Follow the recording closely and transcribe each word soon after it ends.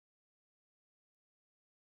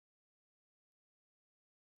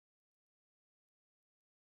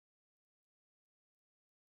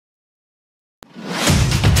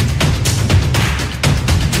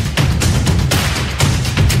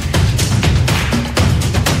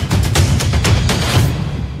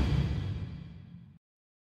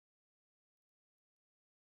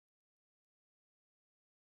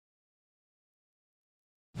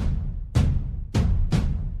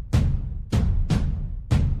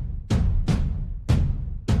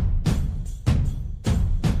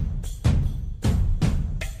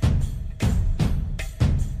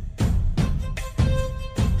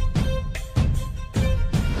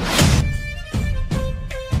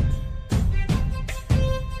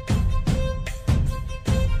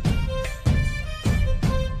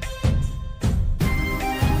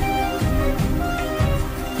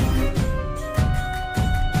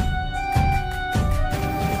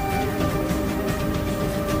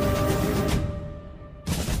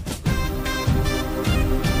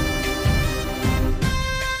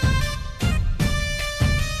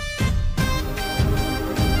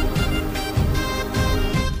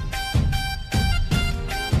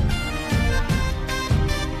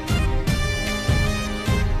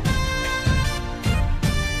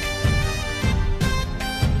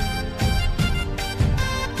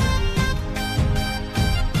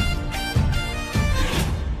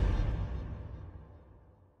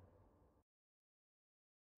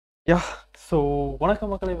Yeah so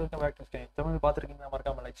வணக்கம் மக்களே, welcome back to sky Tamil. பார்த்துருக்கீங்க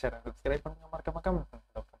மறக்காம லைக் ஷேர் சப்ஸ்கிரைப் பண்ணுங்க. மறக்காம கமெண்ட்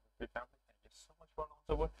பண்ணுங்க.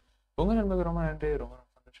 உங்கள் நண்பர்கள் ரொம்ப நன்றி, ரொம்ப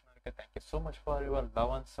சந்தோஷமா இருக்கு. Thank you so much for your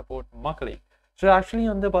love and support மக்களே. ஸோ ஆக்சுவலி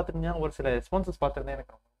வந்து பார்த்துட்டீங்கன்னா ஒரு சில ரெஸ்பான்சஸ் பார்த்துருந்தேன்,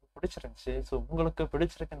 எனக்கு ரொம்ப பிடிச்சிருந்துச்சு. ஸோ உங்களுக்கு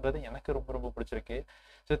பிடிச்சிருக்குன்றது எனக்கு ரொம்ப ரொம்ப பிடிச்சிருக்கு.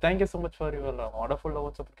 So thank you so much for your wonderful love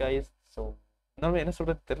and support guys. So இன்னொரு என்ன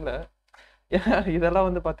சொல்றது தெரியல. இதெல்லாம்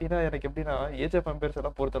வந்து பார்த்தீங்கன்னா எனக்கு எப்படின்னா ஏஜ் ஆஃப் எம்பையர்ஸ்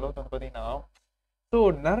எல்லாம் பொறுத்தளவுக்கு வந்து பார்த்தீங்கன்னா ஸோ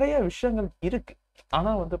நிறைய விஷயங்கள் இருக்கு.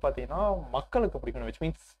 ஆனா வந்து பாத்தீங்கன்னா மக்களுக்கு பிடிக்கணும், விச்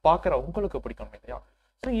மீன்ஸ் பாக்குற உங்களுக்கு பிடிக்கணும் இல்லையா?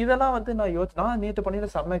 ஸோ இதெல்லாம் வந்து நான் நேற்று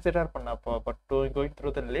பண்ணிட்டு செம்ம எக்ஸைட்டா பண்ணேன். But going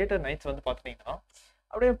through the later nights வந்து பாத்தீங்கன்னா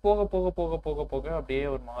அப்படியே போக போக போக போக போக அப்படியே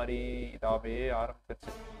ஒரு மாதிரி இதாவே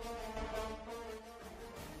ஆரம்பிச்சிருச்சு.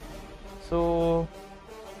 ஸோ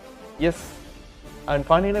எஸ் அண்ட்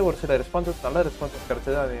ஃபைனலி ஒரு சில ரெஸ்பான்சஸ், நல்ல ரெஸ்பான்சஸ்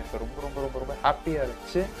கிடைச்சது. அது எனக்கு ரொம்ப ரொம்ப ரொம்ப ரொம்ப ஹாப்பியாக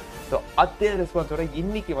இருந்துச்சு. ஸோ அதே ரெஸ்பான்ஸோட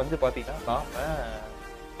இன்னைக்கு வந்து பார்த்தீங்கன்னா நாம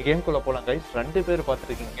கேம்குள்ளே போகலாம் கைஸ். 2 பேர்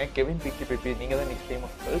பார்த்துருக்கீங்க. கெவின் பிகி பிபி, நீங்கள் தான் next time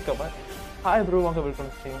welcome. Hi bro, வாங்க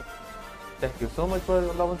welcome stream. Thank you so much for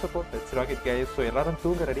love and support. Let's rock it guys. So எல்லாரும்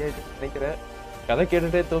தூங்க ரெடி ஆகிட்டு நினைக்கிறேன். கதை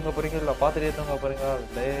கேட்டுகிட்டே தூங்க போகிறீங்க இல்லை பார்த்துட்டே தூங்க போகிறீங்க?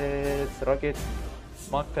 லெட்ஸ் ராக் இட்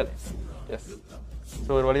மக்களே. எஸ்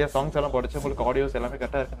ஸோ ஒரு வழியாக சாங்ஸ் எல்லாம் படிச்சு உங்களுக்கு ஆடியோஸ் எல்லாமே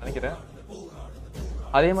கரெக்டாக இருக்குன்னு நினைக்கிறேன்.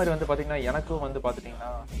 அதே மாதிரி வந்து பார்த்தீங்கன்னா எனக்கும் வந்து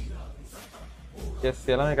பார்த்துட்டிங்கன்னா எஸ்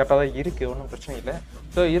எல்லாமே கரெக்டாக தான் இருக்குது, ஒன்றும் பிரச்சனை இல்லை.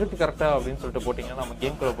 ஸோ இருக்கு கரெக்டாக அப்படின்னு சொல்லிட்டு போட்டிங்கன்னா நம்ம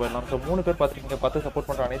கேம்குள்ளே போயிடலாம். ஸோ 3 பேர் பார்த்துருக்கீங்க, 10 சப்போர்ட்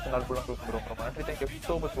பண்ணுற அனைத்து நாட்களும் ரொம்ப நன்றி. தேங்க்யூ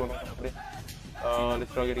ஸோ மச் ஃபார் அப்படி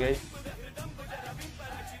let's rock it guys.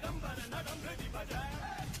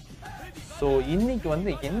 So இன்னைக்கு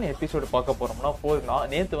வந்து என்ன எபிசோடு பார்க்க போகிறோம்னா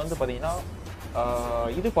நேற்று வந்து பார்த்தீங்கன்னா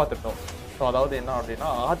இது பார்த்துட்டோம். ஸோ அதாவது என்ன அப்படின்னா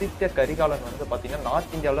ஆதித்ய கரிகாலன் வந்து பார்த்தீங்கன்னா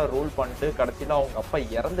நார்த் இந்தியாவில் ரூல் பண்ணிட்டு கடைசியில் அவங்க அப்பா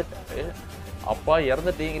இறந்துட்டாரு. அப்பா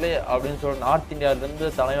இறந்துட்டீங்களே அப்படின்னு சொல்லிட்டு நார்த் இந்தியாவிலேருந்து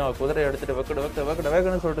தலைவன் குதிரை எடுத்துட்டு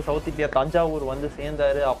வெக்கணும்னு சொல்லிட்டு சவுத் இந்தியா தஞ்சாவூர் வந்து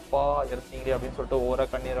சேர்ந்தாரு. அப்பா இறந்தீங்களே அப்படின்னு சொல்லிட்டு ஓர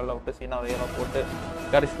கண்ணீரெல்லாம் விட்டு சீனாவையெல்லாம் போட்டு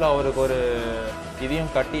கடைசியில் அவருக்கு ஒரு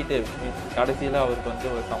இதையும் கட்டிட்டு, கடைசியில் அவருக்கு வந்து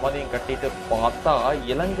ஒரு சமாதியும் கட்டிட்டு பார்த்தா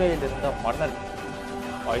இலங்கையில் இருந்த மன்னன்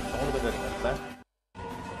வாய்ஸ் சவுண்டு தெரியுங்கள.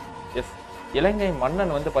 எஸ், இலங்கை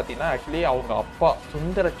மன்னன் வந்து பார்த்தீங்கன்னா ஆக்சுவலி அவங்க அப்பா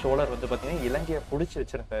சுந்தர சோழர் வந்து பார்த்தீங்கன்னா இலங்கையை பிடிச்சி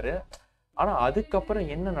வச்சிருந்தாரு. ஆனா அதுக்கப்புறம்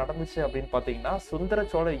என்ன நடந்துச்சு அப்படின்னு பாத்தீங்கன்னா சுந்தர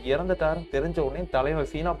சோழர் இறந்துட்டாருன்னு தெரிஞ்ச உடனே தலைவர்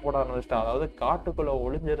சீனா போட ஆரம்பிச்சிட்டான். அதாவது காட்டுக்குள்ள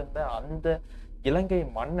ஒளிஞ்சிருந்த அந்த இலங்கை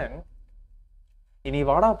மன்னன் இனி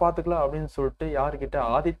வாடா பாத்துக்கலாம் அப்படின்னு சொல்லிட்டு யாருக்கிட்ட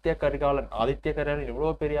ஆதித்ய கரிகாலன்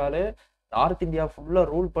இவ்வளவு பெரிய ஆளு, நார்த் இந்தியா ஃபுல்லா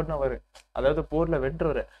ரூல் பண்ணவர், அதாவது போர்ல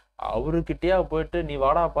வென்றவர், அவருக்கிட்டயா போயிட்டு நீ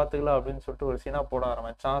வாடா பாத்துக்கலாம் அப்படின்னு சொல்லிட்டு ஒரு சீனா போட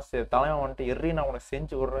ஆரம்பிச்சான். சரி தலைவன் வந்துட்டு எறி நான் உனக்கு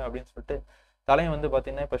செஞ்சு விடுறேன் அப்படின்னு சொல்லிட்டு தலைவன் வந்து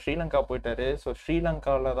பாத்தீங்கன்னா இப்ப ஸ்ரீலங்கா போயிட்டாரு. ஸோ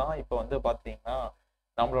ஸ்ரீலங்கால தான் இப்ப வந்து பாத்தீங்கன்னா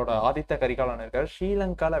நம்மளோட ஆதித்ய கரிகாலன் இருக்காரு.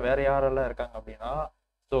 ஸ்ரீலங்கால வேற யாரெல்லாம் இருக்காங்க அப்படின்னா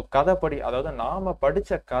ஸோ கதைப்படி, அதாவது நாம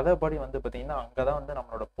படிச்ச கதைப்படி வந்து பாத்தீங்கன்னா அங்கதான் வந்து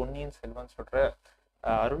நம்மளோட பொன்னியின் செல்வன் சொல்ற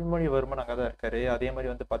அருள்மொழிவர்மன் அங்கதான் இருக்காரு. அதே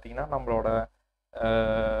மாதிரி வந்து பாத்தீங்கன்னா நம்மளோட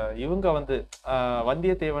இவங்க வந்து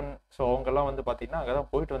வந்தியத்தேவன், ஸோ அவங்கெல்லாம் வந்து பாத்தீங்கன்னா அங்கதான்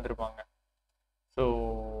போயிட்டு வந்திருப்பாங்க. ஸோ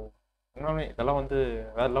இன்னொன்று இதெல்லாம் வந்து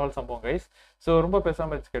வேற லெவல் சம்பவம் கைஸ். ஸோ ரொம்ப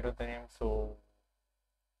பேசாமல் வச்சு கேட்டு தெரியும். ஸோ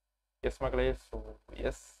எஸ் மக்களே, ஸோ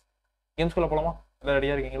எஸ் கேம்ஸ்குள்ளே போகலாமா? எல்லாம்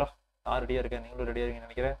ரெடியாக இருக்கீங்களா? நான் ரெடியாக இருக்கேன், நீங்களும் ரெடியாக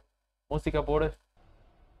இருக்கீங்கன்னு நினைக்கிறேன். மூசிக்கா போடு.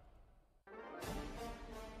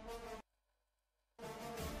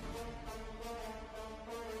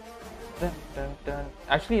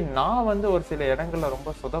 ஆக்சுவலி நான் வந்து ஒரு சில இடங்கள்ல ரொம்ப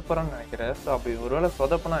சொதப்புறேன்னு நினைக்கிறேன். ஸோ அப்படி ஒருவேளை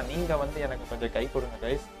சொதப்புனா நீங்க வந்து எனக்கு கொஞ்சம் கை கொடுங்க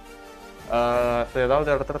கைஸ். ஸோ ஏதாவது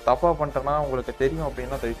இடத்துல தப்பாக பண்ணிட்டேன்னா உங்களுக்கு தெரியும்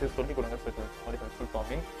அப்படின்னா தயவுசெய்து சொல்லிக் கொடுங்க. Helpful for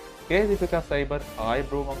me. கேஜிபிகா cyber hi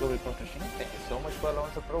bro, வாங்க welcome to stream. Thank you so much for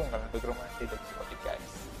love bro. உங்கள் நண்பருக்கு ரொம்ப நன்றி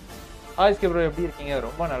கைஸ். ஹாய் ஸ்கே ப்ரோ, எப்படி இருக்கீங்க?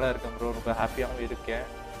 ரொம்ப நல்லா இருக்கேன் ப்ரோ, ரொம்ப ஹாப்பியாகவும் இருக்கேன்.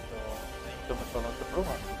 So thank you so much for love bro.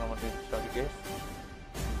 ரொம்ப நன்றி கைஸ்.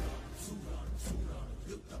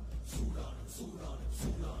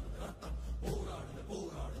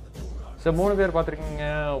 ஸோ 3 பேர் பார்த்துருக்கீங்க,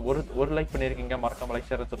 ஒரு லைக் பண்ணியிருக்கீங்க. மறக்காம லைக்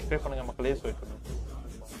ஷேர் சப்ஸ்கிரைப் பண்ணுங்க மக்களே. ஸோ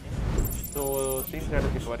ஸ்ட்ரீம்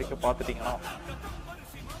ஸ்ட்ராட்டஜி இப்போ வரைக்கும் பார்த்துட்டிங்கன்னா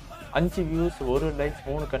 5 வியூஸ், 1 லைக்,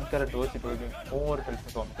 3 கன்கரண்ட் வர்ஸ், இப்போ 3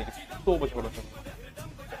 ஹெல்ப்ஸ் வந்து ஸோ மச் கொடுங்க.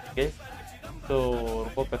 ஓகே, ஸோ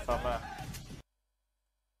ரொம்ப பேசாமல்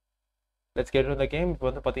லெட்ஸ் கெட் இந்த கேம். இப்போ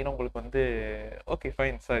வந்து பார்த்தீங்கன்னா உங்களுக்கு வந்து ஓகே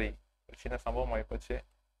ஃபைன், சாரி ஒரு சின்ன சம்பவம் ஆகிப்போச்சு.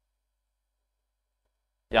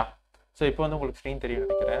 யா, ஸோ இப்போ வந்து உங்களுக்கு ஸ்க்ரீன் தெரியும்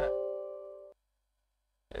நினைக்கிறேன்.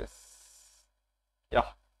 எஸ், யா,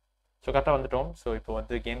 ஸோ கரெக்டாக வந்துட்டோம். ஸோ இப்போ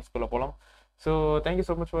வந்து கேம்ஸ்குள்ளே போகலாம். So thank you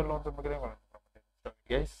so much for love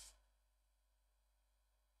guys.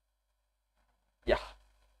 யா,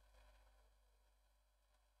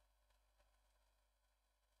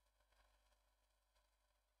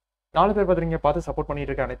 4 பேர் பார்த்துருங்க, பார்த்து சப்போர்ட் பண்ணிட்டு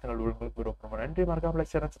இருக்க அனைத்து நாள் உங்களுக்கு ரொம்ப நன்றி. மறக்காம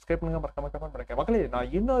லைக் ஷேர் சப்ஸ்கிரைப் பண்ணுங்க, மறக்காம கமெண்ட் பண்ணுங்க. மக்களே,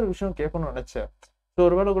 நான் இன்னொரு விஷயம் கேட்கணும்னு நினைச்சேன். ஸோ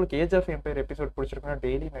ஒருவேளை உங்களுக்கு ஏஜ் ஆஃப் எம்பையர் எபிசோட் பிடிச்சிருக்குன்னா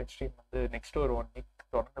டெய்லி நைட் ஸ்ட்ரீம் வந்து நெக்ஸ்ட் ஒரு 1 வீக்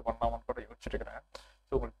தொடர்ந்து பண்ணாமன்னு கூட யோசிச்சிருக்கிறேன்.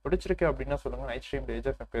 ஸோ உங்களுக்கு பிடிச்சிருக்கு அப்படின்னா சொல்லுங்க, night stream age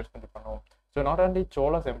of empires கொஞ்சம் பண்ணுவோம். So not only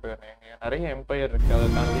Cholas empire, நிறைய எம்பையர் இருக்கு, அதை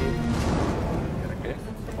தாண்டி இருக்கு.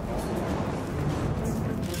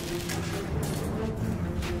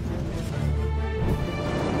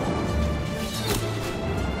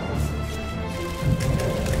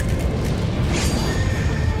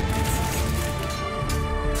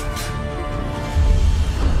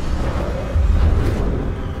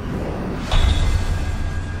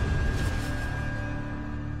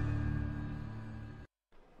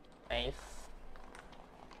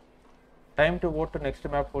 Time to vote to next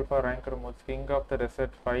map pool for ranker modes. King of the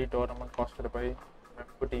Reset 5 tournament hosted by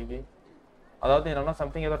Member TV. அதாவது என்னன்னா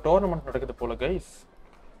சம்திங் ஏதோ டோர்னமெண்ட் நடக்குது போல guys.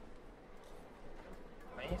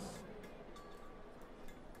 Nice.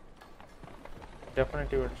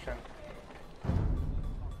 Definitive edition.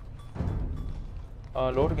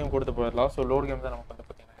 Load game கொடுத்து போயிடலாம். ஸோ லோட் கேம் தான் நமக்கு வந்து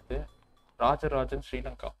பார்த்தீங்கன்னா இது Rajarajan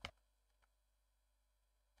Sri Lanka.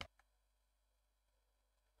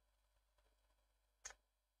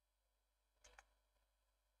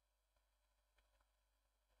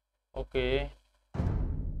 Okay.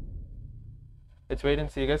 Let's wait and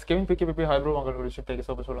see, guys. Kevin PKPP, hi bro. Welcome to the stream. Thank you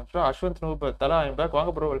so much for watching. Ashwant Noob, Tala, I'm back.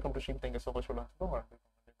 Vanga bro, welcome to the stream. Thank you so much for watching.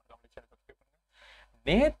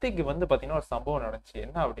 நேத்துக்கு வந்து பாத்தீங்கன்னா ஒரு சம்பவம் நடந்துச்சு.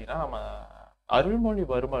 என்ன அப்படின்னா, நம்ம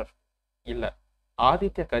அருள்மொழிவர்மர் இல்ல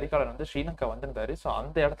ஆதித்ய கரிகாலன் வந்து ஸ்ரீலங்கா வந்திருந்தாரு. ஸோ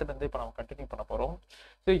அந்த இடத்துல இருந்து இப்போ நம்ம கண்டினியூ பண்ண போறோம்.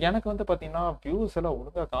 ஸோ எனக்கு வந்து பாத்தீங்கன்னா வியூஸ் எல்லாம்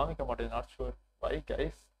ஒழுங்கா காமிக்க மாட்டேங்குது. நாட் ஷூர் வை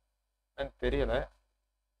கைஸ், எனக்கு தெரியல.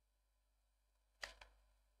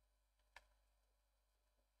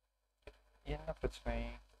 என்ன பிரச்சனை?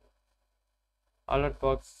 அலர்ட்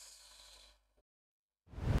பாக்ஸ்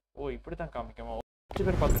ஓ இப்படிதான் காமிக்குமா? 5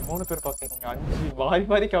 பேர் பார்த்து 3 பேர் பார்த்துருக்கீங்க, 5 மாறி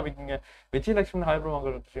மாறி காமிக்குங்க. விஜயலட்சுமி ஹாய் ப்ரோ,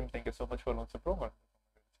 உங்களோட stream thank you so much for வாட்சிங் bro.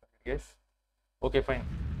 S okay fine.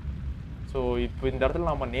 So இப்போ இந்த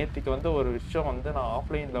இடத்துல நம்ம நேற்றுக்கு வந்து ஒரு விஷயம் வந்து நான்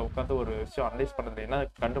ஆஃப்லைனில் உட்காந்து ஒரு விஷயம் அனலைஸ் பண்ணதில் என்ன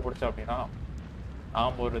கண்டுபிடிச்சேன் அப்படின்னா,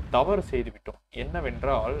 நாம் ஒரு தவறு செய்து விட்டோம்.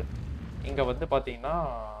 என்னவென்றால் இங்கே வந்து பார்த்தீங்கன்னா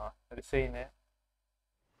ரிசைனு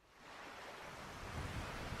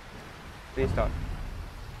ரீஸ்டார்ட்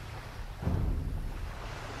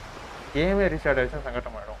கேமே ரீஸ்டார்ட் ஆயிடுச்சுன்னா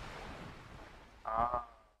சங்கடம் ஆகிடும்.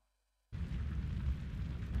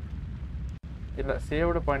 இல்லை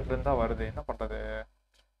சேவ்டு பாயிண்ட் இருந்தால் வருது, என்ன பண்ணுறது?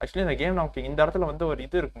 ஆக்சுவலி இந்த கேம் நமக்கு இந்த இடத்துல வந்து ஒரு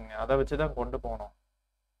இது இருக்குங்க, அதை வச்சு தான் கொண்டு போகணும்.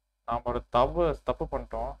 நாம் ஒரு தப்பு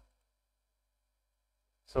பண்ணிட்டோம்.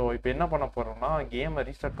 ஸோ இப்போ என்ன பண்ண போகிறோம்னா கேமை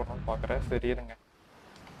ரீஸ்டார்ட் பண்ணணும்னு பார்க்குறேன். சரி இருங்க,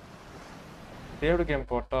 சேவ்டு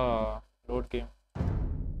கேம் போட்டால் load game.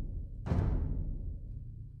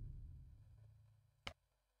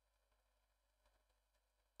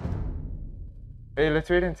 Hey, let's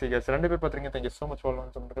wait and see, guys. 2 பேர் பார்த்துருங்க. Thank you so much for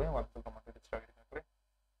watching.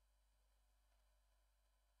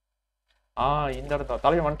 இந்த இடத்துல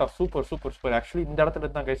தலையை வந்துட்டா. Super super super. ஆக்சுவலி இந்த இடத்துல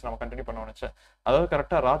இருந்து தான் கைஸ் நம்ம கண்டினியூ பண்ண நினைச்சேன். அதாவது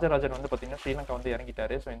கரெக்டாக ராஜராஜன் வந்து பார்த்தீங்கன்னா ஸ்ரீலங்கா வந்து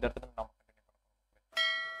இறங்கிட்டாரு. ஸோ இந்த இடத்துல நம்ம கண்டினியூ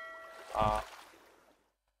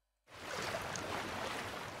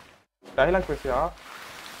பண்ண டைலாக் பேசியா?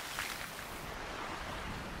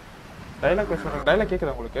 டைலாக் பேசுகிறேன். டைலாக்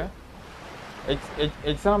கேட்குதா உங்களுக்கு?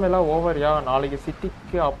 எக்ஸாம் எல்லாம் ஓவர்யா, நாளைக்கு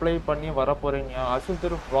சிட்டிக்கு அப்ளை பண்ணி வர போறீங்க. அசுல்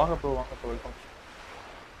திரு வாங்க ப்ரோ, வாங்க ப்ரோ, வெல்கம்.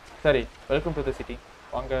 சரி, வெல்கம் டு த சிட்டி.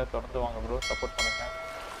 வாங்க, தொடர்ந்து வாங்க ப்ரோ, சப்போர்ட் பண்ணுங்க.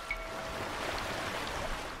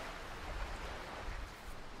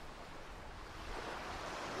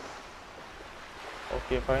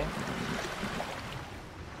 Okay fine.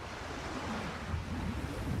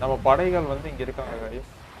 நம்ம படைகள் வந்து இங்க இருக்காங்க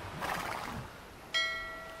கைஸ்.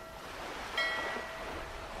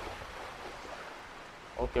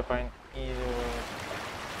 Okay fine. இது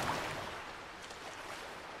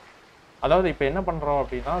அதாவது இப்போ என்ன பண்ணுறோம்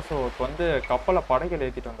அப்படின்னா, ஸோ இப்போ வந்து கப்பலை படைகள்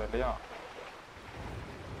ஏற்றிட்டு வந்தோம் இல்லையா?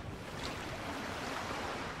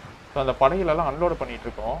 ஸோ அந்த படைகளெல்லாம் அன்லோடு பண்ணிட்டு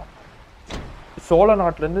இருக்கோம். சோழ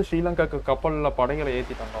நாட்டிலேருந்து ஸ்ரீலங்காவுக்கு கப்பலில் படைகளை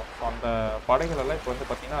ஏற்றிட்டு வந்தோம். ஸோ அந்த படைகளெல்லாம் இப்போ வந்து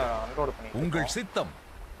பார்த்தீங்கன்னா அன்லோடு பண்ணிட்டு உங்கள் சித்தம்.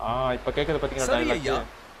 இப்போ கேட்குறது பார்த்தீங்கன்னா டைலாக்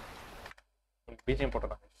பிஜிஎம்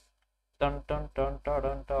போட்டுறாங்க. Done done done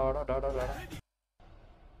done done.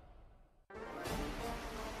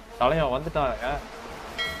 தலையா வந்துட்டாங்க.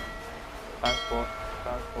 Transport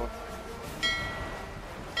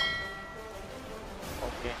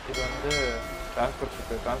okay. இது வந்து டிரான்ஸ்போர்ட்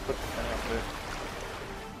தனியாக வந்து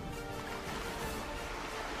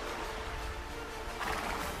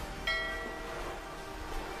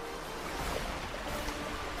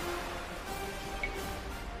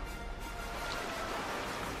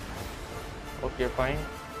ஓகே ஃபைன்.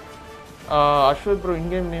 அஸ்வத் ப்ரோ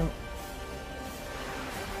இன் game name.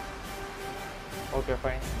 Okay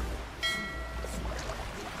fine.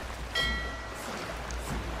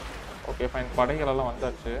 Okay fine. படைகள் எல்லாம்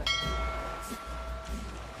வந்தாச்சு.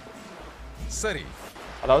 சரி.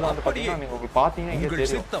 அதாவது வந்து பாத்தீங்கன்னா நீங்க உங்களுக்கு பாத்தீங்கன்னா இங்க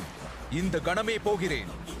தெரியும். இந்த கணமே போகிறேன்.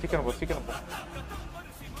 சீக்கிரம் போ.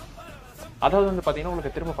 அதாவது வந்து பாத்தீங்கன்னா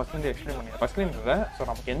உங்களுக்கு திரும்ப ஃபர்ஸ்ட்ல இருந்து எக்ஸ்பிளைன் பண்ணிடுறேன். ஃபர்ஸ்ட்ல இல்ல, சோ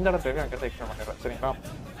நமக்கு எந்த இடத்துல அங்க எக்ஸ்பிளைன் பண்ணிடுறேன். சரிங்களா?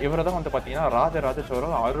 இவரை தான் வந்து பாத்தீங்கன்னா ராஜராஜ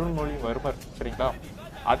சோழர் அருள்மொழிவர்மர். சரிங்களா?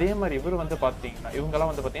 அதே மாதிரி இவர் வந்து பாத்தீங்கன்னா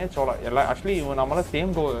இவங்கெல்லாம் வந்து பாத்தீங்கன்னா சோழ எல்லாம் ஆக்சுவலி இவங்க நம்மள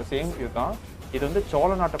சேம் இதுதான். இது வந்து சோழ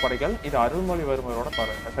நாட்டு படைகள், இது அருள்மொழிவர்மரோட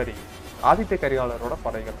படைகள். சரி, ஆதித்ய கரிகாலரோட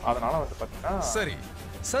படைகள். அதனால வந்து பாத்தீங்கன்னா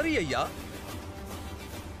சரி ஐயா.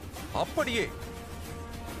 அப்படியே.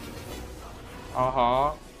 ஆஹா,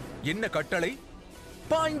 என்ன கட்டளை?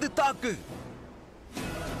 பாய்ந்து தாக்கு.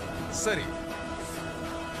 சரி,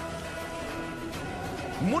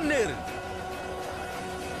 முன்னேறு.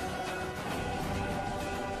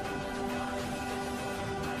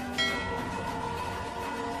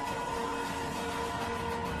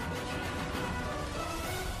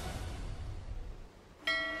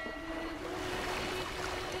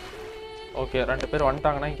 ஓகே, ரெண்டு பேர்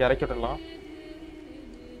வந்துட்டாங்கன்னா இங்க இறக்கி விடலாம்.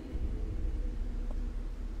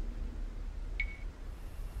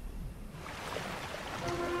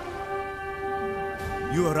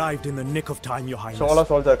 You arrived in the nick of time, Your Highness. Sola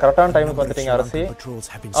soldier, கரெக்டான டைமுக்கு வந்துட்டீங்க அரசி.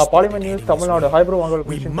 Ponniyin news Tamil Nadu. Hi bro,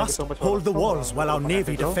 உங்களுக்கு we must hold the walls while our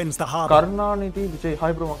navy defends the harbor. Karunanidhi Vijay. Hi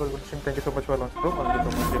bro, உங்களுக்கு thank you so much for launch bro.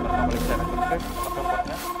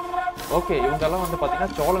 Okay, இவங்க எல்லாம் வந்து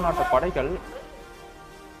பாத்தீங்கன்னா சோழ நாட்டு படைகள்.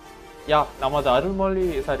 நமது அருள்மொழி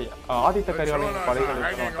ஆதித்த கரிகாலன் படைகள்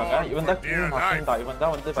இருக்காங்க. இவன் தான் கிங் மசண்டா. இவன்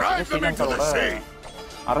தான் வந்து பாத்தீங்கன்னா ஸ்ரீலங்காவோட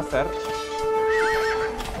அரசர்.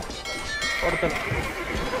 ஒருத்தர்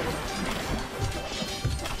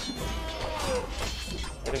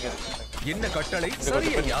என்ன கட்டளை? சரி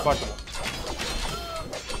ஐயா.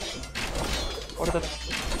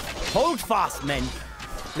 Hold fast, men.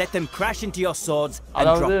 Let them crash into your swords and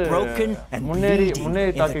drop broken and bleeding.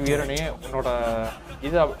 முன்னேறி தாக்கி வீரனே உன்னோட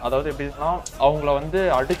இது அதாவது எப்படின்னா அவங்கள வந்து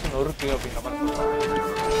அடிச்சு நொறுக்கு அப்படின்ற மாதிரி சொல்றாங்க.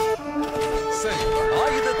 சரி,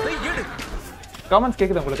 ஆயுதத்தை எடு. கமெண்ட்ஸ்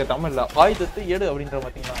கேக்குது உங்களுக்கு தமிழ்ல. ஆயுதத்தை எடு அப்படின்ற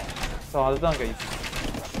பாத்தீங்கன்னா சோ அதுதான் கைஸ்.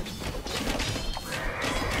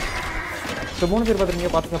 சோ மூணு பேர் பாத்தீங்க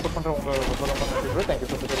பார்த்து சப்போர்ட் பண்ற உங்களுக்கு ரொம்ப நன்றி. Thank you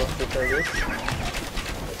so much for watching.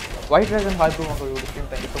 White Dragon Hi bro, உங்களுக்கு stream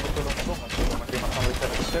thank you so much for watching.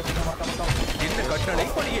 இந்த கட்டளை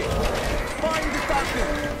படியே. பாய்ந்து தாக்கு.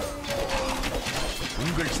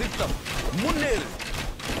 உங்கள் சித்தம் முன்னேறு.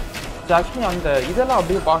 ஆக்சுவலி அந்த இதெல்லாம்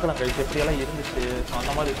அப்படியே பார்க்கலாம் கைஸ், எப்படி எல்லாம் இருந்துச்சு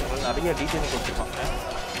அந்த மாதிரி விஷயங்கள் நிறைய டீட்டெயில் கொடுத்துருப்பாங்க.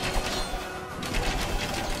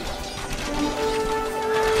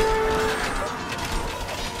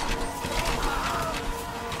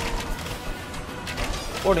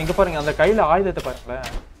 இங்க பாருங்க, அந்த கையில ஆயுதத்தை பாருங்களேன்.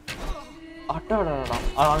 அட்டாடா,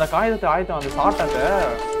 அந்த ஆயுதம் அந்த சாட்டாங்க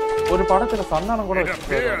ஒரு படத்துல சந்தானம் கூட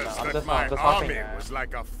வச்சிருக்காங்க. அந்த சாட்டை was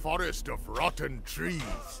like a forest of rotten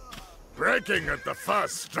trees breaking at the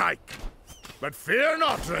first strike. But fear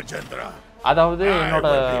not, Rajendra. அதாவது என்னோட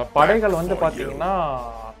படைகள் வந்து பாத்தீங்கன்னா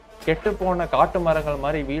கெட்டு போன காட்டு மரங்கள்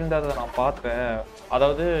மாதிரி வீழ்ந்ததை நான் பார்த்தேன்.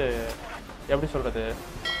 அதாவது எப்படி சொல்றது,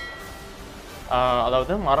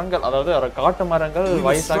 அதாவது மரங்கள், அதாவது காட்டு மரங்கள்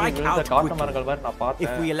வயசாகி விழுந்த காட்டு மரங்கள் மாதிரி நான்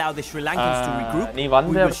பார்த்தேன். நீ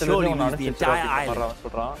வந்த இடத்துல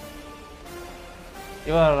சொல்றான்.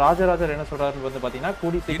 இவன் ராஜராஜர் என்ன சொல்றாரு வந்து பாத்தீங்கன்னா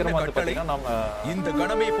கூடி சீக்கிரமா வந்து பாத்தீங்கன்னா நம்ம இந்த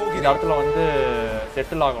இடத்துல வந்து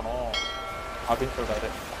செட்டில் ஆகணும் அப்படின்னு சொல்றாரு.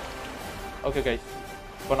 ஓகே கைஸ்,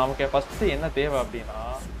 இப்போ நமக்கு ஃபர்ஸ்ட் என்ன தேவை அப்படின்னா,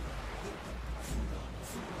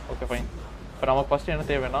 ஓகே ஃபைன், இப்போ நமக்கு ஃபர்ஸ்ட் என்ன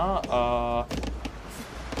தேவைன்னா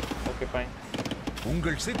ஓகே ஃபைன்,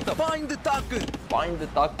 உங்கள் சித்த பாய்ந்து தாக்கு.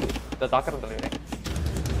 இந்த தாக்குறேன் தலைவரே.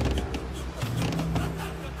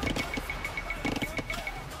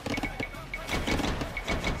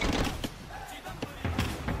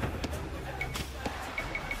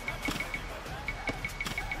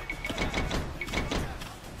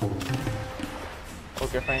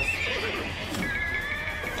 ஓகே ஃபைன்,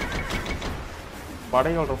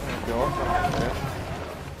 படைகள் ரொம்ப முக்கியம்.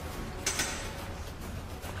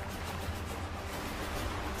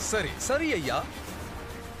 சரி ஐயா.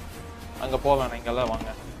 அங்க போவேன், இங்கெல்லாம் வாங்க.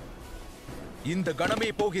 இந்த கணமே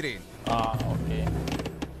போகிறேன்.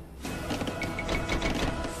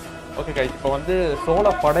 ஓகே கைஸ், இப்போ வந்து சோழ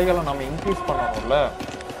படைகளை நம்ம இன்க்ரீஸ் பண்ணணும்ல,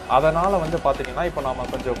 அதனால வந்து பாத்தீங்கன்னா இப்போ நம்ம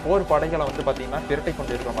கொஞ்சம் போர் படைகளை வந்து பாத்தீங்கன்னா திரட்டி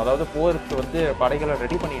கொண்டு இருக்கோம். அதாவது போருக்கு வந்து படைகளை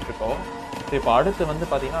ரெடி பண்ணிட்டு இருக்கோம். ஸோ இப்போ அடுத்து வந்து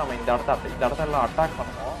பாத்தீங்கன்னா நம்ம இந்த இடத்தெல்லாம் அட்டாக்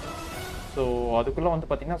பண்ணணும். ஸோ அதுக்குள்ள வந்து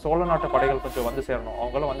பாத்தீங்கன்னா சோழ நாட்டு படைகள் கொஞ்சம் வந்து சேரணும்.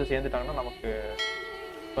 அவங்களும் வந்து சேர்ந்துட்டாங்கன்னா நமக்கு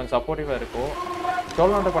கொஞ்சம் சப்போர்ட்டிவா இருக்கும். சோழ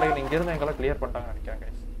நாட்டு படைகள் இங்க இருந்து எங்கெல்லாம் கிளியர் பண்ணிட்டாங்க நினைக்கிறேன்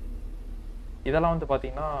கைஸ். இதெல்லாம் வந்து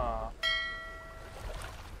பாத்தீங்கன்னா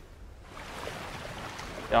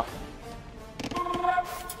யா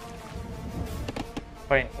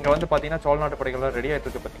ஃபைன். இங்க வந்து பாத்தீங்கன்னா சோழ நாட்டு படைகள் ரெடி ஆயிட்டு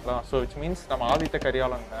இருக்கு பாத்தீங்களா. ஸோ விச் மீன்ஸ் நம்ம ஆதித்த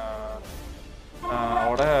கரிகாலன்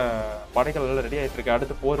ஓட படைகள் எல்லாம் ரெடி ஆயிட்டு இருக்கு.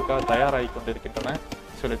 அடுத்து போருக்காக தயாராகி கொண்டு இருக்கின்றன.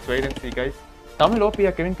 So let's wait and see guys. Tamil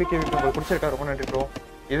ஓபியா Kevin PK video உங்களுக்கு பிடிச்சிருக்கா? ரொம்ப நன்றி ப்ரோ.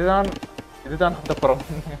 இதுதான் அந்த புறம்.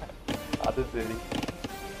 அது சரி.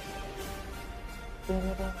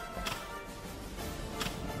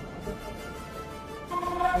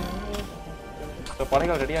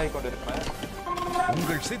 படைகள் ரெடி ஆகி கொண்டு இருக்கிறேன்.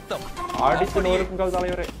 உங்கள் சித்தம் அடித்து நொறுக்குங்கள்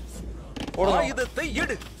தலைவரே. ஆயுதத்தை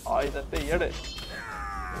எடு. ஆயுதத்தை எடு.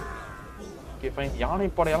 Okay fine. யானை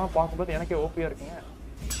படையெல்லாம் பார்க்கும்போது எனக்கே ஓபியா இருக்குங்க.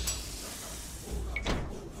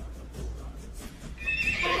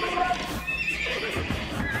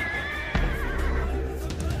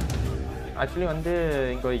 ஆக்சுவலி வந்து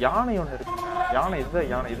இங்க யானை ஒன்று இருக்கு. யானை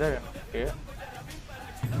இதை இருக்கு.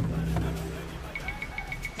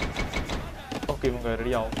 ஓகே இவங்க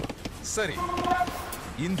ரெடி ஆகும். சரி,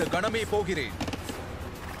 இந்த கணமே போகிறேன்.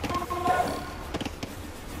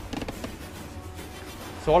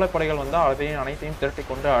 சோழ படைகள் வந்தா அனைத்தையும் திரட்டி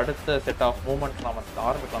கொண்டு அடுத்த செட் ஆஃப் மூவ்மெண்ட் நாம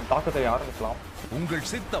ஆரம்பிக்கலாம். தாக்குதலை ஆரம்பிக்கலாம். உங்கள்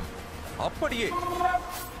சித்தம் அப்படியே.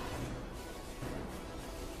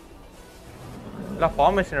 இல்ல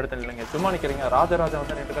ஃபார்மேஷன் எடுத்து இல்லைங்க, சும்மா நிக்கிறீங்க. ராஜராஜா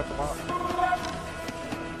வந்து ரெண்டு கஷ்டமா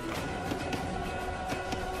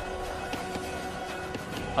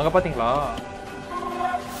அங்க பாத்தீங்களா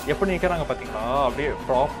எப்படி நிக்கிறாங்க பாத்தீங்களா? அப்படியே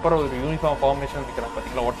ப்ராப்பரா ஒரு யூனிஃபார்ம் ஃபார்மேஷன் நிக்கிறாங்க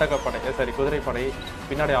பாத்தீங்களா? ஒட்டக படை சரி குதிரை படை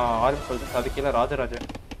பின்னாடி ஆர்மி சொல்லிட்டு அது கீழே ராஜராஜன்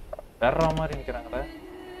வேற மாதிரி நிக்கிறாங்களே.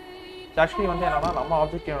 ஆக்சுவலி வந்து என்னன்னா நம்ம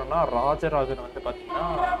ஆப்ஜெக்ட் என்னன்னா ராஜராஜன் வந்து பாத்தீங்கன்னா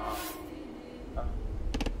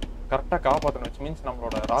கரெக்டா காப்பாற்றணும். விச் மீன்ஸ்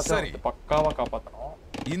நம்மளோட ராஜா வந்து பக்காவா காப்பாற்றணும்.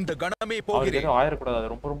 இந்த கணமே போகிறேன். எதுவும் ஆயிடக்கூடாது.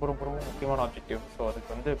 அது ரொம்ப ரொம்ப ரொம்ப ரொம்ப முக்கியமான ஆப்ஜெக்டிவ். ஸோ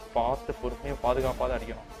அதுக்கு வந்து பார்த்து பொறுமையா பாதுகாப்பாக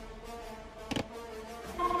அடிக்கணும்.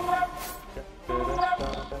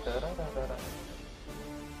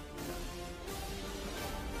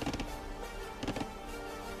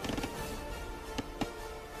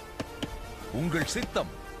 உங்கள் சித்தம்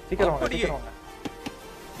சீக்கிரம் வாங்க, சீக்கிரம் வாங்க.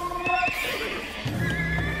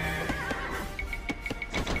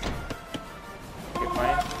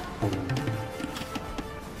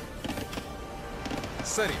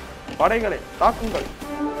 சரி, படைகளை தாக்குங்கள்.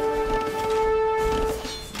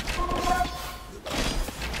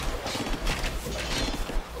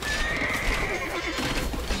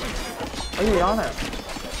 ஐயோ யானை.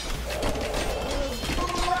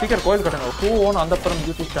 சீக்கிரம் கோயில் கட்டுங்க. ஹூ ஓன் அந்த புறம்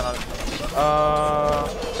யூடியூப் சேனல்.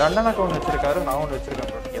 தண்டனக்கா ஒன்று வச்சிருக்காரு, நான் ஒன்று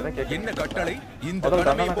வச்சிருக்கேன். எதை கேட்க என்ன கட்டளை? இந்த முதல்ல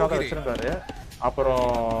தண்டனக்காக வச்சிருந்தாரு. அப்புறம்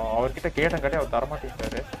அவர்கிட்ட கேட்டேன் காட்டி அவர்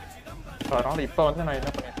தரமாட்டேங்கிறாரு. ஸோ அதனால இப்போ வந்து நான்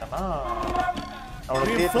என்ன பண்ணிட்டேன்னா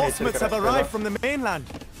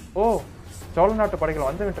ஓ சோழ நாட்டு படைகள்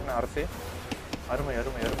வந்து விட்டன அரசு. அருமை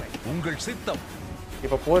அருமை அருமை. உங்கள் சித்தம்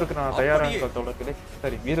இப்ப போருக்கு நான் தயாராக தோழர்களே.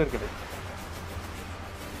 சரி வீரர்களே,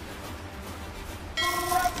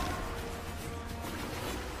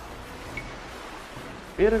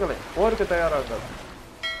 வீரர்களே போருக்கு தயாராக.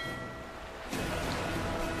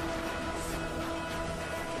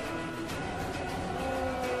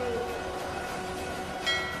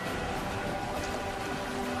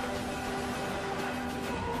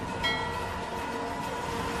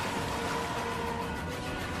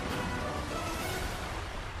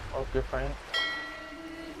 Okay fine.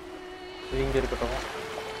 இது இங்க இருக்கட்டும்,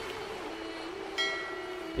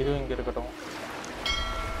 இதுவும் இங்க இருக்கட்டும்.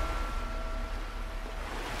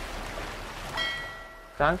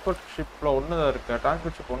 டிரான்ஸ்போர்ட் ஷிப்ல ஒண்ணுதான் இருக்கு.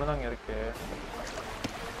 டிரான்ஸ்போர்ட் ஷிப் ஒண்ணுதாங்க இருக்கு.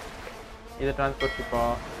 இது டிரான்ஸ்போர்ட் ஷிப்பா?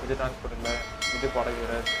 இது டிரான்ஸ்போர்ட் இல்லை. இது படை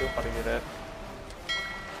வீரர், இது படை வீரர்,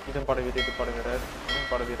 இதுவும் படை வீரர், இது படை வீரர், இதுவும்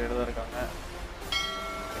படை வீரர் தான் இருக்காங்க.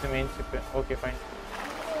 இது main ship. Okay fine.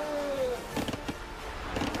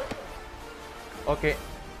 Okay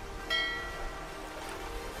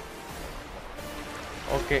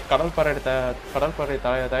okay கடற்படை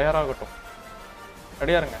தயாராகட்டும்.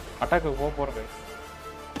 ரெடியா இருங்க. அட்டாக்கு போக போறது.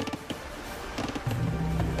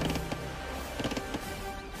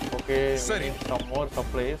 ஓகே சரி, some more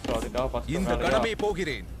supplies. ஸோ அதுக்காக ஃபர்ஸ்ட் இந்த கடமை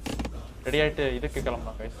போகிறேன். ரெடி ஆயிட்டு இதுக்கு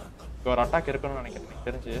கிளம்பலாம் கைஸ். இப்போ ஒரு அட்டாக் இருக்குன்னு நினைக்கிறேன் எனக்கு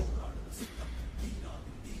தெரிஞ்சு.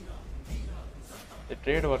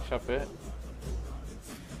 ட்ரேட் ஒர்க் ஷாப்பு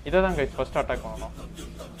இதை தான் கைஸ் ஃபர்ஸ்ட் அட்டாக் பண்ணணும்.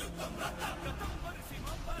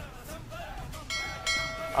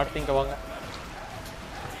 அடுத்து இங்க வாங்க.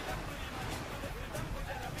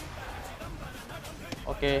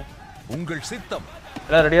 ஓகே உங்கள் சித்தம்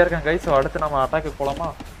எல்லாம் ரெடியா இருக்கேன் கைஸ். ஸோ அடுத்து நம்ம அட்டாக்கு போலாமா?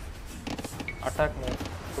 அட்டாக் மூவ்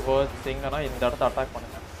டுவர்ட்ஸ் எங்கன்னா இந்த இடத்த அட்டாக்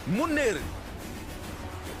பண்ணுங்க. முன்னேறு.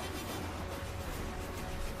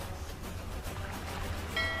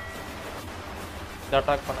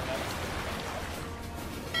 அட்டாக் பண்ணுங்க.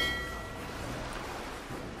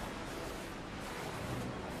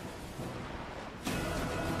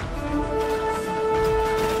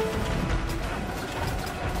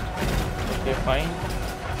 Okay fine.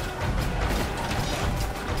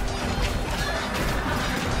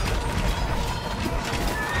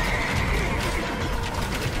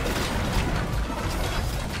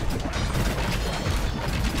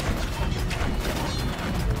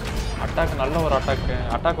 அட்டாக் நல்ல ஒரு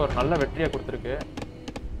அட்டாக் ஒரு நல்ல வெற்றியை கொடுத்திருக்கு.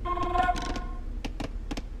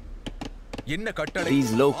 என்ன கட்டளை?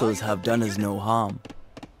 These locals have done us no harm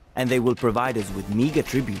and they will provide us with meager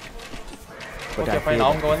tribute. But okay fine.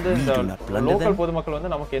 அவங்க வந்து இந்த லோக்கல் பொதுமக்கள்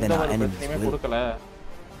வந்து நமக்கு எந்த ஒரு பிரச்சனையுமே கொடுக்கல.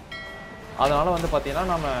 அதனால வந்து பாத்தீங்கன்னா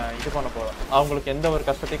நாம இது பண்ண போறோம். அவங்களுக்கு எந்த ஒரு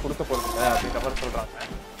கஷ்டத்தையும் கொடுக்க போறது இல்ல அப்படின்ற மாதிரி சொல்றாங்க.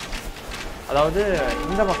 அதாவது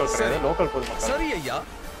இந்த மக்கள் கிடையாது, லோக்கல் பொதுமக்கள். சரி ஐயா.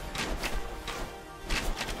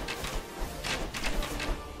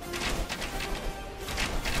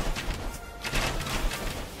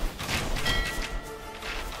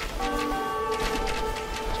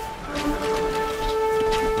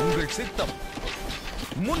 உங்கள் சித்தம்.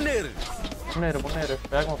 முன்னேறு. முன்னேறு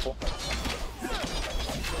வேகமா போ.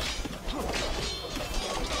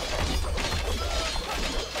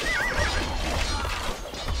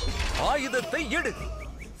 ஆயுதத்தை எடு.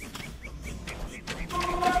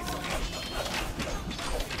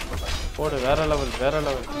 போடு. வேற லெவல்.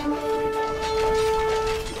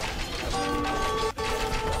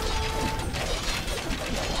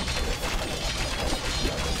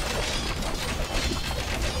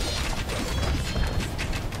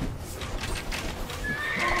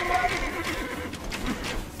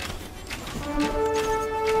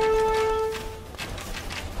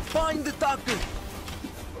 பாய்ந்து தாக்கு.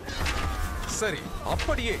 சரி,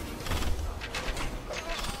 அப்படியே.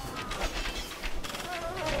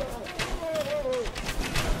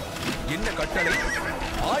 என்ன கட்டளை?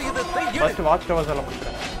 ஆயுதத்தை எடு. ஃபர்ஸ்ட் வாட்ச் டவர்ஸ் எல்லாம்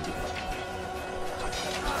முடிக்கிறேன்.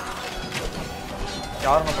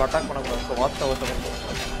 யாரும் நம்ம அட்டாக் பண்ணக்கூடாது. வாட்ச் டவர்ஸ் எல்லாம்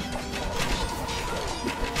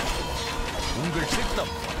உங்கள்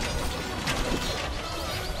சித்தம்.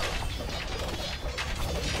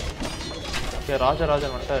 ஓகே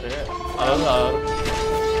ராஜராஜன் வந்துட்டாரு. அதாவது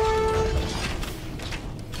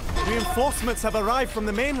Reinforcements have arrived from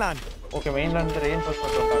the mainland. Okay mainland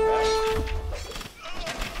reinforcement வந்தாங்க.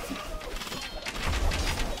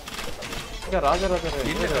 ஓகே ராஜராஜன்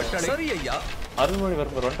என்ன கட்டளை? சரி ஐயா.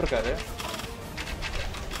 அருள்மொழிவர்மர் வந்துருக்காரு.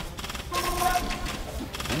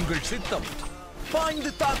 உங்கள் சித்தம்.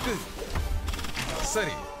 பாய்ந்து தாக்கு.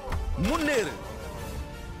 சரி, முன்னேறு.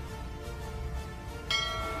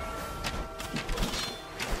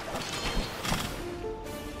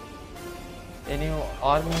 Any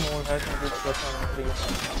army mode has some good plus on 3.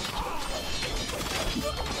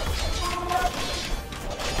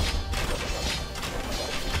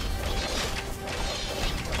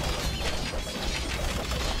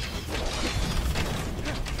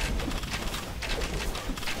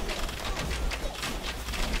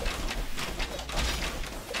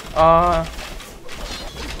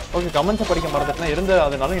 Okay கமெண்ட்ஸை படிக்க மறந்துட்டேன். இருந்த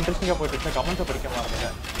அது நல்லா இன்ட்ரெஸ்டிங்காக போயிட்டு இருந்துச்சு. கமெண்ட்ஸை படிக்க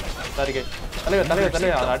மறந்துட்டேன். சரி கை தலைவர்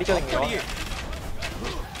அதை அடிக்காதீங்க.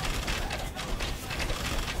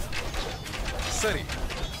 சரி,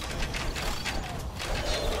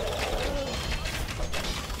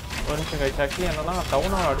 ஒரு நிமிஷம் கை. ஆக்சுவலி என்னன்னா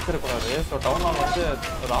town hall அடிச்சிடக்கூடாது. So town hall வந்து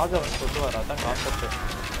ராஜா வந்து சொல்லுவார். அதான் கான்செப்ட்.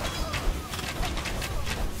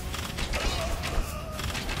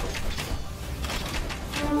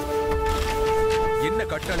 என்ன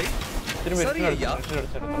கட்டளை? திரும்பி சரி ஐயா.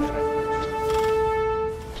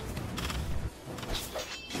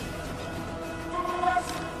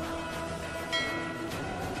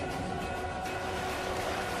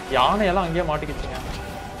 யானையெல்லாம் அங்கேயே மாட்டிக்கிச்சுங்க.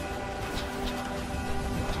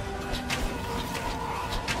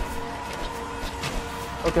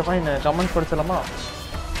 Okay fine. Comments படிச்சலாமா?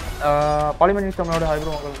 Parliament News தமிழோட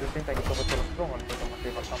ஹைப்ரோ உங்களுக்கு ரிசீவ் தேங்க்யூ ஸோ மச். உங்களுக்கு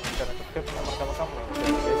சப்ஸ்கிரைப்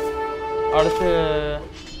அடுத்து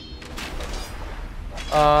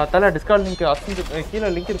தலை டிஸ்கார்ட் லிங்க் அசிங்க கீழே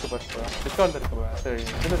லிங்க் இருக்கு பாருங்க. டிஸ்கார்ட்ல இருக்கு பாருங்க. சரி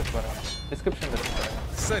இதில் இருக்கு பாருங்க. டிஸ்கிரிப்ஷன்ல இருக்கு பாருங்க.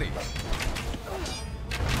 சரி,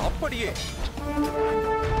 அப்படியே.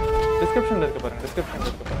 டிஸ்கிரிப்ஷன்ல இருக்கு பாருங்க.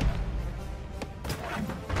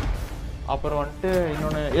 அப்புறம் வந்துட்டு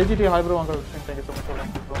இன்னொன்று ஏஜிடி ஹைப்ரோ வாங்க தேங்க்யூ ஸோ மச்.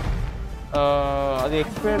 அது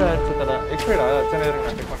எக்ஸ்பைர்ட் ஆயிடுச்சு தலை. எக்ஸ்பைர்டா? சரி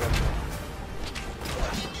நான் செக் பண்ணுறேன்.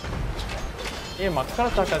 மக்களை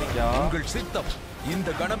தாக்காதீங்க. உங்கள் சித்தம். இந்த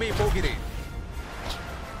கணமே போகிறேன்.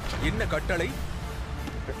 என்ன கட்டளை?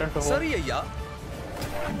 சரி ஐயா.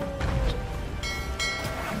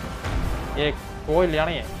 ஏ கோயில்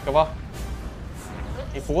யானையே இங்க வா.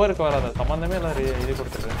 நீ போருக்கு வராத, சம்பந்தமே இல்லை இது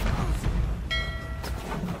கொடுத்துட்டு.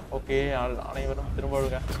 ஓகே, அனைவரும் திரும்ப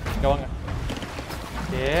விழுங்க. இங்க வாங்க.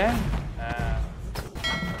 ஏ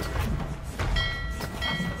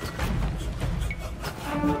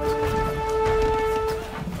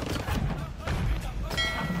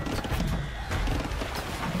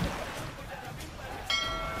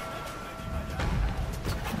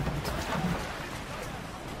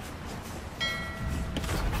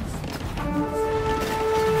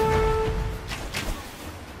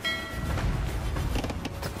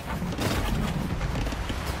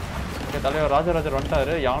தலைவர் ராஜராஜர்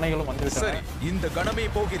வந்துட்டாரு. யானைகளும் வந்து விட்டாங்க. இந்த கணமே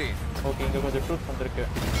போகிறேன். ஓகே, இங்க கொஞ்சம் ட்ரூப்ஸ் வந்திருக்கு.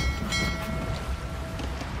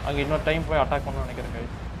 அங்க இன்னொரு டைம் போய் அட்டாக் பண்ணணும்னு நினைக்கிறேன்.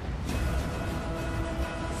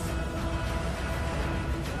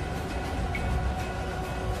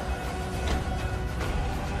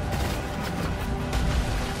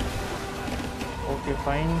 Okay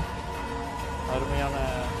fine. அருமையான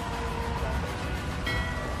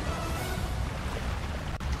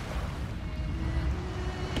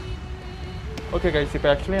ஓகே கைஸ், இப்போ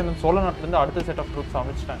ஆக்சுவலி அந்த சோழ நாட்டிலேருந்து அடுத்த செட் ஆஃப் ட்ரூப்ஸ்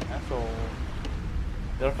அமைச்சிட்டாங்க. ஸோ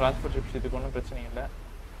இதெல்லாம் ட்ரான்ஸ்போர்ட் ஷிப்ஸ், இதுக்கு ஒன்றும் பிரச்சனை இல்லை.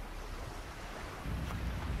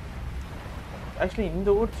 ஆக்சுவலி இந்த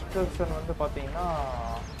ஊர் சிச்சுவேஷன் வந்து பார்த்தீங்கன்னா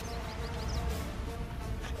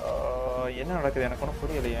என்ன நடக்குது எனக்கு ஒன்றும்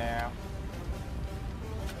புரியலையே.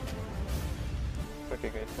 ஓகே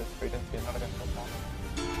கைஸ், என்ன நடக்குதுன்னு பார்ப்போம்.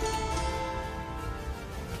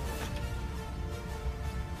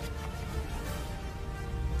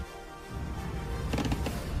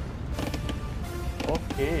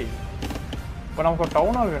 ஓகே, இப்போ நமக்கு ஒரு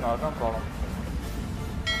டவுன் ஹால் வேணும், அதுதான் ப்ராப்ளம்.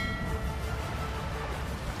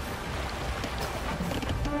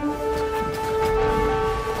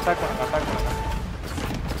 அட்டாக் பண்ணுங்க, அட்டாக் பண்ணுங்க.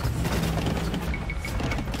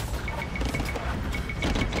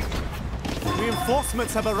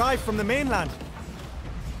 Reinforcements have arrived from the mainland.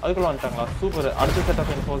 அதுக்குள்ள வந்துட்டாங்களா? சூப்பர். அடுத்த செட்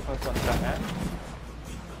ஆஃப் என்ஃபோர்ஸ்மெண்ட்ஸ் வந்துட்டாங்க.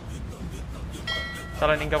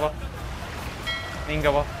 தல நீங்க வா,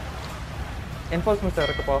 நீங்க வா. என்ஃபோர்ஸ்மெண்ட்ஸ்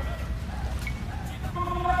இருக்குப்பா.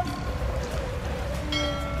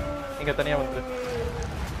 நீங்க தனியா வந்து.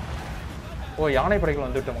 ஓ, யானை படைகள்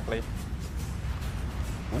வந்துவிட்ட மக்களை.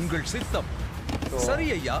 உங்கள் சித்தம் சரி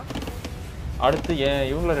ஐயா. அடுத்து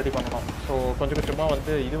இவங்களை ரெடி பண்ணணும். ஸோ கொஞ்சம் கொஞ்சமாக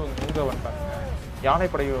வந்து இது இங்கே வந்துட்டாங்க.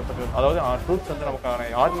 யானைப்படை கொஞ்சம், அதாவது ட்ரூப்ஸ் வந்து நமக்கான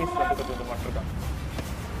ஆர்மிஸ் வந்து கொஞ்சம் இது பண்ணிருக்காங்க.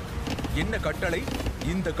 என்ன கட்டளை?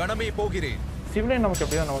 இந்த கணமே போகிறேன். சிவிலியன் நமக்கு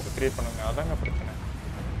எப்படியா நமக்கு கிரியேட் பண்ணுங்க, அதாங்க பிரச்சனை.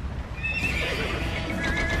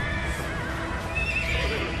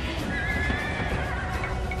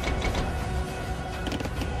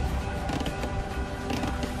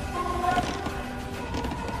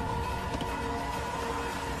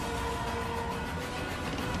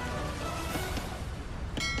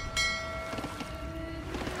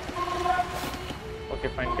 ஓகே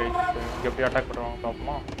ஃபைன் கைஸ், இங்கே எப்படி அட்டாக் பண்ணுவாங்க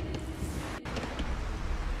பார்ப்போமா?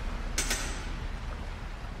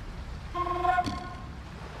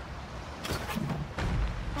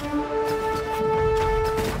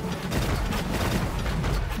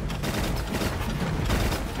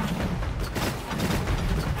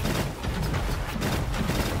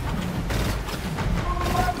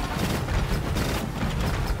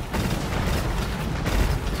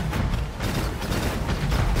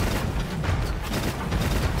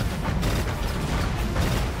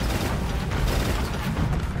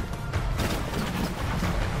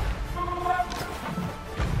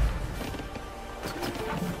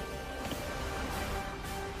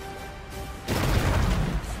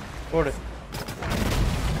 போடு,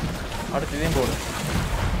 அடுத்து இதையும் போடு.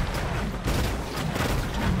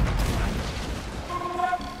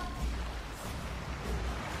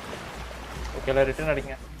 ஓகே, எல்லாம் ரிட்டர்ன்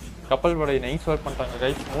அடிங்க. கப்பல் படை நைஸ் ஒர்க் பண்ணிட்டாங்க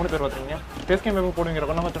கைஸ். 3 பேர் பார்த்தீங்க. ஃபேஸ் கேம் எப்போ போடுவீங்க?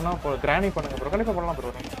 கொண்டு வச்சோம்னா இப்போ கிராணி பண்ணுங்க ப்ரோ, கண்டிப்பாக பண்ணலாம்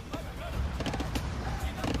ப்ரோ.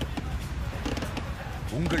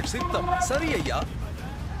 உங்கள் சித்தம் சரி ஐயா.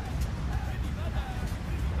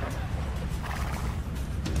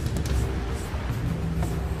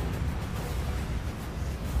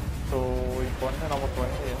 ஸோ இப்போ வந்து நமக்கு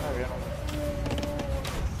வந்து என்ன வேணும்?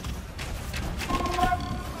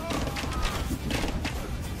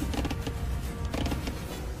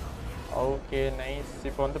 Okay nice.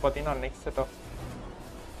 இப்போ வந்து பார்த்தீங்கன்னா நெக்ஸ்ட் செட் ஆஃப்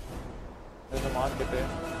இந்த மார்க்கெட்டு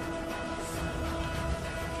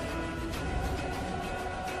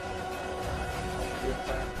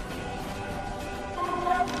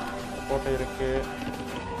கோட்டை இருக்கு.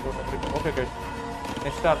 Okay guys,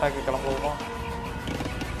 next attack கிளம்புவோமா?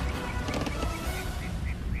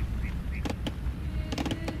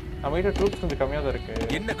 நம்ம கிட்ட ட்ரூப்ஸ் கொஞ்சம் கம்மியா தான் இருக்கு.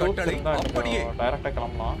 என்ன கட்டளை? அப்படியே டைரக்டா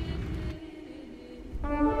கிளம்பலாம்.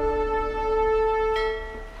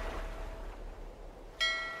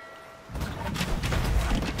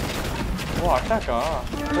 ஓ அட்டாக்கா?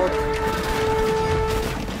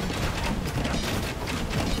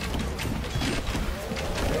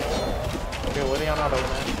 ஓகே ஒரு யானை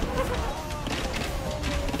டவுன்.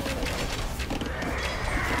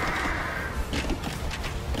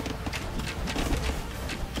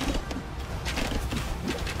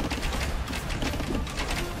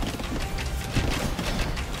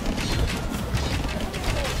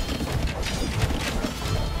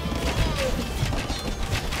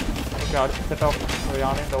 அடுத்த செட் ஆஃப்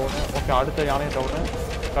யானையும் டவுனு. ஓகே அடுத்த யானையும் டவுனு.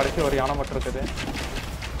 கடைசி ஒரு யானை மட்டும் இருக்குது.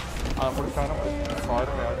 அதை முடிச்சாங்கன்னா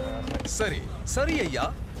சரி சரி ஐயா.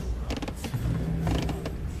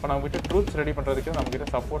 இப்போ நம்மகிட்ட ட்ரூப்ஸ் ரெடி பண்ணுறதுக்கு நம்மகிட்ட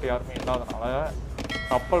சப்போர்ட் யாருமே இல்லாதனால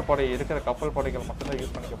கப்பல் படை இருக்கிற கப்பல் படைகள் மட்டும்தான்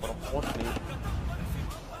யூஸ் பண்ணிக்க போகிறோம் மோஸ்ட்லி.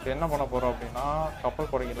 இப்போ என்ன பண்ண போகிறோம் அப்படின்னா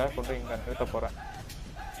கப்பல் படைகளை கொண்டு இங்கே நிறுத்த போகிறேன்.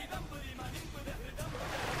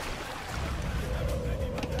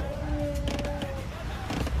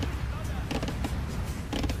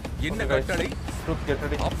 என்ன கட்டளை? Troupe get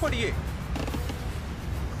ready. அப்படியே.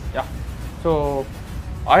 யா ஸோ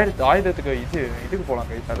ஆயுதத்துக்கு இதுக்கு போகலாம்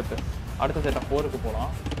கைஸ். அடுத்த செட் ஆஃப் 4க்கு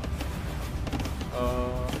போகலாம்.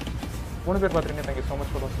 3 பேர் பார்த்துருங்க. தேங்க்யூ ஸோ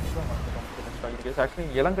மச் ஃபார் வாட்சிங். ஆக்சுவலி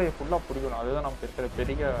இலங்கையை ஃபுல்லாக பிடிக்கணும். அதுதான் நமக்கு இருக்கிற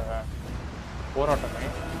பெரிய போராட்டமே.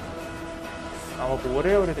 நமக்கு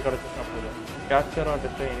ஒரே ஒரு இது கிடச்சிச்சுன்னா போதும். கேப்சர் ஆர்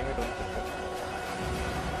டிஸ்ட்ராய் எனிமி வந்துருக்கு.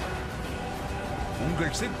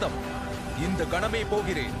 உங்கள் சித்தம். இந்த கணமே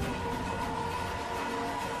போகிறேன்.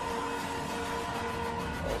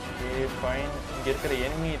 Okay fine. இங்கே இருக்கிற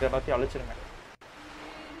எனிமி இது எல்லாத்தையும் அழிச்சிருங்க.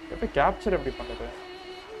 எப்படி கேப்சர் எப்படி பண்ணுறது?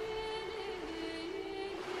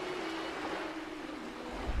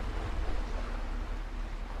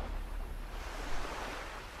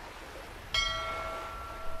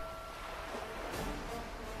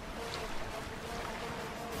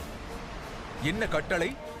 என்ன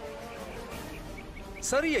கட்டளை?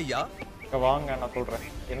 சரி ஐயா. வாங்க நான் சொல்றேன்.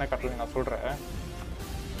 என்ன கட்டளை நான் சொல்றேன்.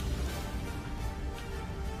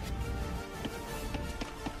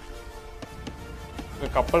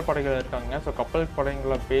 கப்பல் படைகள் இருக்காங்க. ஸோ கப்பல்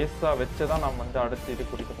படைகளை பேஸாக வச்சு தான் நம்ம வந்து அடுத்து இது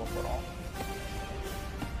குடிக்க போகிறோம்.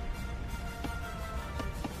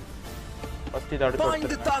 ஃபர்ஸ்ட் இது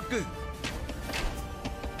அடுத்து தாக்கு.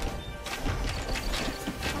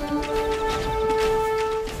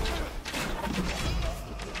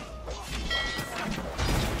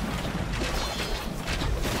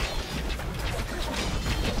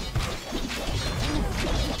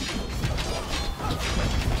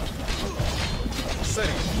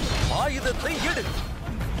 சரி ஆயுதத்தை எடு.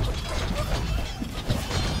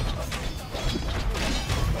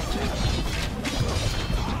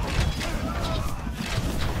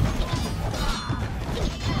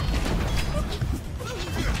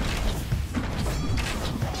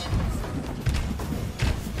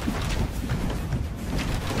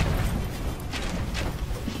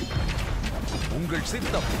 உங்கள்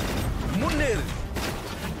சித்தம். முன்னேறு.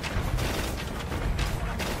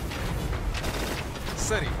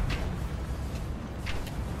 சரி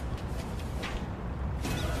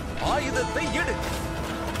ஆயுதத்தை எடு.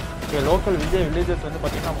 லோக்கல் வில்லேஜஸ் வந்து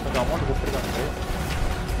பார்த்தீங்கன்னா நமக்கு கொஞ்சம் அமௌண்ட் கொடுத்துருக்காங்க.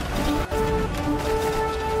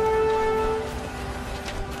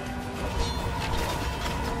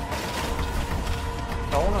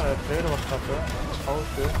 Down trade work shop,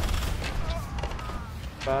 house,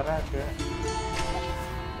 பேராக்கு,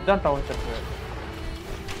 இதுதான் டவுன் சென்டர்.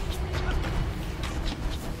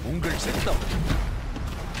 உங்கள் சித்தம்.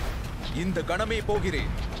 இந்த கணமே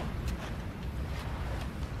போகிறேன்.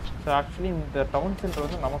 ஆக்சுவலி இந்த டவுன் சென்டர்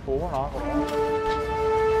வந்து நமக்கு ஓன் ஆகணும்.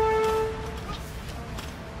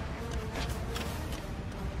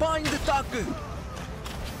 பாய்ந்து தாக்கு.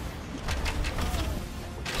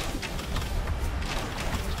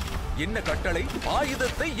 என்ன கட்டளை?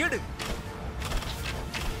 ஆயுதத்தை எடு.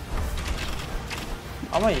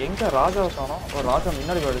 ஆமா எங்க ராஜாவை காணோம். ஒரு ராஜா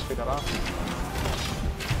முன்னாடி அடிச்சுக்கிறா.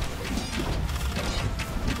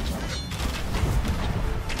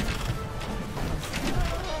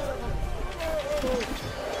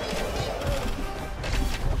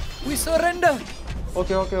 We surrender.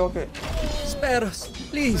 Okay. Spare us,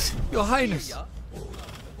 please, Your Highness.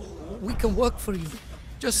 We can work for you,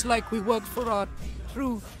 just like we worked for our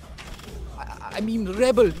true, I mean,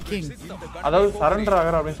 rebel king. அதாவது சரண்டர்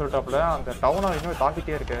ஆகற அப்படின்னு சொல்லிட்டாப்ல. அந்த டவுனை இன்னும்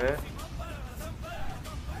தாக்கிட்டே இருக்கு.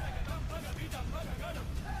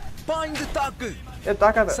 பாய்ந்து தாக்கு.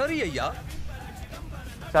 தாக்காத. சரி ஐயா.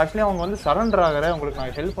 ஆக்சுவலி அவங்க வந்து சரண்டர் ஆகற உங்களுக்கு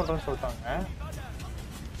நான் ஹெல்ப் பண்றேன்னு சொல்லிட்டாங்க.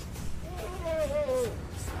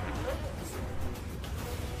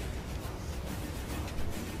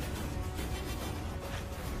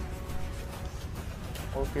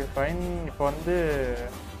 Okay fine. இப்போ வந்து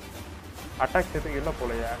அட்டாக்ஸ் எதுவும் இல்லை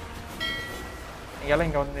போலையா? நீங்களாம்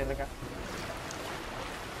இங்கே வந்து இல்லைங்க.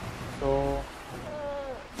 ஸோ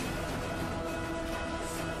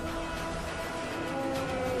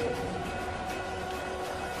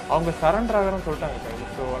அவங்க சரண்டர் ஆகிறன்னு சொல்லிட்டாங்க.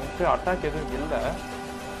 ஸோ வந்துட்டு அட்டாக் எதுவும் இல்லை.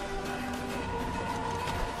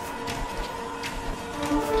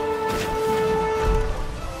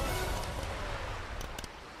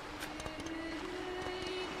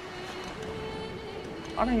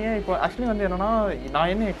 ஆனால் ஏன் இப்போ ஆக்சுவலி வந்து என்னன்னா,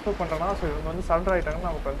 நான் என்ன எக்ஸ்பெக்ட் பண்ணுறேன்னா, ஸோ இவங்க வந்து சரண்டர் ஆகிட்டாங்கன்னா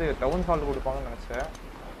நமக்கு வந்து டவுன் ஹால் கொடுப்பாங்கன்னு நினச்சேன்.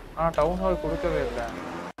 ஆனால் டவுன் ஹால் கொடுக்கவே இல்லை.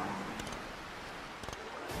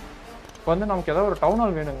 இப்போ வந்து நமக்கு ஏதாவது ஒரு டவுன்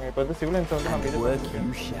ஹால் வேணுங்க. இப்போ வந்து சிவிலியன்ஸ் வந்து நம்ம இது ஒரு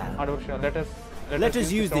விஷயம் let us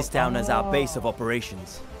use this town as our base of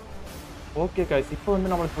operations. Okay guys, இப்போ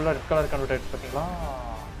வந்து நம்மளுக்கு ஃபுல்லாக ரெட் கலர் கன்வெர்ட் ஆகிடுச்சு பார்த்தீங்களா?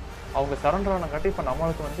 அவங்க சரண்டர் ஆனங்காட்டி இப்போ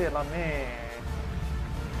நம்மளுக்கு வந்து எல்லாமே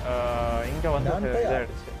இங்கே வந்து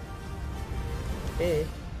இதாகிடுச்சு.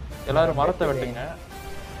 எல்லாரும் மரத்தை வெட்டுங்க.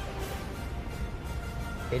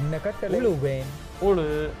 என்ன கட்டளை உழுவேன் ஊழு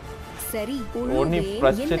சரி ஒண்ணி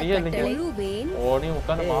பிரச்சனையே இல்லைங்க. ஓனி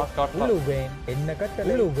உட்காந்து மாஸ் காட்டலாம். உழுவேன் என்ன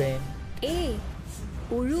கட்டளை உழுவேன்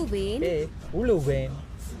உழுவேன் உழுவேன்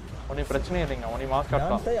ஒண்ணி பிரச்சனையே இல்லைங்க. ஒண்ணி மாஸ்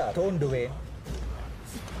காட்டலாம். தோண்டுவேன்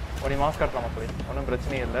ஒண்ணி மாஸ் காட்டலாம் மக்களே, ஒன்றும்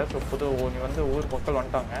பிரச்சனையே இல்லை. ஸோ புது ஓனி வந்து ஊர் மக்கள்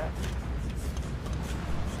வந்துட்டாங்க.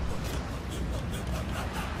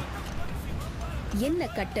 என்ன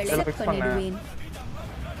கட்டளை பண்ணிடுவேன்.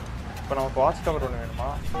 இப்போ நமக்கு வாட்ச் டவர் ஒன்று வேணுமா?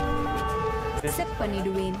 செட்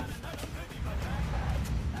பண்ணிடுவேன்.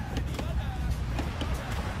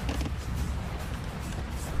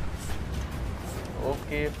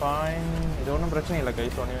 ஓகே ஃபைன், இது ஒன்றும் பிரச்சனை இல்லை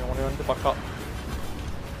கைஸ். ஒன்று வந்து பக்கா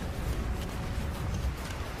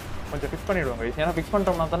கொஞ்சம் ஃபிக்ஸ் பண்ணிவிடுவோம் கைஸ். ஏன்னா ஃபிக்ஸ்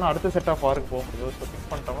பண்ணிட்டோம்னா தானே அடுத்த செட் ஆஃப் ஆருக்கு போக முடியும். ஸோ ஃபிக்ஸ்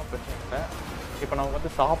பண்ணிட்டோம்னா பிரச்சனை இல்லை. இப்போ நமக்கு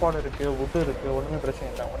வந்து சாப்பாடு இருக்குது, வுட்டு இருக்குது, ஒன்றுமே பிரச்சனை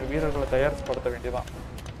இல்லை. ஒரு வீரர்களை தயாரிப்படுத்த வேண்டியதான்.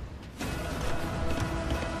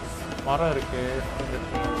 மரம் இருக்குது, ஒன்றும்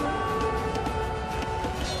பிரச்சனை இல்லை.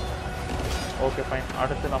 ஓகே ஃபைன்,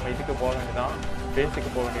 அடுத்து நம்ம இதுக்கு போக வேண்டியதான். பேஸுக்கு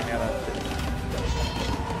போக வேண்டிய நேரம் ஆச்சு.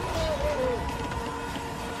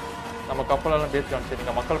 நம்ம கப்பலெல்லாம் பேசி காமிச்சு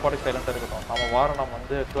நீங்கள் மக்கள் பாட்டு சைலண்டாக இருக்கட்டும். நம்ம வாரம் நம்ம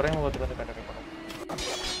வந்து துறைமுகத்துக்கு வந்து கண்டினியூ பண்ணுவோம்.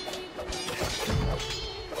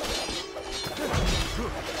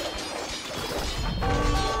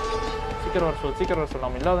 சீக்கிரம் வர சொல்.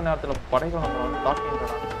 நம்ம இல்லாத நேரத்தில் படைகள் நம்ம வந்து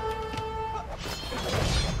தாக்கின்றன.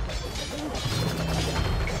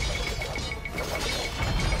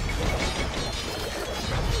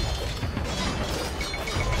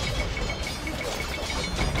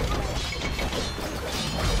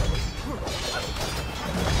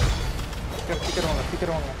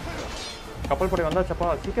 சீக்கிரம் வாங்க. கப்பல் படை வந்தாச்சப்பா,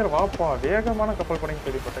 சீக்கிரம் வாப்பா. வேகமான கப்பல் படைன்னு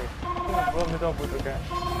கேள்விப்பட்டேன். இவ்வளோ மெதுவாக போயிட்டுருக்கேன்.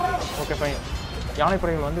 ஓகே ஃபைன்,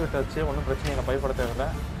 யானைப்படைகள் வந்து விட்டாச்சு. ஒன்றும் பிரச்சனை இல்லை, பயப்பட தேவையில்லை.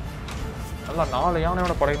 நல்லா 4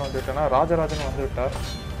 யானையோட படைகள் வந்து விட்டேன்னா ராஜராஜன் வந்து விட்டார்.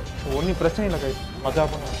 ஒன்றும் பிரச்சனை இல்லை கை, மஜா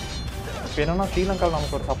பண்ணுவோம். இப்போ என்னென்னா ஸ்ரீலங்காவில்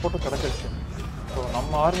நமக்கு ஒரு சப்போர்ட்டும் கிடச்சிருச்சு. ஸோ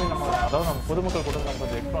நம்ம ஆர்மி அதாவது நம்ம பொதுமக்கள் கூட நம்ம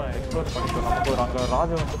கொஞ்சம் எக்ஸ்ப்ளோர் பண்ணிட்டோம். நமக்கு ஒரு அங்கே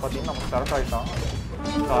ராஜா வந்து பார்த்தீங்கன்னா நமக்கு கரெக்ட் ஆகிட்டான்.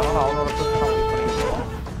 ஸோ அதனால் அவனோட பிரச்சனை நம்ம யூஸ் பண்ணிக்கிட்டோம்.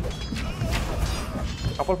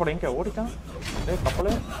 கப்பல் படம் இங்கே ஓடிட்டான். கப்பல்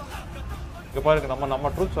இங்கே பாருங்க, நம்ம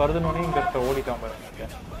ட்ரூப்ஸ் வருதுன்னு இங்கே ஓடிட்டான் பாருங்க.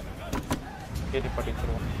 இங்கே ஏற்றி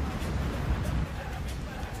பட்டிச்சிருவோம்.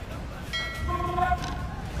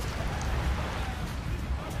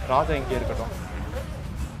 ராஜா இங்கே இருக்கட்டும்.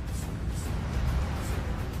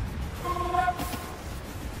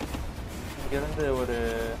 இங்கிருந்து ஒரு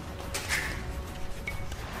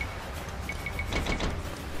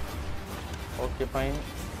ஓகே ஃபைன்.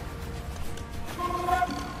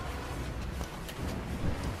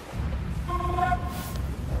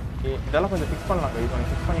 இதெல்லாம் கொஞ்சம் ஃபிக்ஸ் பண்ணலாம். இது கொஞ்சம்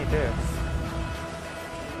ஃபிக்ஸ் பண்ணிட்டு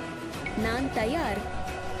நான்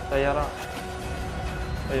தயாரா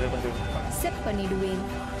இதை கொஞ்சம் செட் பண்ணிடுவேன்.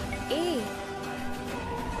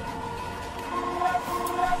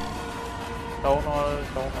 டவுன் ஹால்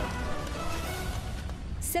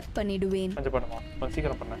செட் பண்ணிடுவேன். கொஞ்சம் பண்ணுமா, கொஞ்சம்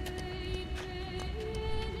சீக்கிரம் பண்ண.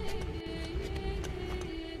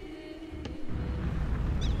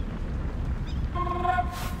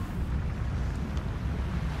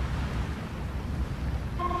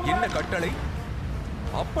 என்ன கட்டளை?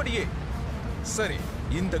 அப்படியே. சரி,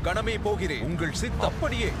 இந்த கணமே போகிறேன். உங்கள் சித்தம்.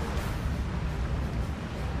 அப்படியே.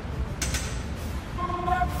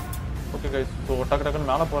 ஓகே கைஸ், ஸோ டக்குன்னு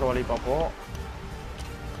மேலே போகிற வழி பார்ப்போம்.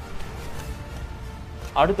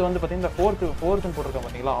 அடுத்து வந்து பார்த்தீங்கன்னா ஃபோர்த்துன்னு போட்டிருக்கேன்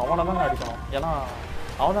பார்த்தீங்களா, அவனை தாங்க அடிக்கணும். ஏன்னா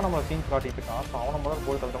அவன் தான் நம்மளை சீன்ஸ் காட்டிட்டு இருக்கான். ஸோ அவனை முதல்ல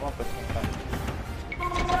போய் தள்ளிட்டோம்னா பிரச்சனை இல்லை.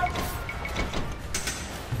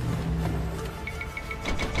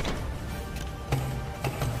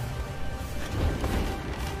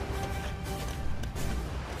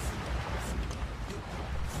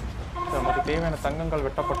 நமக்கு தேவையான தங்கங்கள்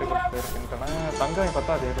வெட்டப்பட்டு இருக்கின்றன. தங்கம்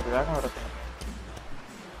பத்தாது, எனக்கு வேகம் வரது.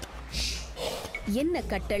 என்ன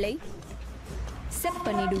கட்டளை? செட்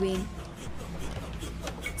பண்ணிடுவேன்.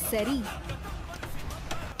 சரி,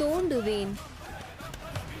 தோண்டுவேன்.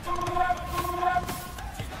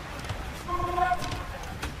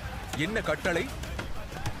 என்ன கட்டளை?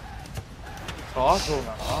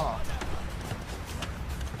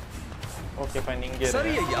 ஓகே ஃபைன், இங்கே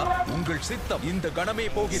சரி ஐயா, உங்கள் சித்தம். இந்த கணமே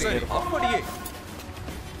போகிறேன். அப்படியே.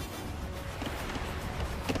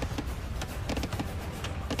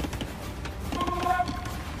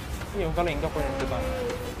 இவங்களாம் எங்க போய் நின்றுட்டாங்க?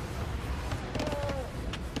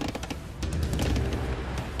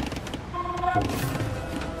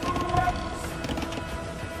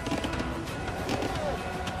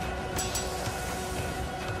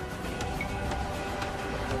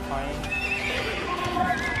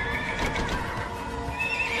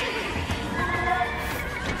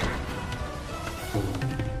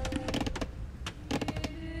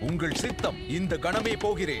 உங்கள் சித்தம். இந்த கணமே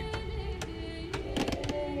போகிறேன்.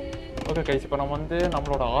 ஓகே கைஸ், இப்போ நம்ம வந்து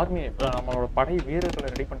நம்மளோட ஆர்மி, நம்மளோட படை வீரர்களை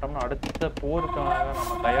ரெடி பண்ணிட்டோம்னா அடுத்த போருக்காக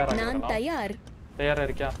நம்ம தயாரா நான் தயார். தயாரா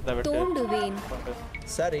இருக்கியா? இந்த வெட்டு தோண்டுவேன்.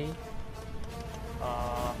 சரி.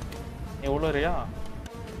 நீ உள்ளறியா?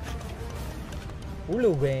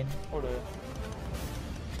 உழுவேன். ஒரு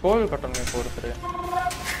கோவில் கட்டணும் இப்போ ஒருத்தர்.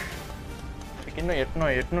 இன்னும்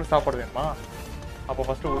 800 சாப்பாடு வேணுமா? அப்போ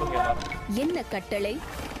ஃபர்ஸ்ட் விடுங்க எல்லாரும். என்ன கட்டளை?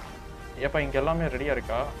 ஏப்பா இங்க எல்லாமே ரெடியா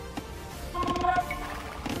இருக்கா?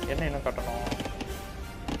 என்ன இன்னும் கட்டணும்?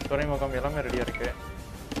 துறைமுகம் எல்லாமே ரெடியா இருக்கு.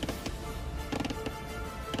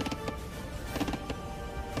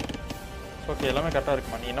 ஓகே, எல்லாமே கரெக்டா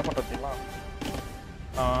இருக்குமா? நீ என்ன பண்றீங்களா?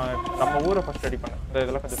 நம்ம ஊரை ஃபர்ஸ்ட் ரெடி பண்ணு.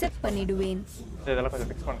 இதெல்லாம் கொஞ்சம் செட் பண்ணிடுவேன். இதெல்லாம்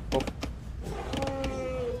கொஞ்சம் ஃபிக்ஸ் பண்ணு. ஓகே,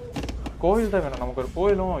 கோவில் தான் வேணும் நமக்கு. ஒரு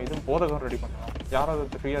கோயிலும் இதுவும் போதகம் ரெடி பண்ணணும்.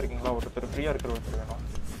 யாராவது ஃப்ரீயா இருக்கீங்களா? ஒருத்தர் ஃப்ரீயா இருக்கிற ஒருத்தர் வேணும்.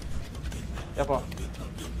 ஏப்பா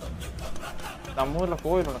நம்ம ஊர்ல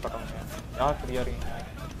கோயில் ஒன்று கட்டணுங்க. யார் ஃப்ரீயா இருக்கீங்க?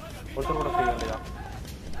 ஒருத்தர் கூட ஃப்ரீயா இல்லையா?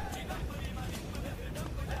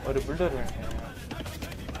 ஒரு பில்டர் வேணும்.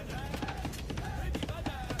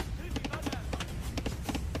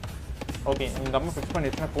 ஓகே, இந்த அம்மா ஃபிக்ஸ்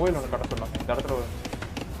பண்ணிடுச்சுன்னா கோயில் ஒன்று கட்ட சொல்லலாம். இந்த இடத்துல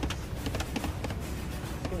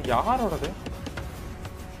யாரோடது?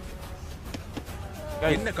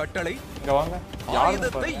 என்ன கட்டளை? இங்க வாங்க.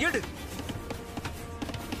 ஆயுதத்தை எடு.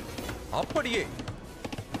 அப்படியே.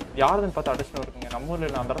 யாருன்னு பார்த்து அடிச்சுன்னு இருக்குங்க. நம்ம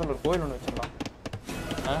ஊர்ல அந்த இடத்துல ஒரு கோயில் ஒன்று வச்சிடலாம்.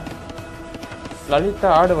 லலிதா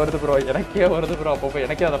ஆடு வருது ப்ரோ, எனக்கே வருது ப்ரோ. அப்போ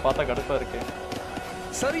எனக்கே அதை பார்த்தா கடுப்பா இருக்கு.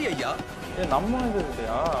 சரி ஐயா. நம்ம இது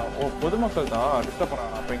இல்லையா? ஓ, பொதுமக்கள் தான் டிஸ்டர்ப்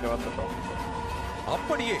பண்ணாங்க. அப்போ இங்க வந்துட்டோம்.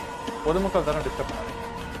 அப்படியே. பொதுமக்கள் தானே டிஸ்டர்ப் பண்ணாங்க.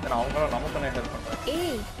 ஏன்னா அவங்களாம் நமக்கு தானே ஹெல்ப் பண்றாங்க.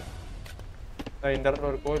 இந்த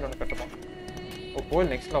இடத்துல ஒரு கோயில் ஒன்று கட்டணும். ஓ,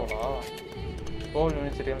 கோயில் நெக்ஸ்ட் லெவலா? கோவில்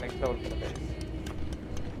யூனிவர்சிட்டியில் நெக்ஸ்ட் லெவல் கிடையாது.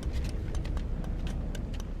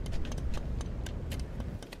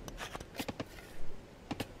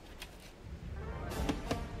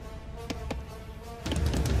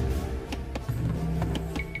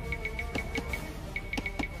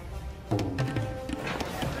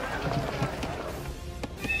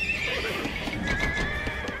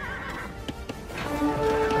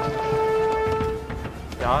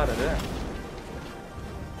 யார் அது?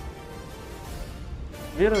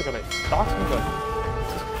 வீரர்களை தாக்குங்கள்.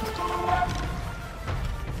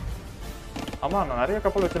 ஆமா, நான் நிறைய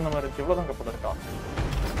கப்பல் வச்சிருந்த மாதிரி இருக்கு. இவ்வளவுதான் கப்பல் இருக்கா?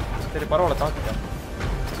 சரி பரவாயில்ல, தாக்குங்க.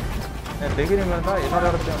 தைரியம் இருந்தா என்னோட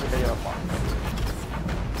இடத்துல வந்து கையை வைப்பான்.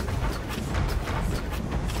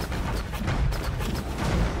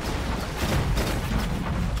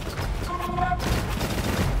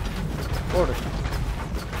 போடு.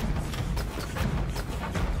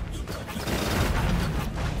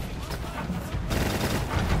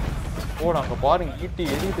 போட அங்க பாருங்க, ஈட்டி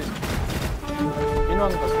எரியுது.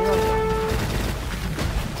 இன்னொன்று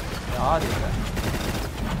யாரு இல்லை.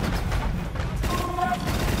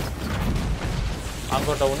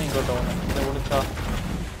 அங்கோட்ட ஒன்று இங்கோட்ட ஒன்று. இதை முடிச்சா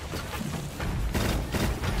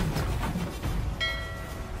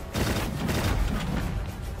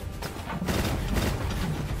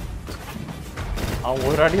அவன்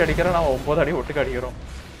ஒரு அடி அடிக்கிறான், நான் 9 அடி ஒட்டுக்கு அடிக்கிறோம்.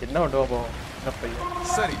 என்ன பண்ணுவோம் போவோம் என்ன பையன்?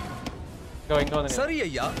 சரி இங்க வந்து சரி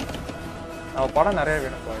ஐயா. நம்ம படம் நிறைய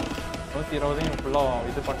வேணும். 120 ஃபுல்லா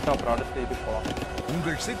இது பண்ணிட்டு அப்புறம் அடுத்து இது போகலாம்.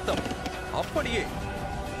 உங்கள் சித்தம். அப்படியே.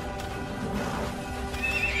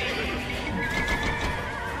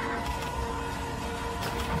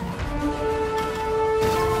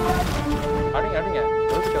 அடிங்க அடிங்க.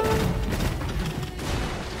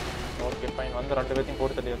 ஓகே ஃபைன், வந்து 2 பேர்த்தையும்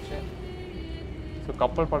போட்டு தள்ளியாச்சு. ஸோ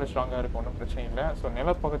கப்பல் படம் ஸ்ட்ராங்காக இருக்கும், ஒன்றும் பிரச்சனை இல்லை. ஸோ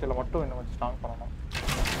நிலப்பக்கத்தில் மட்டும் இன்னும் கொஞ்சம் ஸ்ட்ராங் பண்ணணும்.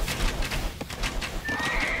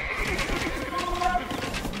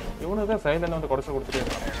 இவனுக்கு தான் சைலண்ட் வந்து குறைச்சு கொடுத்துட்டே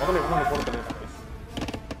இருக்காங்க. முதல்ல இவனுக்கு போட தெரியல.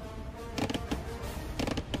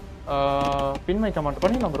 பின் மை கமெண்ட்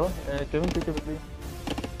பண்ணிடலாம் ப்ரோ. கெவின் பிகே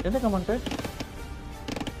எந்த கமெண்ட்டு?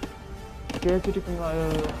 கேஜிடி பின்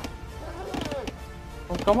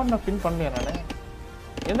உன் கமெண்ட் நான் பின் பண்ணலையா நான்?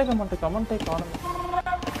 எந்த கமெண்ட்டு? கமெண்ட்டே காணும்.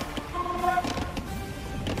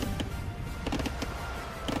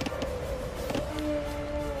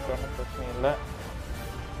 ஒன்றும் பிரச்சனை இல்லை.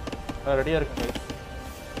 ரெடியாக இருக்குங்க.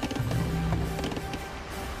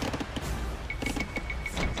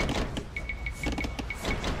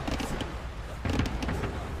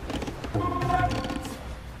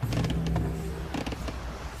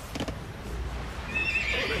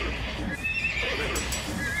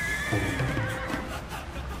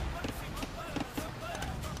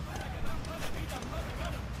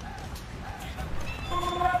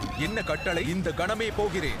 என்ன கட்டளை? இந்த கணமே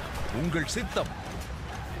போகிறேன். உங்கள் சித்தம்.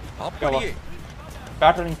 அப்படியே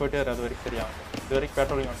பேட்ரோலிங் போயிட்டே இரு. அது வரைக்கும் சரியா? இது வரைக்கும்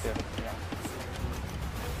பேட்ரோலிங் வந்துட்டே இரு. சரியா?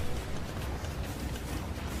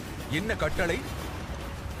 என்ன கட்டளை?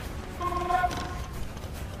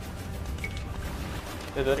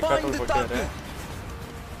 இது வரைக்கும் பேட்ரோல் போயிட்டே இரு.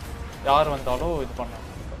 யார் வந்தாலும் இது பண்ண.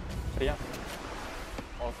 சரியா?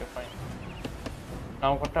 Okay fine.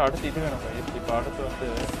 நான் கொண்ட அடுத்து இது வேணும். இப்போ அடுத்து வந்து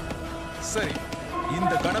சரி.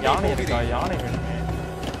 இந்த கணமே யானை இருக்கா? போகிறேன். யானை வேணுமே.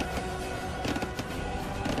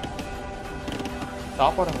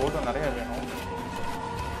 சாப்பாடு போது நிறைய வேணும்.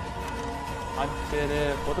 5 பேர்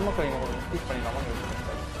பொதுமக்கள் இங்கே ஒரு இன்க்ரீஸ் பண்ணிடலாமா?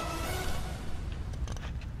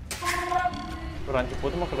 ஒரு 5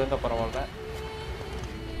 பொதுமக்கள் இருந்தால் பரவாயில்ல.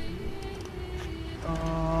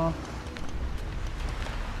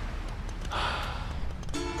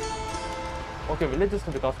 ஓகே, வில்லேஜஸ்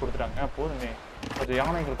கொஞ்சம் காசு கொடுத்துட்டாங்க. போதுமே. கொஞ்சம்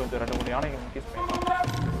யானைகள் கொஞ்சம் 2-3 யானைகள் இன்க்ரீஸ் பண்ணிடலாம்.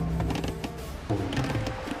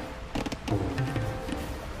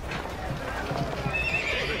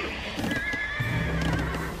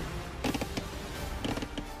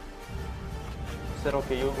 சரி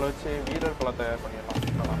ஓகே, இவங்களை வச்சு வீரர்களை தயார் பண்ணிடலாம்.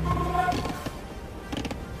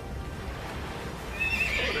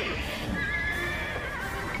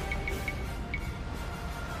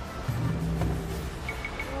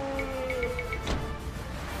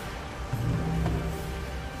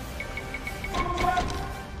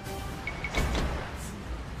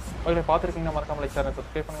 ஓகே, பார்த்துருக்கீங்கன்னா மறக்காம லைக் சேனல்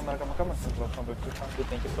சப்ஸ்கிரைப் பண்ணுங்க. மறக்காம கமெண்ட் பண்ணுங்க.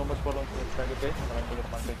 Thank you so much for watching this video.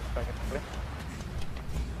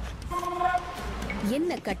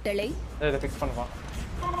 என்ன கட்டளை? இதை ஃபிக்ஸ் பண்ணுவா.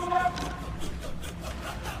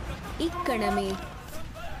 இக்கணமே.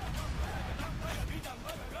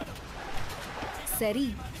 சரி.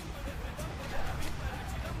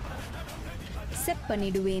 செட்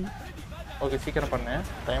பண்ணிடுவேன். ஓகே, சீக்கிரம் பண்ணு.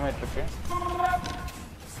 டைம் ஆயிட்டு இருக்கு.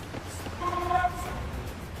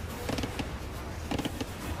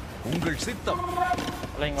 உங்கள் சித்தம்.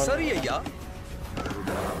 சரி ஐயா.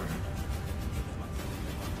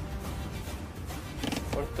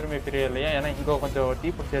 ஒருத்தருமே பிரிய இல்லையா? ஏன்னா இங்கே கொஞ்சம் டீ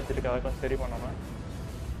பிடிச்சி எடுத்துருக்கு. அதை கொஞ்சம் சரி பண்ணணும்.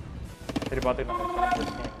 சரி பார்த்துக்கலாம்.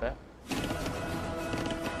 பிரச்சனை இல்லை.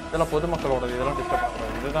 இதெல்லாம் பொதுமக்களோட இதெல்லாம் டிஸ்டர்ப்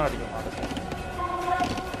பண்ணக்கூடாது. இதுதான் அடிக்கணும். அடுத்து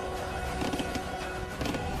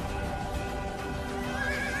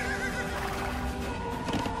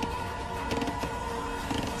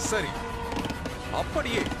சரி.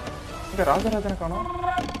 அப்படியே இங்கே ராஜராஜனை காணோம்.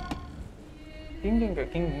 கிங்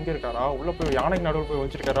இங்கே இருக்காரா? உள்ளே போய் யானைக்கு நடுவில் போய்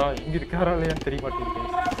வச்சிருக்காரா? இங்கே இருக்காரா இல்லையான்னு தெரிய மாட்டேங்குது.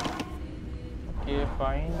 Okay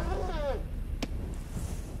fine.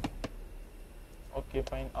 Okay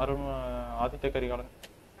fine. Arun Aditya Karikalan.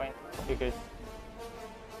 Fine. Okay guys,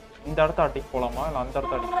 இந்த இடத்த அடிக்க போகலாமா இல்லை அந்த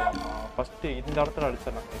இடத்த அடிக்க போகலாமா? ஃபஸ்ட்டு இந்த இடத்துல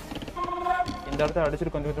அடிச்சிடலாம். இந்த இடத்த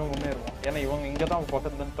அடிச்சுட்டு கொஞ்சம் கொஞ்சம் முன்னேறுவோம். ஏன்னா இவங்க இங்கே தான்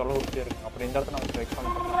பக்கத்துலேருந்து தொலை விட்டே இருக்கும். அப்புறம் இந்த இடத்த நம்ம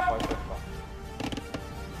எக்ஸ்பாண்ட் பண்ணலாம். வாய்ப்பு இருக்கலாம்.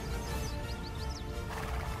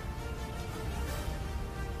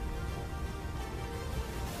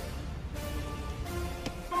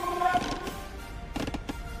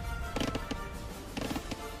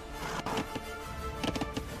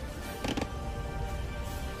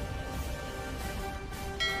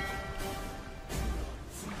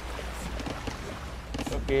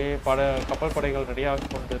 கப்பல் படைகள் ரெடியாக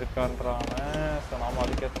கொண்டு இருக்கான்றாங்க. நாம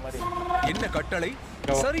அதுக்கேற்ற மாதிரி. என்ன கட்டளை?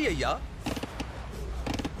 சரி ஐயா.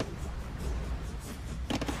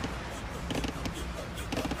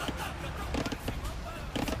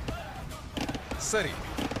 சரி.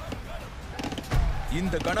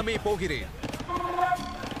 இந்த கணமே போகிறேன்.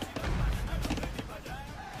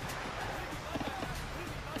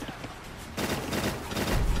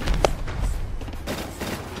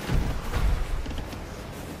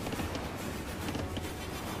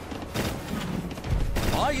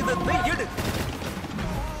 ஆயுதத்தை எடு.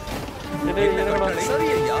 சரி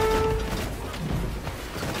ஐயா.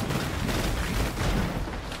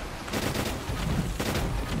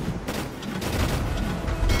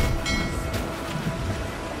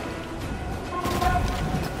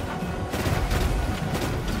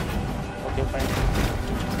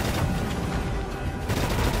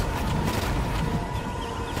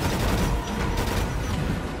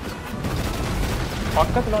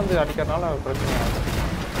 பக்கத்துல வந்து அடிக்கிறதுனால பிரச்சனை ஆகும்.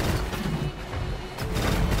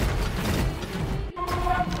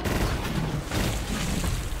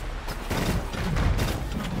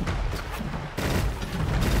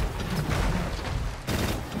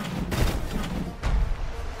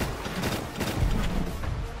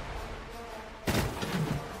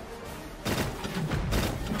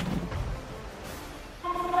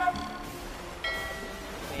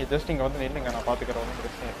 ஜஸ்ட் இங்கே வந்து நில்லுங்க, நான் பார்த்துக்கிறேன், ஒன்றும்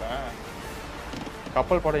பிரச்சனை இல்லை.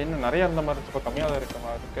 கப்பல் படம் இன்னும் நிறைய இருந்த மாதிரி இருந்துச்சு, இப்போ கம்மியாக தான் இருக்க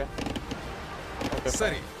மாதிரி இருக்கு. ஓகே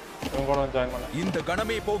சரி, இவங்க கூட வந்து ஜாயின் பண்ண. இந்த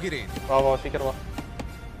கணமே போகிறேன். வா வா சீக்கிரம் வா.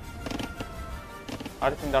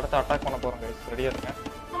 அடுத்து இந்த இடத்த அட்டாக் பண்ண போகிறோம் கைஸ், ரெடியாக இருங்க.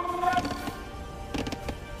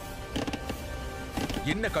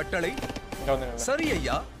 என்ன கட்டளை? இங்கே வந்து சரி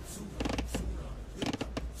ஐயா.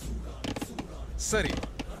 சரி,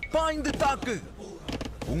 பாய்ந்து தாக்கு.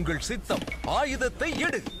 உங்கள் சித்தம், ஆயுதத்தை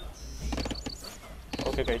எடு.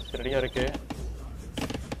 ஓகே கைஸ் ரெடியாக இருக்கு.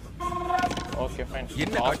 Okay fine.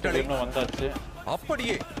 என்ன கட்டளை? இன்னும் வந்தாச்சு.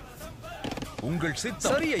 அப்படியே உங்கள்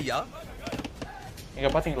சித்தம். சரி ஐயா. இங்கே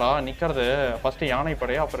பார்த்தீங்களா நிற்கிறது ஃபர்ஸ்ட் யானை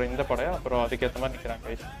படையா, அப்புறம் இந்த படையா, அப்புறம் அதுக்கேற்ற மாதிரி நிற்கிறாங்க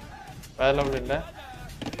கைஸ். வேற லெவல் இல்லை.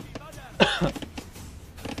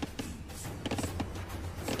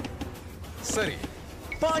 சரி,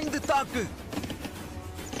 பாய்ந்து தாக்கு.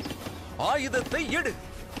 ஆயுதத்தை எடு.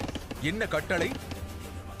 என்ன கட்டளை?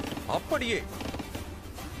 அப்படியே.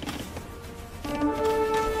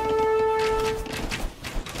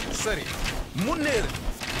 சரி, முன்னேறு.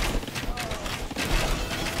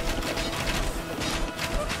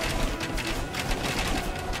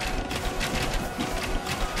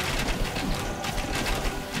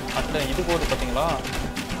 அடுத்த இது போகுது பார்த்தீங்களா?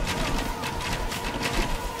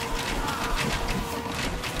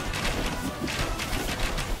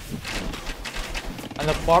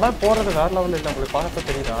 அந்த படம் போறது வேற லெவலில் இல்லை, உங்களுக்கு பார்க்க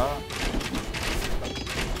தெரியுதா?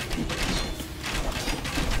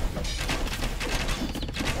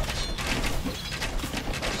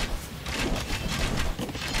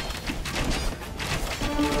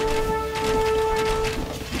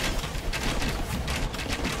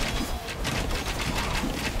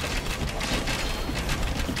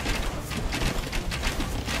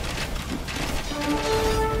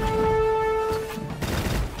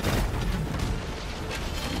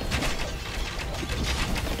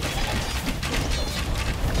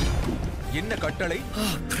 என்ன கட்டளை?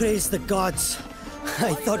 Praise the gods.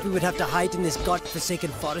 I thought we would have to hide in this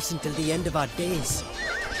god-forsaken forest until the end of our days.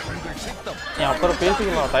 உங்கள் சித்தம். நீ அப்புறம்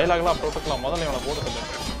பேசிக்கலாம், டைலாக்லாம் அப்புறம் போட்டுக்கலாம், முதல்ல இவனை போட்டுக்கல.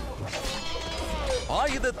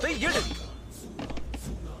 ஆயுதத்தை எடு.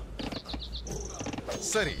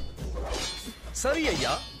 சரி, சரி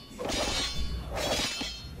ஐயா.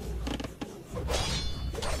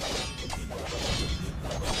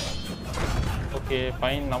 ஓகே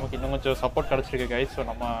ஃபைன், நமக்கு இன்னும் கொஞ்சம் சப்போர்ட் கிடச்சிருக்கு கைஸ். ஸோ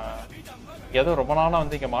நம்ம ஏதோ ரொம்ப நாளாக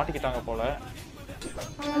வந்து இங்கே மாட்டிக்கிட்டாங்க போல.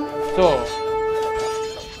 ஸோ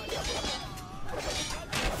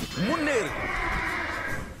முன்னேறு.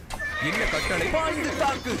 என்ன கட்டளை? பாய்ந்து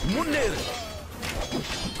தாக்கு. முன்னேறு.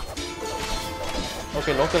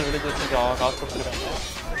 ஓகே, லோக்கல் வில்லேஜஸ் காசு கொடுத்துருக்காங்க.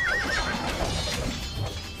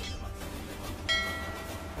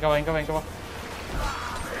 இங்கே வா.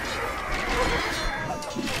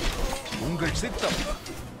 உங்கள் சித்தம்,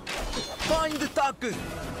 பாய்ந்து தாக்கு.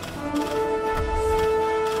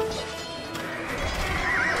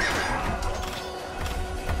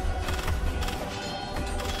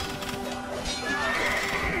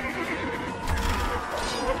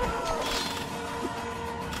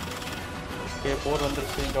 ஓகே, போர்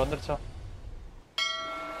வந்துருச்சு. இங்கே வந்துருச்சா?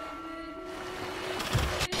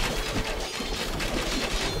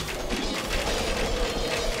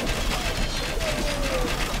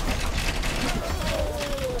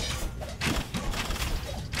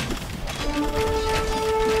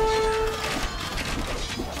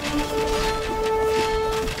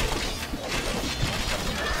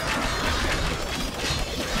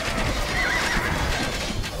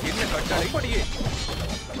 என்ன கட்டளை? அப்படியே.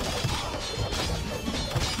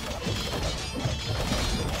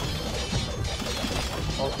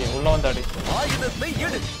 ஓகே, உள்ள வந்தாடி. ஆயுதத்தை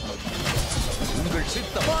எடு. உங்கள்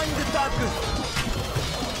சித்தம், பாய்ந்து தாக்கு.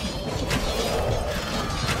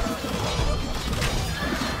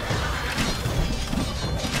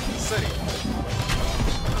 சரி,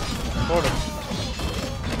 போடு.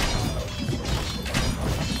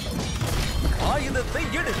 ஆயுதத்தை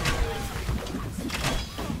எடு.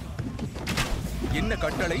 என்ன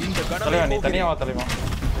கட்டளை? இந்த தலைவா, நீ கடமை தனியா வா தலைவா.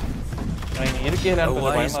 நீ இருக்கேல A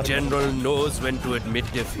wise general knows when to admit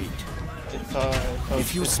defeat. If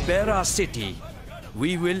you spare our city,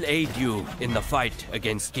 we will aid you in the fight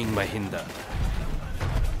against King Mahinda.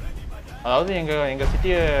 அதாவது எங்க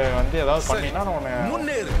சிட்டியை வந்து ஏதாவது பண்ணினா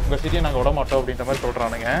உங்க சிட்டியை நாங்கள் விட மாட்டோம் அப்படின்ற மாதிரி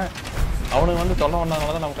சொல்றானுங்க. அவனுக்கு வந்து தொல்லை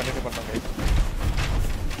வந்ததுனால தான் நம்ம கண்டினியூ பண்ணுறோம்.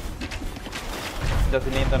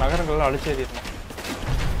 ஜஸ்ட் நீ இந்த நகரங்கள்லாம் அழிச்சு ஏறிடணும்.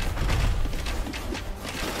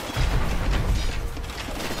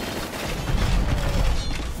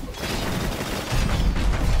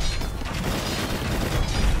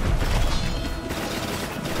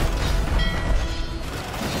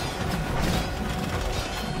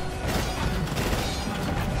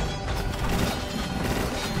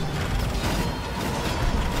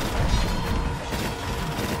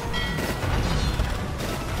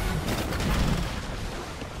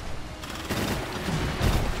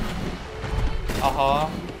 ஆஹா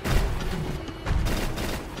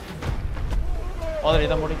முதல்ல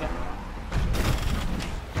இதை முடிங்க.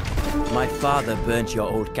 My father burnt your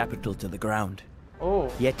old capital to the ground. Oh.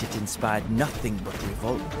 Yet it inspired nothing but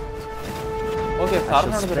revolt. Okay,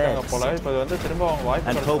 சரணடைஞ்சிருக்காங்க போல. இப்போ வந்து திரும்ப அவங்க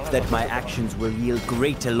வாய்ப்பு and hope that my actions will yield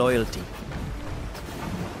greater loyalty.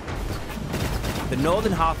 The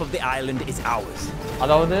northern half of the island is ours.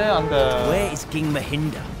 அதாவது அந்த Where is King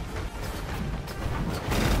Mahinda?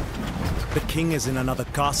 The king is in another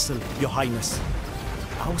castle, Your Highness.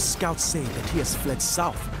 Our scouts say that he has fled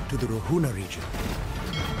south to the Rohuna region.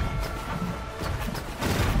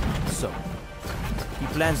 So, he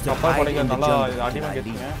plans to hide in the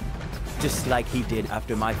jungle, just like he did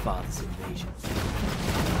after my father's invasion.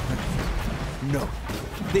 No,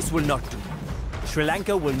 this will not do. Sri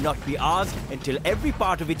Lanka will not be ours until every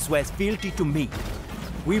part of it swears fealty to me.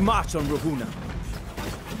 We march on Rohuna.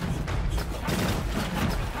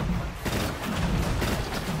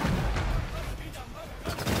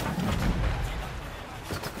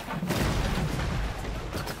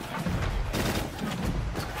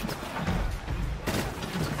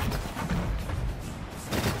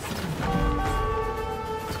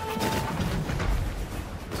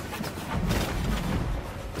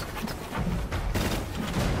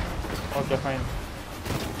 Okay, fine.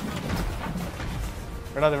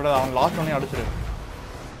 விடாது அவன் last ஒன்னே அடிச்சிரு.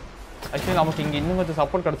 Actually நமக்கு இங்கே இன்னும் கொஞ்சம்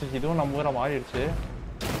support கிடச்சிச்சு. இதுவும் நம்ம ஊரை மாறிடுச்சு.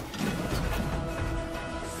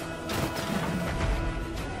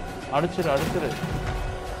 அடிச்சிரு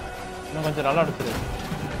இன்னும் கொஞ்சம் நல்லா அடிச்சிரு.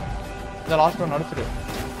 இந்த லாஸ்ட் ஒன்று அடிச்சிரு.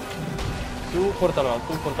 சூப்பர்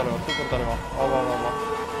தலைவா. வா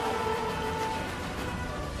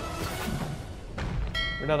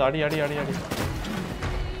விடாது அடி.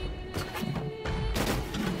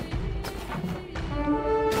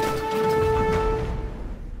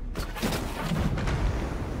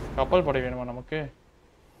 கப்பல் படை வேணுமா நமக்கு?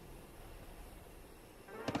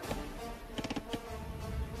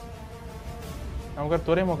 நமக்கு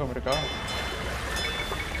துறைமுகம் இருக்கா?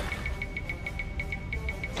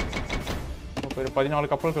 இப்போ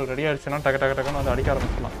 14 கப்பல்கள் ரெடி ஆயிடுச்சுன்னா டக்குன்னு வந்து அடிக்க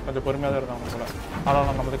ஆரம்பிச்சிடலாம். கொஞ்சம் பொறுமையாக தான் இருந்தாங்க போல.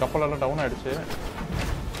 ஆனால் நமது கப்பல் எல்லாம் டவுன் ஆயிடுச்சு.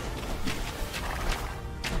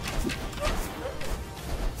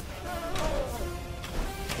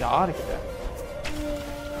 யாருக்கிட்ட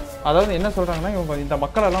அதாவது என்ன சொல்றாங்கன்னா இவங்க இந்த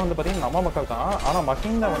மக்கள் எல்லாம் வந்து பார்த்தீங்கன்னா நம்ம மக்கள் தான். ஆனால்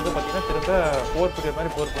மக்கிங்க வந்து பார்த்தீங்கன்னா திரும்ப போர் புரிய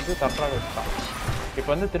மாதிரி போர் பண்ணி தற்றாக வச்சுட்டான். இப்போ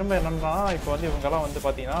வந்து திரும்ப என்னன்னா இப்போ வந்து இவங்கெல்லாம் வந்து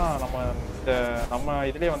பார்த்தீங்கன்னா நம்ம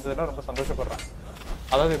இதுலேயே வந்ததுலாம் ரொம்ப சந்தோஷப்படுறாங்க.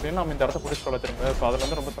 அதாவது எப்படின்னா நம்ம இந்த இடத்த பிடிச்சி சொல்ல திரும்ப. ஸோ அதில்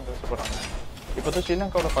வந்து ரொம்ப சந்தோஷப்படுறாங்க. இப்போ வந்து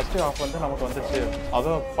ஸ்ரீலங்காவோட ஃபர்ஸ்ட் ஹாப் வந்து நமக்கு வந்துச்சு.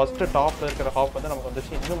 அதுவும் ஃபர்ஸ்ட் டாப்ல இருக்கிற ஹாப் வந்து நமக்கு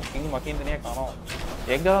வந்துச்சு. இன்னும் மகிந்தனே காணோம்.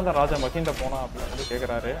 எங்கே தான் அந்த ராஜா மகிந்த போனா அப்படின்னு வந்து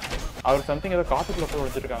கேட்குறாரு. அவர் சம்திங் ஏதோ காட்டுக்குள்ளே போய்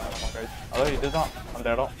ஒழிஞ்சிருக்காங்க நமக்கு. அதாவது இதுதான் அந்த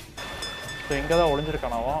இடம். ஸோ இங்கே தான்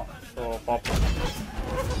ஒழிஞ்சிருக்கானாவும். ஸோ பார்ப்போம்.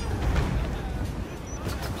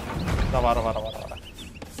 வர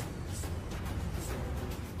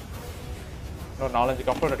இன்னொரு 4-5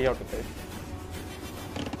 கப்பல் ரெடியாக விட்டுருக்கு.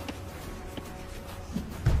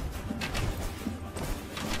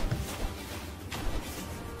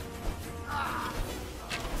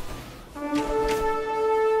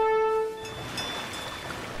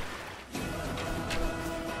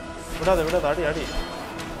 விடாது அடி.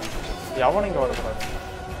 எவன் இங்க வரக்கூடாது.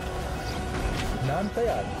 நான்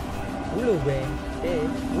தயார். உழுவேன்.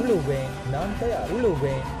 நான் தயார்.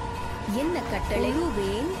 உழுவேன். என்ன கட்டளை?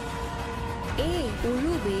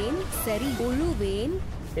 உழுவேன். சரி உழுவேன்.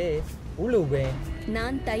 உழுவேன்.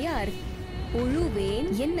 நான் தயார். உழுவேன்.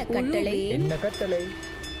 என்ன கட்டளை?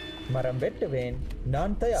 மரம் வெட்டுவேன்.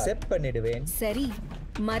 நான் தயார். செப்பனிடுவேன். சரி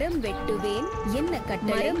மரம் வெட்டுவேன். என்ன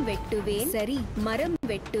கட்டளை? மரம் வெட்டுவேன். சரி மரம்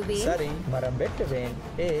வெட்டுவேன். மரம் வெட்டுவேன்.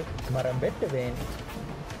 மரம் வெட்டுவேன்.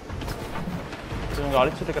 இவங்க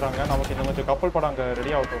அழிச்சிட்டு இருக்கிறாங்க. நமக்கு இந்த கொஞ்சம் கப்பல் படம் அங்கே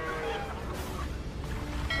ரெடி ஆகட்டும்.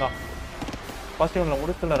 ஃபர்ஸ்ட் இவங்களை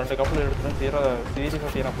முடிச்சல 2 கப்பல் எடுத்துட்டு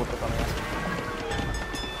சீரியஸாக போட்டிருக்காங்க.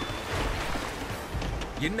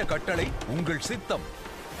 என்ன கட்டளை? உங்கள் சித்தம்.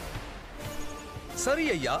 சரி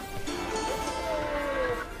ஐயா.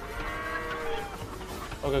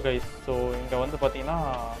 ஓகே கைஸ், ஸோ இங்கே வந்து பார்த்தீங்கன்னா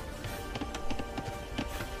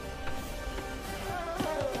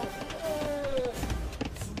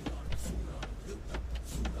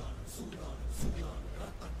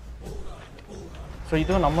ஸோ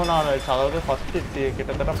இதுவும் நம்ம நாள் ஆயிடுச்சு. அதாவது ஃபஸ்ட்டு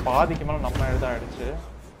கிட்டத்தட்ட பாதிக்கு மேலே நம்ம எழுத ஆயிடுச்சு.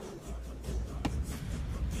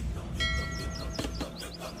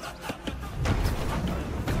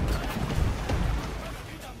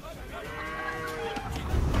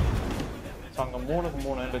 ஸோ அங்கே 3க்கு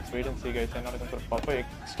 3 let's wait and sea guys என்ன நடக்குன்னு சொல்லி பார்ப்போம்.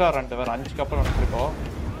 எக்ஸ்ட்ரா 2 வேறு 5 கப்பல் நடந்துருக்கோம்.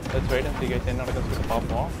 Let's wait and sea guys என்ன நடக்குன்னு சொல்லி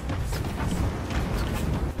பார்ப்போம்.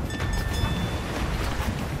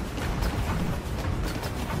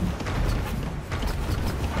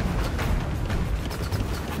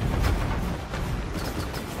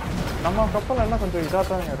 நம்ம கப்பல் எல்லாம் கொஞ்சம் இதாக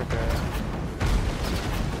தான் இருக்கு.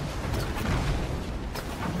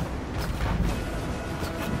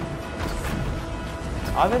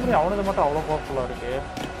 அதே மாதிரி அவனது மட்டும் அவ்வளோ பவர்ஃபுல்லாக இருக்கு.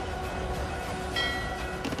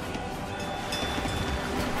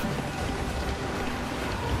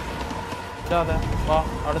 இதாத வா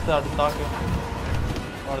அடுத்து தாக்கு.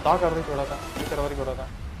 அவனோட தாக்க வரைக்கும் விடாதான், இருக்கிற வரைக்கும்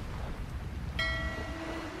விடாதான்.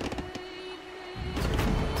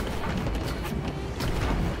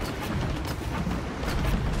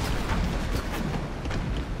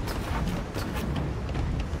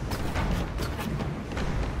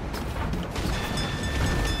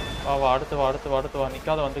 அடுத்து வா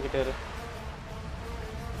நிக்காத வந்துகிட்டே இரு.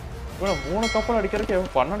 3 கப்பல்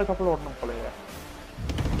அடிக்கிறதுக்கு 12 கப்பல் ஓடணும் போலயே.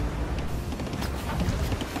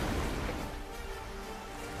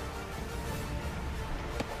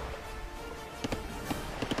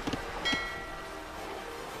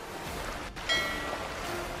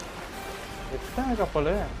 எத்தனை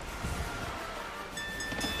கப்பல்?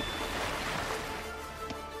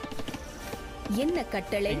 என்ன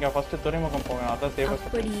கட்டளை? நீங்க ஃபர்ஸ்ட் துறைமுகம் போங்க, அதான் சேஃபஸ்ட்.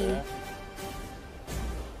 அப்படியே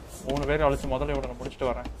 3 பேர் அழிச்சு முதல்ல இவனை முடிச்சிட்டு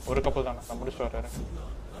வரேன். ஒரு கப்பல் தானே, நான் முடிச்சிட்டு வரேன்.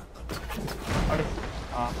 அடி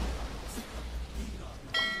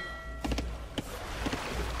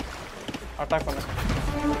அட்டாக் பண்ணு.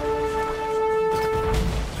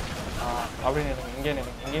 அப்படி நினைங்க, இங்கே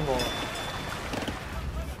நினைங்க, இங்கேயும் போகணும்.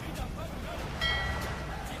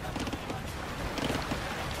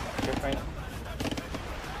 Okay fine.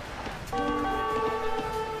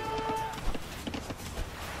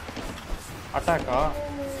 அட்டாக்கா?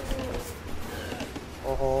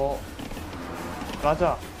 ஓஹோ ராஜா,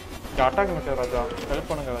 இங்கே அட்டாக் நிற்கிது ராஜா, ஹெல்ப்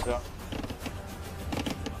பண்ணுங்க ராஜா.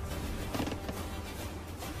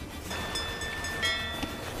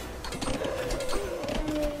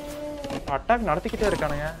 அட்டாக் நடத்திக்கிட்டே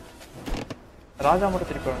இருக்கானுங்க. ராஜா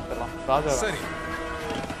மட்டும் திருப்பி வந்துடலாம். ராஜா சரி,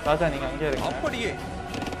 ராஜா நீங்க அங்கே இருங்க. அப்படியே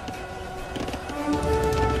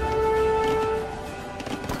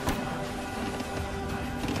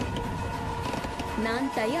நான்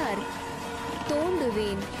தயார்.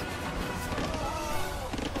 தோண்டுவேன்.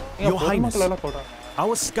 Your Highness,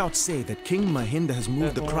 our scouts say that King Mahinda has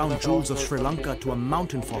moved the crown jewels of Sri Lanka to a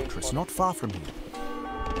mountain fortress not far from here.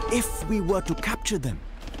 If we were to capture them,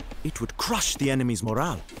 it would crush the enemy's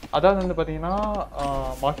morale. அதாவது வந்து பார்த்தீங்கன்னா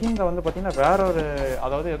மஹிந்தா வந்து பார்த்தீங்கன்னா வேற ஒரு,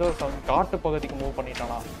 அதாவது ஏதோ காட்டு பகுதிக்கு மூவ்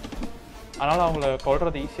பண்ணிட்டானா, அதனால அவங்கள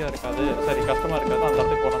கொள்றது ஈஸியாக இருக்காது, சரி கஷ்டமாக இருக்காது, அந்த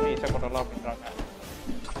இடத்துக்கு போனோம்னா ஈஸியாக கொண்டுடலாம் அப்படின்றாங்க.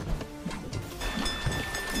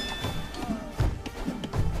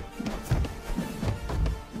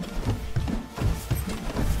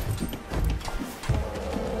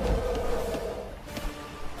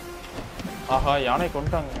 ஆஹா யானை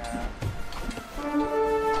கொண்டாங்க.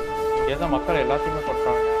 இங்கே மக்கள் எல்லாத்தையுமே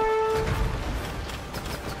கொண்டாங்க.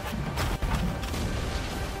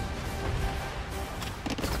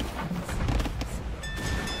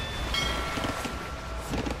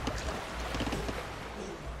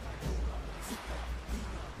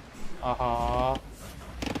 ஆஹா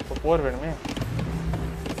இப்போ போர் வேணுமே.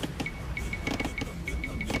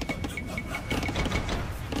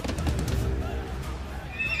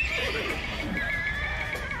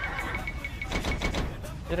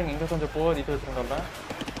 இருங்க, இங்க கொஞ்சம் போர் இது வச்சிருந்தோம்ல.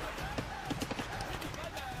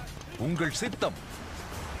 உங்கள் சித்தம்.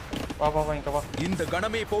 வா வா வா இங்க வா. இந்த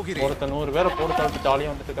கணமே போகிறேன். ஒருத்த 100 பேரை போட்டு தள்ளிட்டு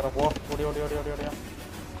ஜாலியாக வந்துட்டு இருக்கிற. போ ஓடி ஓடி ஓடி ஓடி ஓடியா.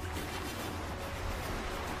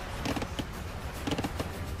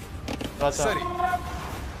 ராஜா சரி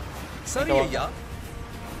சரி ஐயா.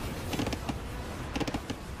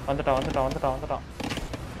 வந்துட்டான்.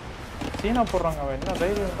 சீனா போடுறாங்க. அவன் என்ன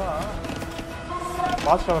தைரியம் தான்.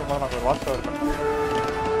 வாட்ச் டவர் பண்ணலாம், வாட்ச் டவர் பண்ணலாம்.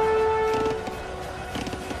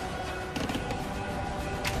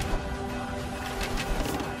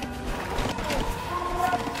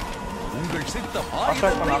 உங்கள் சித்தம்.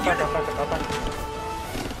 அட்டாக் பண்ண.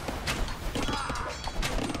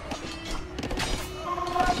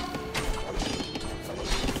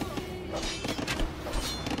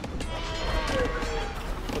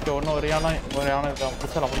 ஓகே ஒன்றும் ஒரு யானை இருக்கா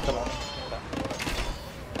முடிச்சிடலாம்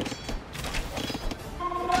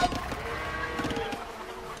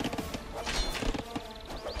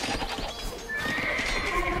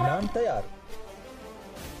நான் தயார்.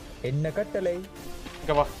 என்ன கட்டளை?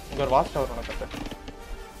 இங்க வா, இங்க ஒரு வாட்ச் டவர் ஒன்று கட்டு.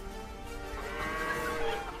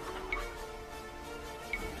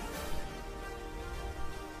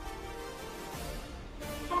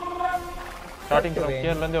 ஸ்டார்டிங் ஃப்ரம்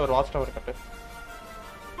ஹியர்ல இருந்து ஒரு வாட்ச் டவர் கட்டு.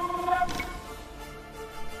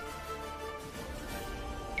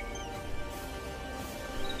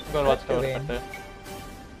 இங்க ஒரு வாட்ச் டவர் கட்டு.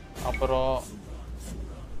 அப்புறம்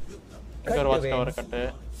இங்க ஒரு வாட்ச் டவர் கட்டு.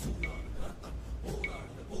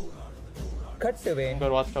 கட்டுவேன். இங்க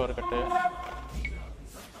ஒரு வாட்ச் டவர் கட்டு.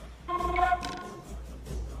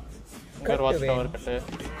 இங்க ஒரு வாட்ச் டவர் கட்டு.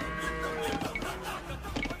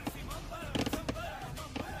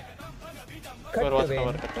 இங்க ஒரு வாட்ச்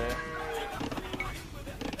டவர் கட்டு.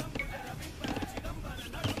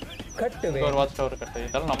 கட்டுவேன். ஒரு வாட்ச் டவர் கட்டு.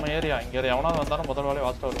 இதெல்லாம் நம்ம ஏரியா. இங்க எவனாவது வந்தாலும் முதல் வேலையை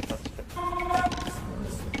வாட்ச் டவர் கட்டு.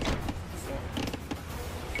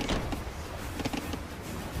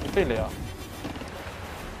 இப்ப இல்லையா?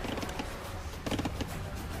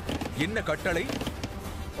 என்ன கட்டளை?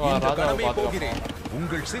 இந்த கடமை போகிறேன்.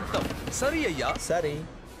 உங்கள் சித்தம். சரி ஐயா. சரி.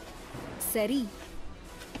 சரி.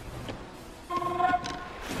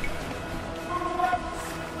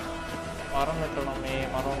 மரம் வெட்டணுமே.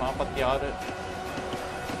 மரம் 46.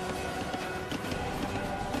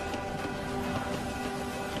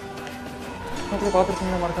 ஓகே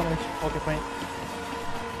பார்த்துருக்கீங்க மறக்காம. Okay fine.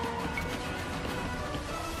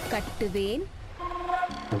 கட்டுவேன்.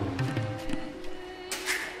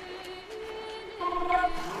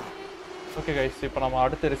 ஓகே கைஸ், இப்போ நம்ம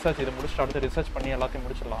அடுத்த ரிசர்ச் இதை முடிச்சுட்டு அடுத்த ரிசர்ச் பண்ணி எல்லாத்தையும்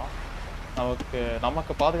முடிச்சிடலாம்.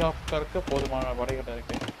 நமக்கு பாதுகாப்புக்கு போதுமான படைகள்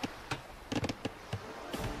இருக்கு.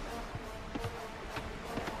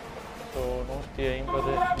 ஸோ 150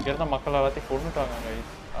 இங்கே இருந்த மக்கள் எல்லாத்தையும் கொண்டுட்டாங்க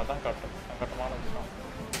கைஸ். அதான் கட்டமான விஷயம்.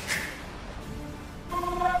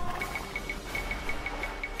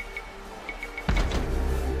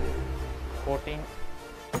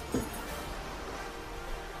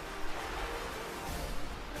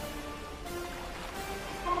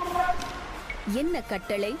 என்ன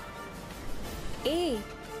கட்டளை? ஏ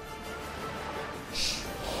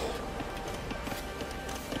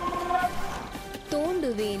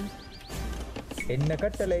தோண்டுவேன். என்ன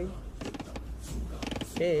கட்டளை?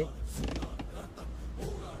 ஏ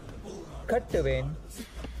கட்டுவேன்.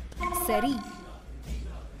 சரி.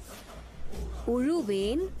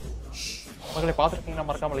 உழுவேன். மக்களை பார்த்துருக்கீங்கன்னா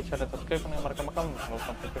மறக்காம லைக் ஷேர் சப்ஸ்கிரைப் பண்ணுங்க. மறக்காம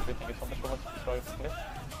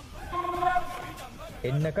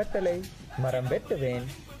என்ன கட்டளை? மரம் வெட்டுவேன்.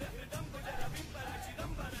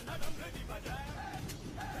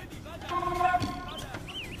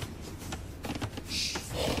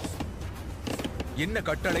 என்ன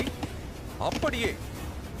கட்டளை? அப்படியே.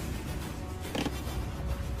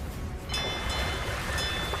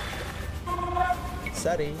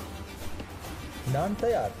 சரி, நான்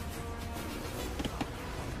தயார்.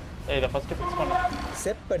 இதை ஃபர்ஸ்ட் ஃபிக்ஸ் பண்ணு.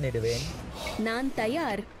 செட் பண்ணிடுவேன். நான்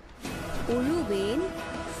தயார். உழுவேன்.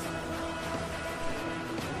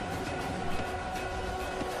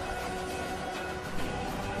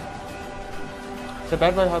 So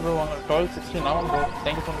bad boy harbor 1260 now bro.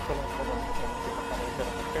 Thank you so much for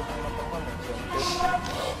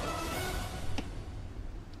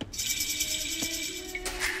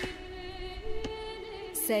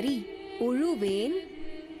சரி, உழுவேன்.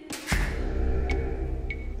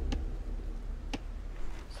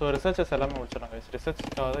 ஸோ ரிசர்ச்சஸ் எல்லாமே முடிச்சிடலாம் கைஸ்.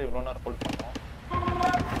 ரிசர்ச்சுக்காக தான் இவ்வளோ நேரம் ஹோல்ட் பண்ணோம்.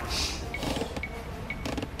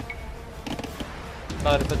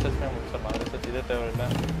 நான் ரிசர்ச்சஸ்மே முடிச்சிடலாம். ரிசர்ச் இதே தேவையில்லை.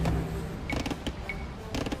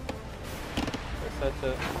 Research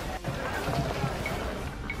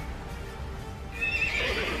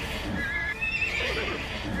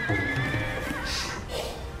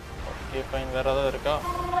okay fine. வேறு ஏதாவது இருக்கா?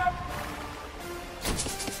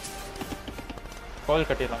 கோயில்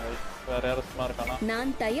கட்டிடலாம் கைஸ். வேற யாரும் சும்மா இருக்கானா?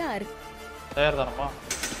 நான் தயார். தயார் தானம்மா?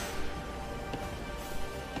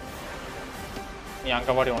 நீ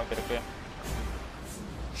அங்க வாடி, உனக்கு இருக்கு.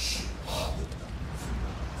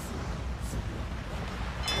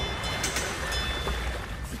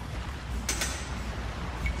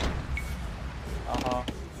 ஆஹா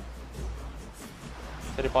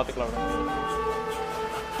சரி பார்த்துக்கலாம்.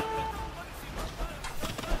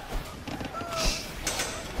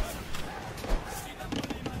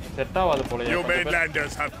 You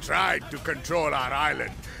mainlanders have tried to control our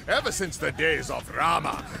island ever since the days of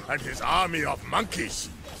Rama and his army of monkeys.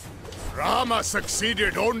 Rama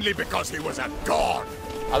succeeded only because he was a god.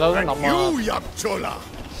 And you, young Chola,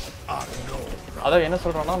 அதான் என்ன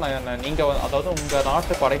சொல்றேன்னா நீங்க அதாவது உங்க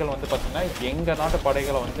நாட்டு படைகள் வந்து பாத்தீங்கன்னா எங்க நாட்டு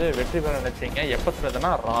படைகளை வந்து வெற்றி பெற நினைச்சீங்க எப்பத்துல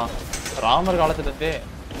இருந்துன்னா ராமர் காலத்துல இருந்தே.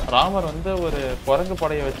 ராமர் வந்து ஒரு குரங்கு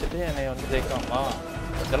படையை வச்சுட்டு என்னை வந்து ஜெயிக்கலாமா,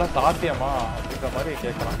 இதெல்லாம் சாத்தியமா அப்படின்ற மாதிரி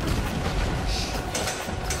கேட்கலாம்.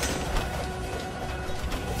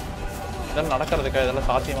 இதெல்லாம் நடக்கிறதுக்கா, இதெல்லாம்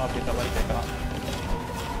சாத்தியமா அப்படின்ற மாதிரி கேட்கலாம்.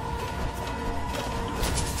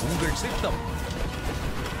 உங்கள் சித்தம்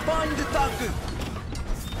பாய்ந்து தாக்கு.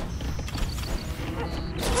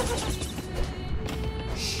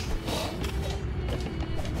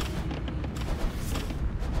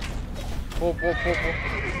 போ போ போ போ.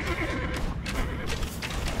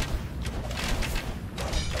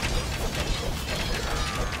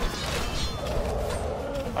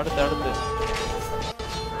 அடுத்து அடுத்து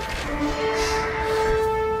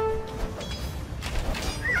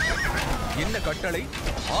என்ன கட்டளை?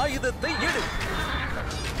 ஆயுதத்தை எடு.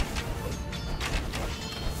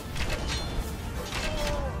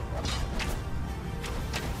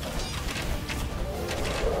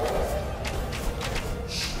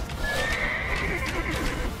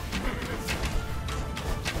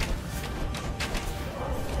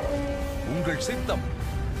 உங்கள் சித்தம்.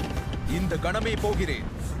 இந்த கணமே போகிறேன்.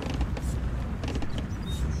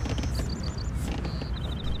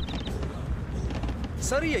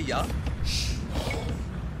 சரி ஐயா.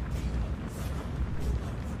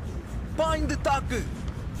 பாய்ந்து தாக்கு.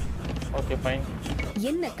 Okay fine.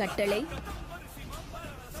 என்ன கட்டளை?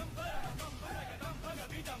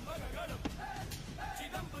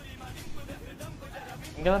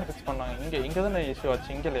 இங்க தான் ஃபிக்ஸ் பண்ணாங்க. இங்க தான் இஷ்யூ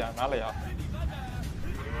ஆச்சு. இங்க இல்லையா, மேலையா?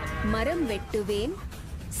 மரம் வெட்டுவேன்,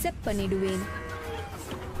 செப்பனிடுவேன்.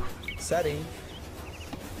 சரி.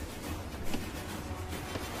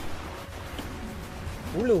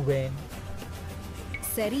 உழுவேன்.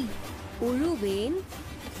 சரி, உழுவேன்.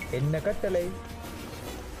 என்ன கட்டளை?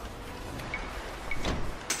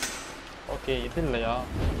 ஓகே, இது இல்லையா?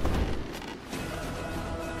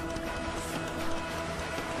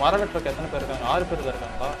 மரம் வெட்டுறதுக்கு எத்தனை பேர் இருக்காங்க? 6 பேர் தான்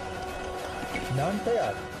இருக்காங்களா? நான்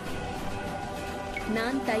தயார்.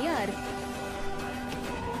 நான் தயார்.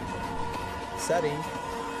 சரி,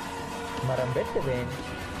 மரம் வெட்டுவேன்.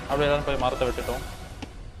 அப்படியே எல்லாரும் போய் மரத்தை வெட்டுட்டோம்.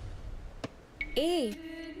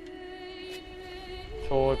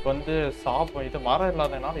 ஸோ இப்போ வந்து இது மரம்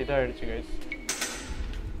இல்லாதனால இதாகிடுச்சு கைஸ்.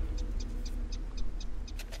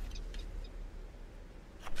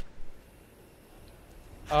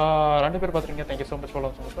 ரெண்டு பேர் பார்த்துருக்கீங்க. தேங்க்யூ ஸோ மச் ஃபார்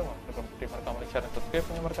வாட்சிங். மறக்காம சேனல் சப்ஸ்கிரைப்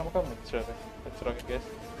பண்ணி மறக்காம வச்சிருக்கேன்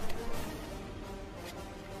கைஸ்.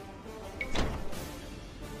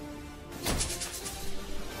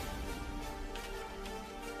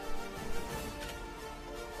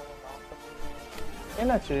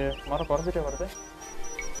 என்னாச்சு? மரம் குறைஞ்சிட்டே வருது.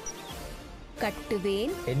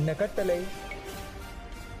 கட்டுவேன். என்ன கட்டளை?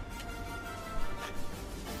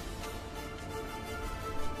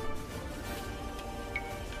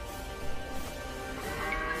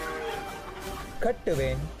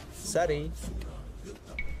 கட்டுவேன். சரி,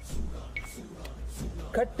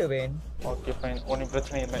 கட்டுவேன். ஓகே ஃபைன், ஒன்றும்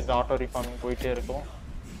பிரச்சனை இல்லை. இது ஆட்டோ ரீஃபார்மிங் போயிட்டே இருக்கும்.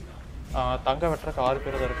 தங்க வெட்டுறதுக்கு 6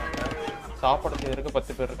 பேர் தான் இருக்காங்க. சாப்பாடு செய்யறதுக்கு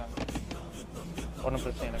 10 பேர் இருக்காங்க. ஒன்றும்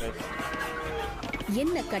பிரச்சனை இல்லை கைஸ்.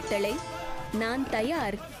 என்ன கட்டளை? நான்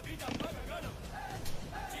தயார்.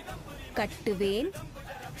 கட்டுவேன்.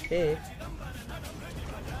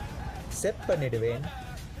 செப்பனிடுவேன்.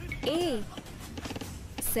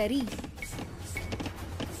 சரி,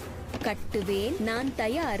 கட்டுவேன். நான்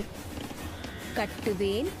தயார்.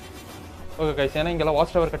 கட்டுவேன். ஓகே கைஸ், ஏன்னா இங்கெல்லாம்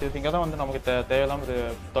வாட்ச் டவர் கட்டி இங்கே தான் வந்து நமக்கு தேவையில்லாம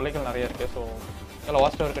தொலைகள் நிறைய இருக்கு. ஸோ இங்கெல்லாம்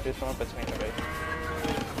வாட்ச் டவர் கட்டி வச்சோம்னா பிரச்சனை இல்லை கைஸ்.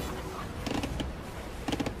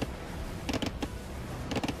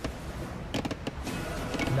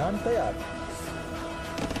 நான் தயார்.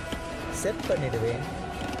 செட் பண்ணிடுவேன்.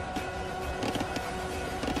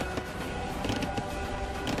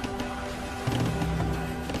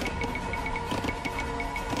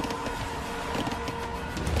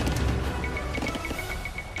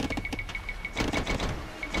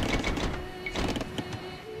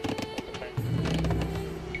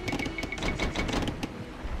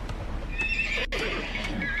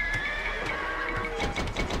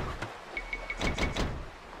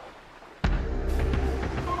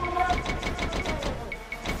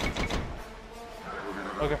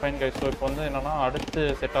 Okay fine guys. ஸோ இப்போ வந்து என்னென்னா அடுத்து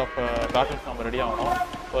செட் ஆஃப் பேட்டில்ஸ் நம்ம ரெடி ஆகணும்.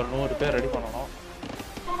 ஒரு 100 பேர் ரெடி பண்ணணும்.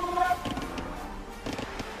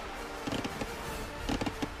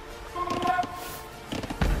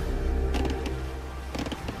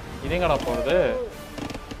 இதுங்கடா போகிறது?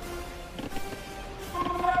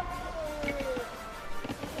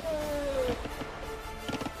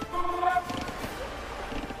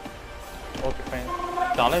 Okay fine.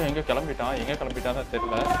 தலைவன் எங்க கிளம்பிட்டான்னு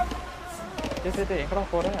தெரியல. சரி எங்கடா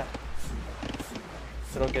போற?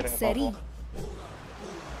 சரி ஓகே இருங்க பாப்போம்.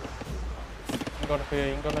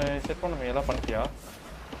 இங்க ஒன்று செட் பண்ணுமே, எல்லாம் பண்ணிட்டியா?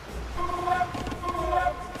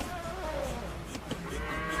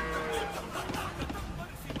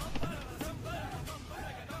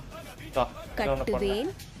 கட்டுவேன்.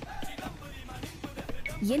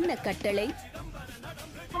 என்ன கட்டளை?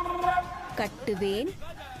 கட்டுவேன்.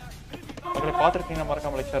 உங்களை பார்த்துருக்கீங்கன்னா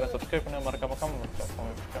மறக்காம லைக் ஷேர் சப்ஸ்கிரைப் பண்ணி மறக்காம கமெண்ட்.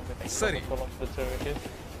 சரி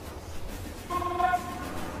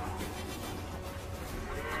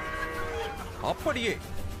அப்படியே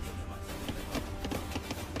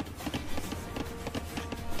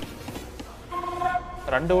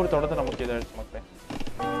ரெண்டு ஊர் தொடர்ந்து நமக்கு இதாயிடுச்சு மக்களே.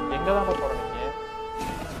 எங்க தான் போற நீங்க?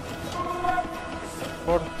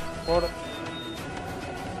 போடு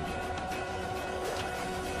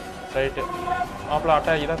ரைட்டு மாப்பிள்ள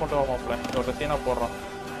அட்டா இதை கொண்டு வா மாப்பிள்ள. ஒரு சீனா போடுறான்.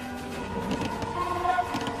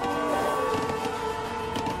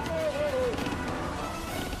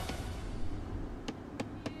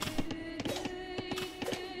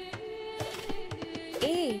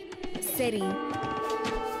 சரி.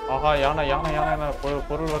 ஆஹா யானை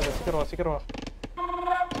பொருள் வருது. சீக்கிரம் வா.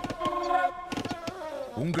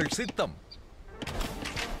 உங்கள் சித்தம்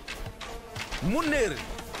முன்னேறு.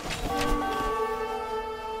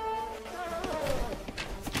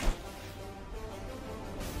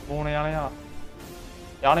 மூணு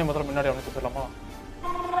யானை முதல்ல முன்னாடி அவனுக்கு சொல்லலாமா?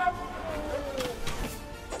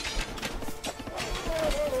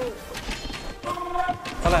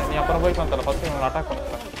 நீ அப்புறம் போய்க்கலாம் தல. ஃபர்ஸ்ட் இவங்களை அட்டாக்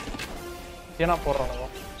பண்ணல. சீனா போடுறானுங்க.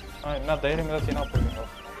 என்ன தைரியம் தான் சீனா போடுவீங்க?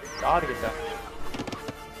 யாரு கிட்ட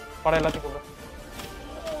படம் எல்லாத்தையும் கொடு.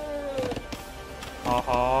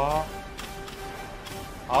 ஆஹா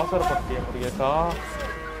அவசரப்பட்டிய முடியதா?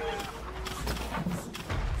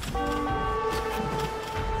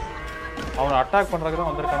 அவனை அட்டாக் பண்றதுக்கு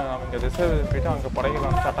தான் வந்திருக்காங்க. நம்ம இங்க ரிசர்வ் போயிட்டு அங்க படைகள்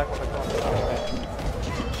வந்து அட்டாக் பண்றதுக்கு தான் வந்திருக்காங்க.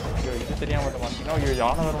 ஐயோ இது தெரியாம மட்டும் மாட்டீங்கன்னா ஐயோ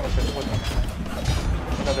யானை வேறு உனக்கு செஞ்சு போச்சு.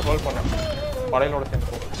 அதை ஹோல்ட் பண்ண படைகளோட சேர்ந்து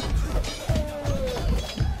போ.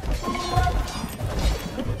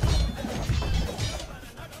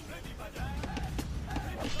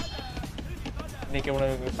 இன்னைக்கு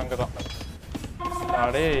உனக்கு சங்கதான்.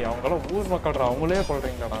 அடே அவங்களாம் ஊர் மக்கள்டா, அவங்களே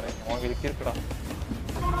சொல்றீங்கடா. அவங்க இதுக்கு இருக்குடா.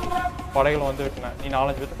 படைகள் வந்து விட்டுனேன். நீ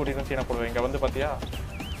 4-5 பேர்த்து கூட்டிட்டு சீனா போடுவேன். இங்க வந்து பாத்தியா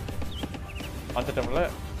வந்துட்டோம்ல.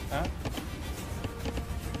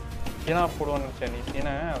 சீனா போடுவான்னு நினைச்சேன். நீ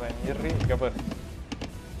சீனா அதை இறி இங்க பாரு,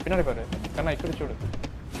 பின்னாடி பாரு. கண்ணா இப்படி சூடு.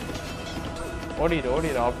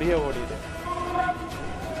 ஓடிடு அப்படியே ஓடிடு.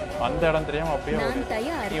 அந்த இடம் தெரியாம அப்படியே ஓடிடு.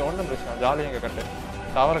 நீ ஒன்றும் பிரச்சனை ஜாலியாக இங்கே கட்டு.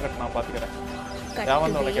 டவரை கட்டு, நான் பார்த்துக்கிறேன்.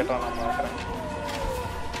 தேவன் உன்னை கேட்டான், நான் பார்க்குறேன்.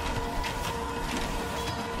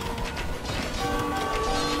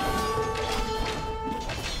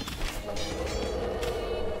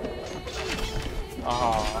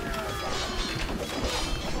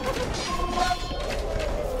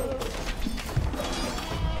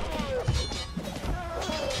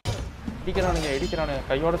 இடிக்கிறானுங்க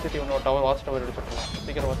கையோட சேர்த்து இன்னொரு டவர், வாட்ச் டவர் எடுத்துக்கலாம்.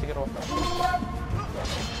 சீக்கிரம் வா.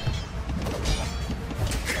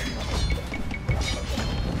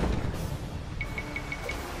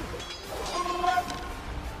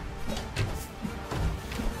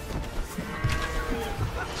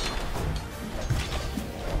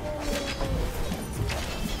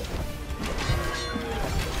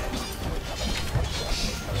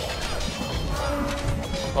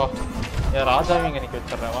 ராஜாவை இங்க நிக்க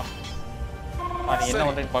வச்சிடுறேன். வா நீ என்ன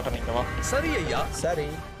பண்றீன்னு பாக்க. நீங்க வா. சரி ஐயா. சரி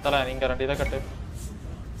தல நீங்க 2 இதை கட்டு.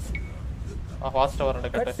 வாட்ச் டவர் 2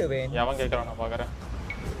 கட்டு. எவன் கேக்குறான் நான் பாக்குறேன்.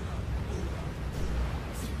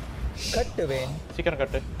 கட்டுவேன். சீக்கிரம்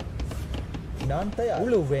கட்டு. நான் தயார்.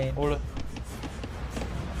 உழுவேன். உழு.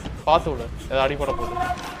 பாத்து உழு. ஏதாவது அடிபட போகுது.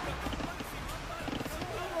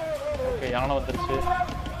 ஓகே யானை வந்துருச்சு.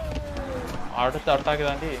 அடுத்த அட்டாக்கு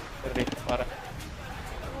தாண்டி ரெடி வரேன்.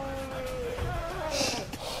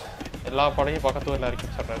 எல்லா படையும் பக்கத்து ஊரில் இறக்கி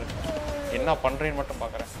சொல்கிறாரு. என்ன பண்ணுறேன்னு மட்டும்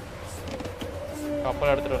பார்க்குறேன்.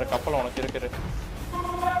 கப்பல் எடுத்துகிட்டு வர. கப்பல் உனக்கு இருக்குது.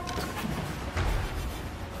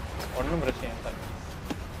 ஒன்றும் பிரச்சனை இல்லை.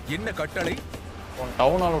 என்ன கட்டளை? உன்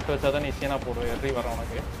டவுன் ஆள் விட்டு வச்சா தான் நீ சீனா போடுவ. எறி வர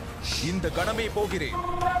உனக்கு. இந்த கணமே போகிறேன்.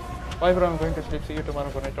 Bye bro, I'm going to sleep. See you tomorrow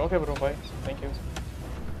for night. Okay bro, bye. Thank you.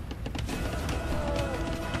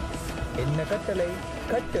 என்ன கட்டளை?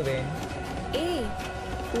 கட்டுவேன்.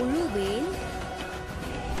 உழுவேன்.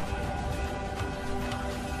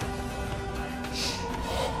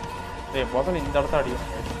 முதல்ல இந்த இடத்த அடியும்.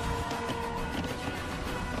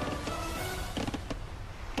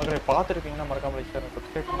 மக்களை பார்த்துருக்கீங்கன்னா மறக்காம லைக் ஷேர்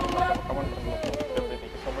சப்ஸ்கிரைப் பண்ணி மறக்காம கமெண்ட் பண்ணுங்க.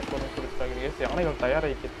 ஸோ மச் ஃபார் பிடிச்சிட்டாங்க. யானைகள்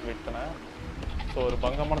தயாராகி விட்டன. ஸோ ஒரு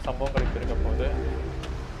பங்கமான சம்பவங்கள் இப்போ இருக்க போகுது.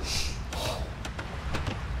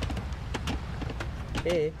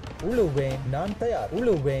 உழுவேன், நான் தயார்.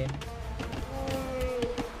 உழுவேன்.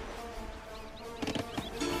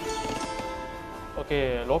 ஓகே,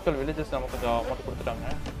 லோக்கல் வில்லேஜஸ் நமக்கு கொஞ்சம் அமௌண்ட் கொடுத்துட்டாங்க.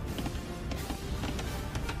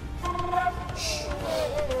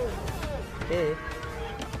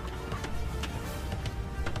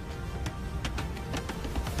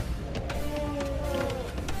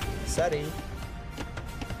 சரி,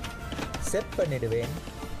 செட் பண்ணிடுவேன்.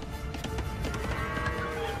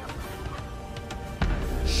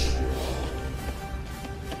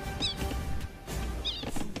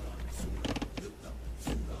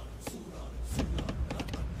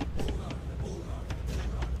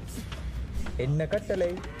 என்ன கட்டளை?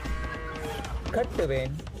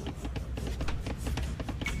 கட்டுவேன்.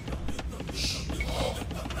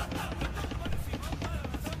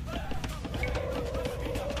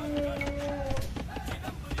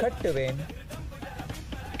 கட்டுவேன்.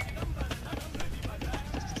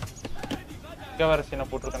 இங்கே வேறு சீனை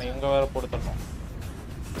போட்டிருக்கேன், இங்கே வேறு போட்டு தரணும்.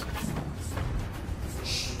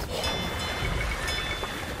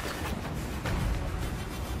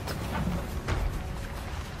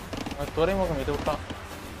 துறைமுகம் இது விட்டான்.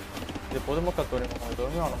 இது பொதுமக்கள் துறைமுகம், இது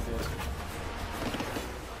ஒன்றுமே ஆன முடியாது.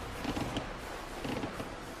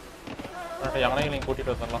 யானைகளையும்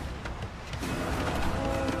கூட்டிட்டு வந்துடலாம்.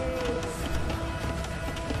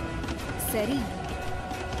 சரி,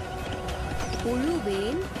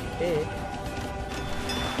 உழுவேன்.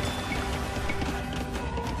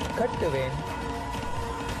 கட்டுவேன்.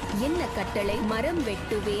 என்ன கட்டளை? மரம்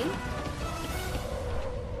வெட்டுவேன்.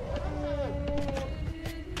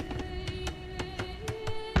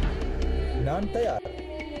 நான் தயார்.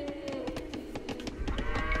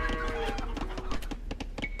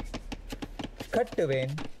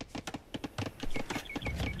 கட்டுவேன்.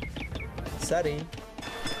 சரி,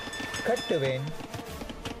 கட்டுவேன்.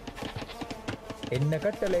 என்ன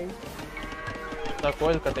கட்டளை?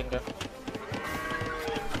 கோயில் கட்டுங்க.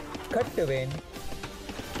 கட்டுவேன்.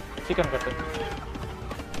 சிக்கன் கட்டு.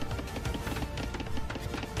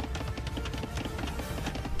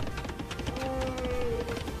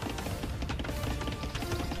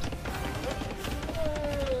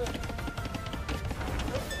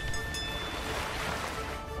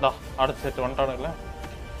 அடுத்த செட் வந்துட்டானுங்கள,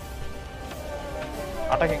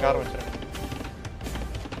 அட்டாக்கிங் ஆரம்பிச்சிருங்க.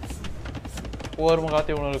 ஒவ்வொரு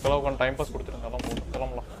காத்தி உங்களுக்கு கிளவுக்கான டைம் பாஸ் கொடுத்துருந்தாலும் போதும்,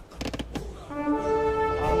 கிளம்பலாம்.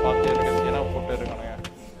 பார்த்து இருக்கு ஏன்னா போட்டு இருக்கானுங்க.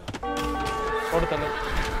 போடுத்தல்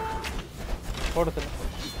போடுத்தல்.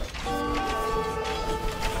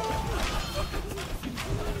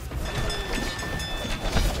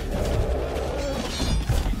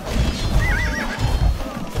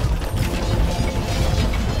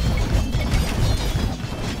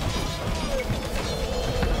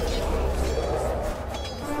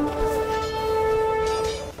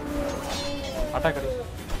 அட்டாக் அடி.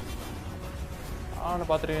 நான்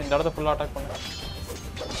பார்த்துருக்கேன், இந்த இடத்த ஃபுல்லாக அட்டாக் பண்ணுறேன்.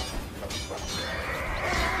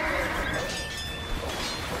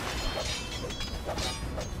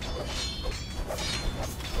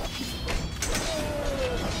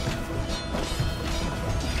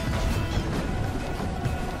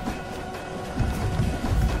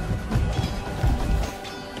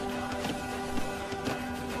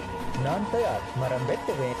 நான் தயார். மரம்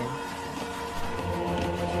வெட்டுவேன்.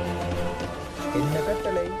 என்ன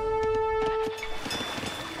கட்டளை?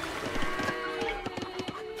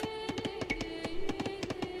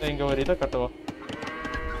 இங்க ஒரு இதை கட்டுவா.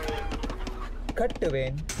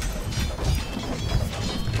 கட்டுவேன்.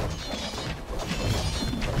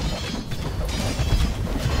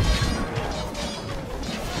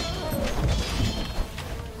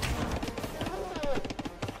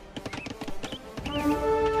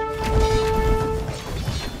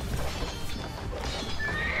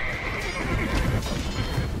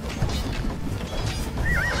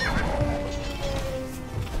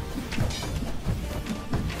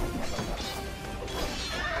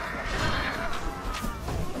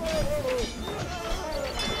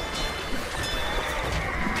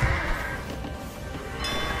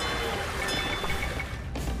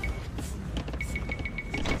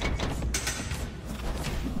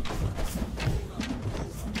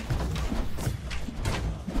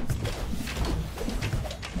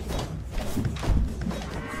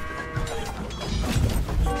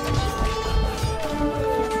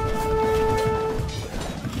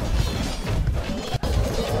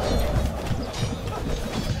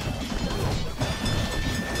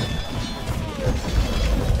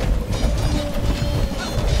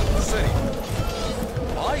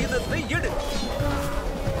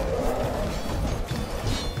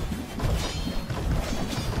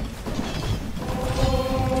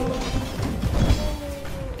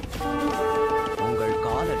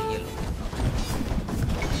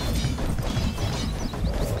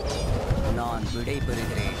 நான் விடை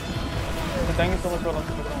பெறுகிறேன். Thank you so much for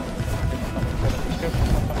watching.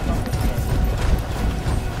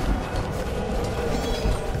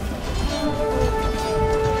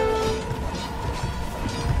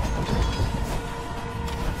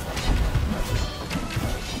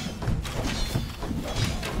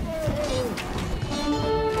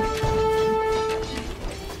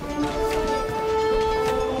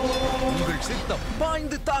 உங்கள் சித்தம்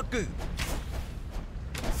பாய்ந்து தாக்கு.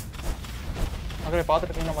 அங்கே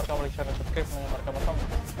பார்த்துட்டீங்கன்னா மறக்காம லைக் ஷேர் சப்ஸ்கிரைப் பண்ணுங்க மறக்காம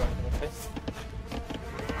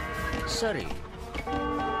சரி,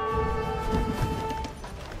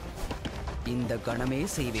 இந்த கணமே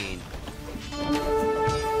செய்வேன்.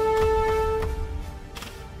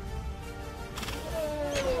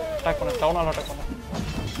 அட்டாக் பண்ணு டவுனால அட்டாக் பண்ணு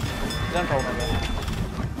இதான் டவுன் அது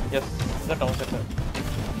எஸ் இதான் டவுன் செட்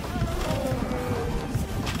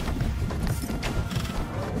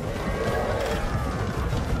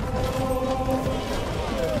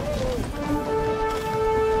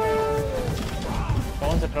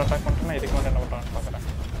அட்டாக் பண்ணிட்டு இதுக்கு வந்து என்ன பண்ணுறான்னு பார்க்குறேன்.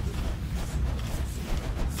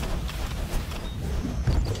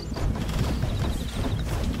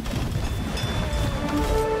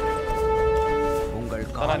 உங்கள்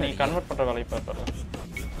நீ கன்வெர்ட் பண்ணுற வேலையை பார்த்து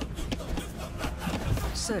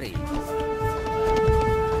சரி.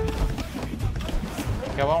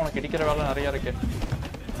 ஓகேவா உனக்கு இடிக்கிற வேலை நிறையா இருக்கு.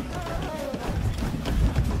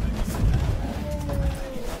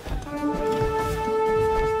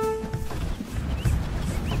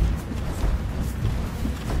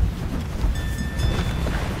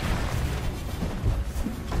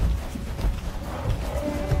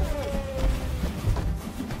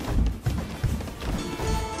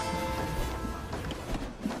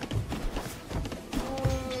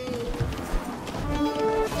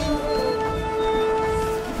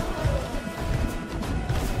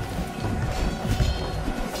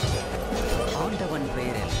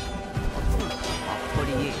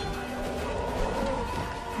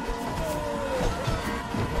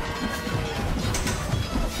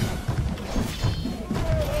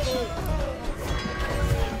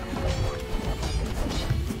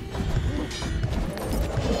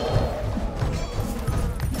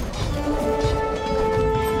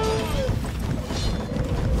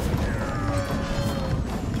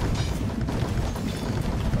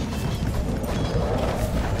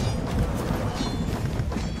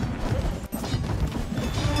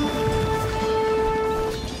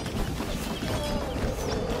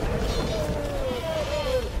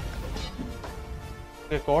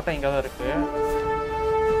 கோட்டை இங்கே தான் இருக்கு.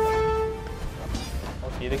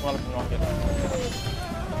 ஓகே இதுக்கு மேலே பண்ணுவாங்க.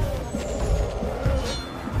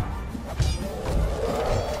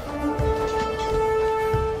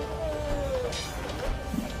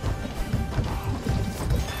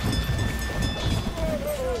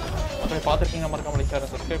 அப்படியே பார்த்துருக்கீங்க மறக்காம லைக்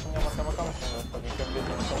ஷேர் சப்ஸ்கிரைப் பண்ணுங்க மறக்காம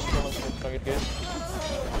இருக்கு.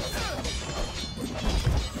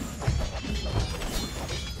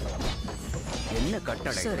 என்ன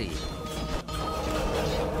கட்டளை? சரி,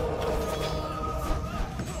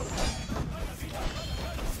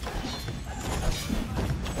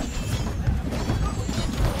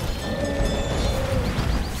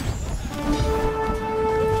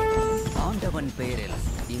 ஆண்டவன் பெயரில்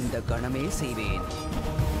இந்த கணமே செய்வேன்.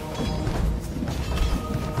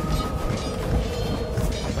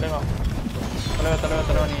 தலைவா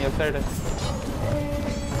நீ எஃப் சைடு.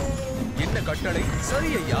 என்ன கட்டளை?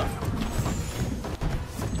 சரி ஐயா.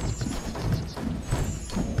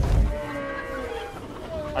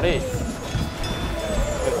 அடே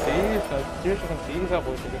சிச்சுவேஷன் சீரியஸாக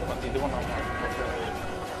போயிட்டு வந்து இது பண்ணாமல்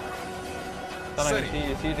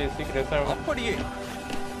சீக்கிரம் அப்படியே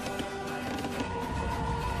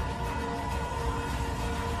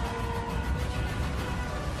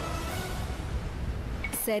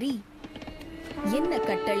சரி, என்ன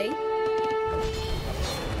கட்டளை?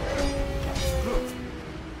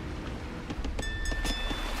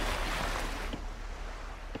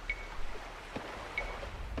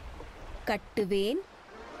 கட்டுவேன்.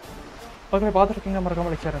 ஓகே பார்த்துருக்கீங்க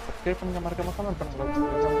மறக்காம லைக் ஷேர் சப்ஸ்கிரைப் பண்ணுங்க மறக்காம கமெண்ட் பண்ணுங்க.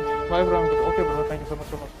 Bye bro. Okay bro, thank you so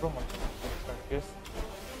much bro. S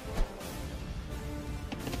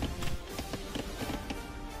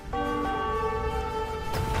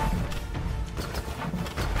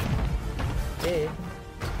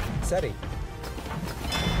சரி.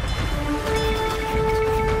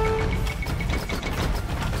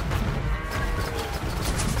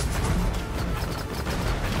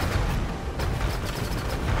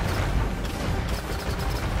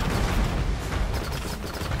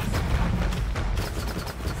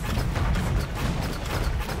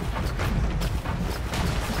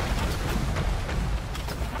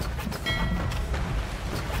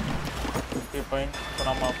 ஃபைன். இப்போ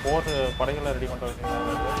நம்ம போர் படைகளை ரெடி பண்ணுற வேண்டியது.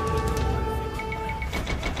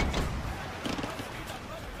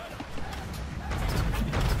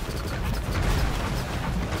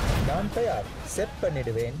 நான் தயார். செட்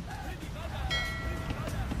பண்ணிடுவேன்.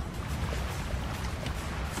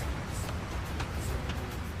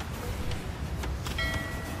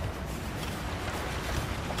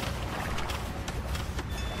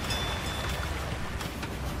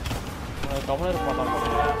 கவனம் இருக்க மாட்டாங்க.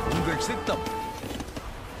 உங்கள் சித்தம்.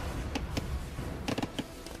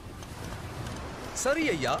 சரி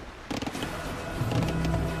ஐயா.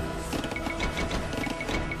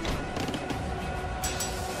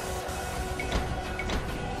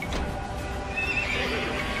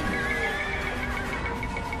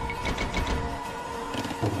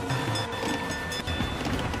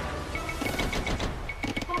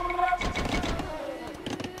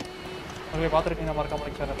 பார்த்துருக்கீங்க மறக்காம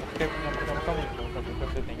லைக் ஷேர் சப்ஸ்கிரைப் பண்ணி மறக்காம கமெண்ட் பண்ணுங்க.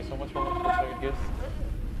 Thank you so much for watching videos.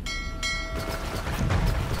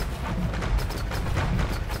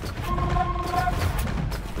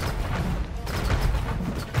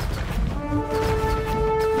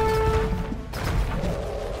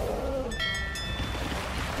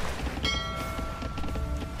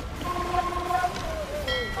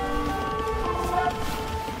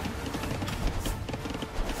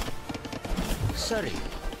 சரி,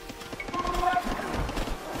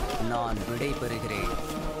 நான் விடைபெறுகிறேன்.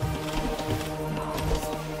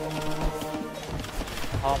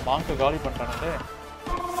 மாங்கு காலி பண்ணிட்டானே.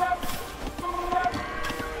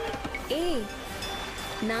 ஏய்,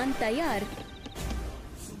 நான் தயார்.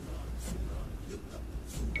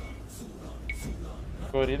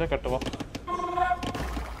 ஒரு இதை கட்டுவா.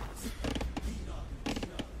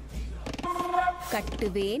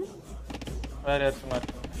 கட்டுவேன். வேற யாருச்சுமா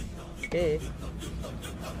இருக்கு?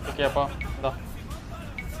 ஓகேப்பா, இந்தா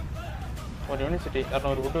ஒரு யூனிவர்சிட்டி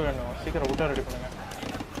 200 வுட்டு வேணும். சீக்கிரம் வுட்டை ரெடி பண்ணுங்க.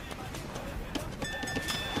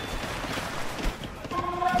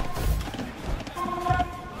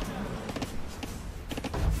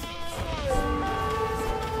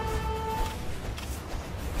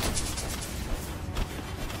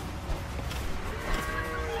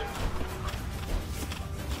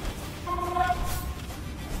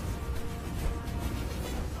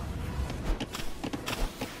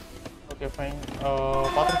 Okay fine.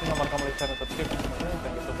 பார்த்துருக்கீங்க மறக்காம லைக் ஷேர் சப்ஸ்கிரைப் பண்ணுங்க.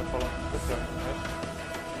 தேங்க்யூ ஸோ மச் ஃபார் வாட்சிங்.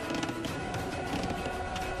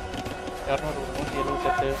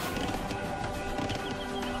 278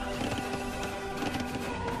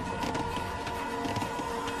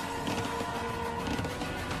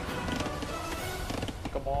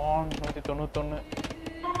 come on 191.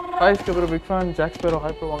 Hi Skipper, big fan. Jack Sparrow,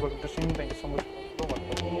 Hyper Wango interesting. Thank you so much for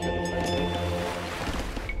watching.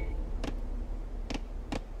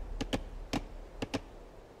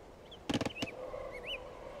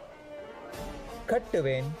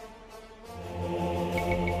 கட்டுவேன்.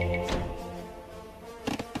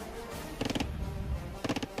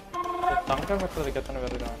 தங்கம் வெட்டுறதுக்கு எத்தனை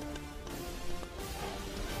பேர் இருக்காங்க?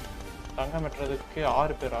 தங்கம் வெட்டுறதுக்கு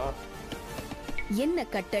 6 பேரா? என்ன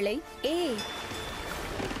கட்டளை? ஏய்,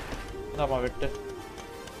 இந்தாமா வெட்டு.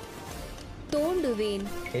 தோண்டுவேன்.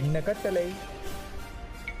 என்ன கட்டளை?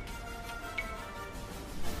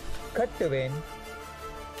 கட்டுவேன்.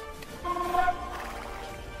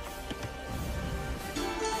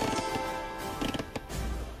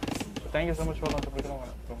 Thank you so much for watching.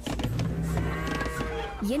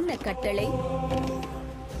 என்ன கட்டளை?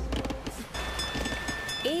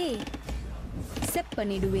 ஏய், செட்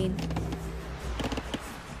பண்ணிடுவேன்.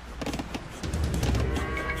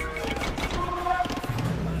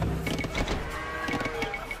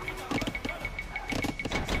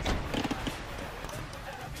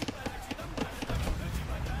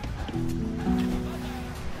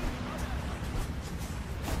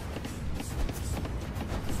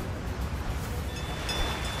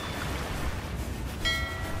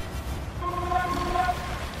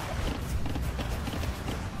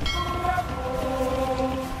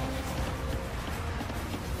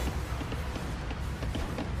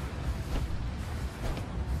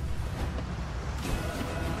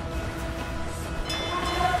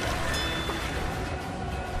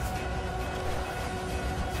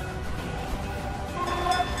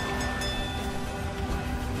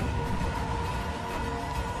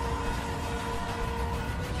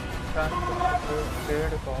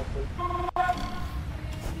 Trade copy.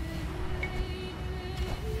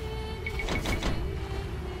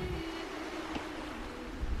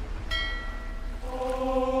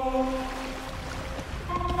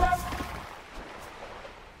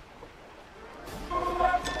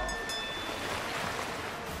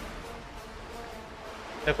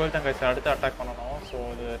 கோயில் தான் கைஸ் அடுத்து அட்டாக் பண்ணணும். ஸோ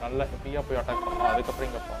அது நல்ல ஹெவியாக போய் அட்டாக் பண்ணணும். அதுக்கப்புறம்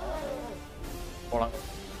இங்கே போகலாங்க.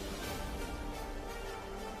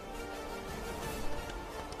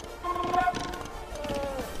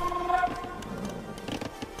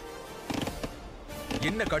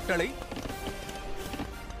 என்ன கட்டளை?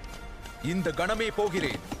 இந்த கணமே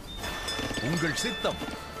போகிறேன். உங்கள் சித்தம்.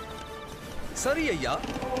 சரி ஐயா.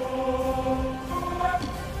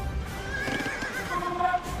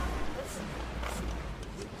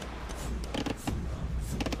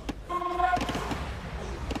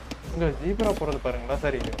 இங்க ஜீப்ரா போறது பாருங்களா.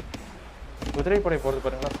 சரி, குதிரைப்படை போறது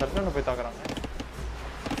பாருங்களா. சர்வன் போய் தாக்குறாங்க.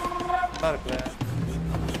 நல்லா இருக்குல்ல.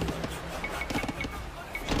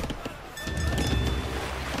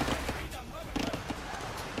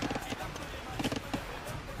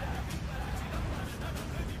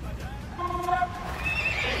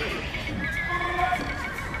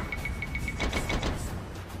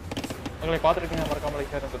 உங்களை பார்த்துருக்கீங்க, மறக்காம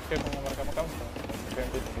லைக் ஷேர் சப்ஸ்கிரைப் பண்ணுங்க. மறக்காம கமெண்ட் பண்ணுங்க.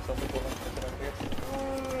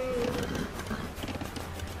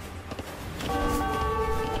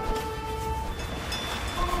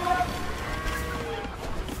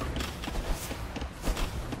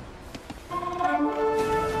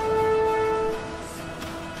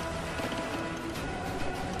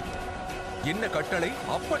 என்ன கட்டளை?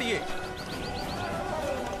 அப்படியே.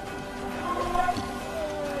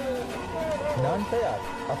 நான் தயார்.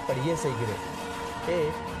 அப்படியே செய்கிறேன்.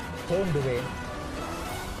 தோண்டுவேன்.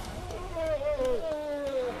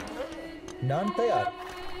 நான் தயார்.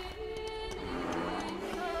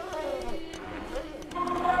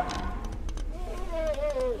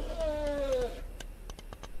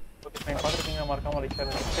 பார்த்துருக்கீங்க, மறக்காம லைக்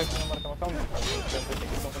ஷேர் சப்ஸ்கிரைப் பண்ணுங்க. மறக்காம கமெண்ட் பண்ணுங்க.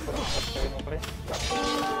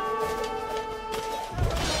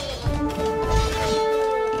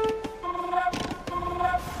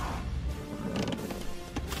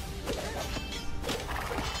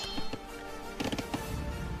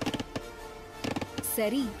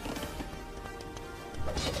 சரி,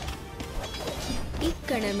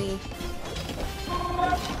 இக்கணமே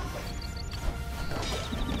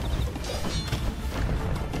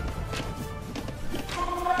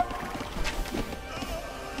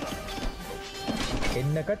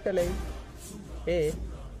என்ன கட்டளை?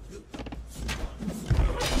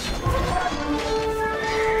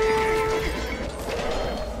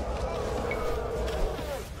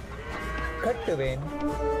 கட்டுவேன்.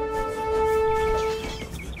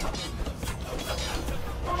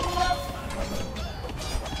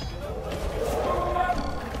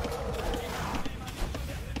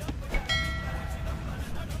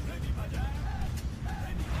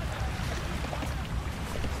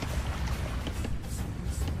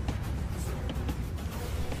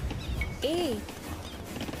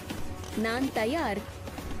 நான் தயார்.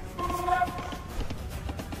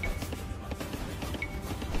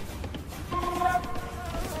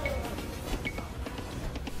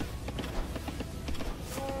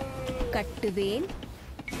 கட்டுவேன்.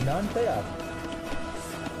 நான் தயார்.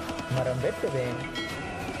 மரம் வெட்டுவேன்.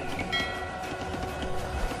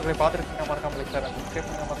 உங்களை பார்த்துருக்கீங்க, மறக்காம லைக் ஷேர் சப்ஸ்கிரைப்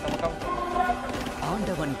பண்ணுங்க. மறக்காம கமெண்ட் பண்ணுங்க.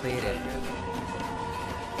 ஆண்டவன் பெயரில்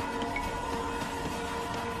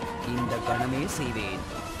இந்த கணமே செய்வேன்.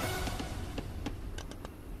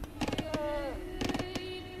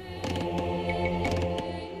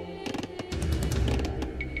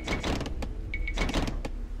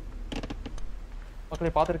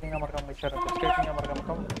 மக்களை பார்த்துருக்கீங்க, மறக்காம லைக் ஷேர் சப்ஸ்கிரைப் பண்ணுங்க. மறக்காம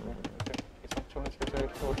கமெண்ட் பண்ணுங்க.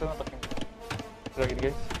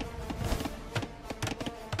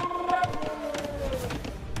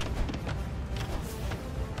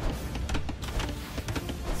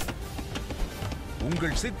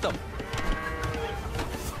 உங்கள் சித்தம்.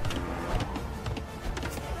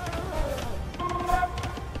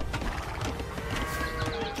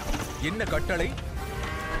 என்ன கட்டளை?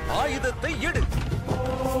 ஆயுதத்தை எடு.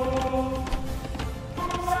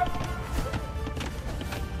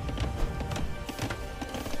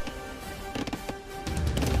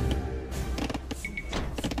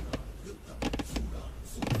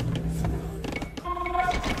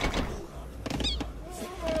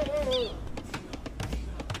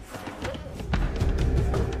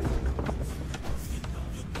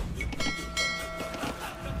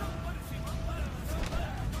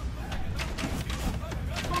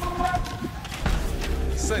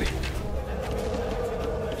 சரி,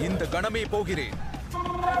 இந்த கணமே போகிறேன்.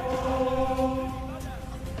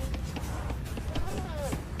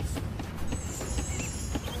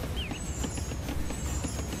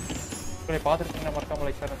 பார்த்துருக்கீங்க, மறக்காம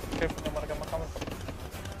லைக் ஷேர் சப்ஸ்கிரைப் பண்ணுங்க. மறக்காம கமெண்ட் பண்ணுங்க.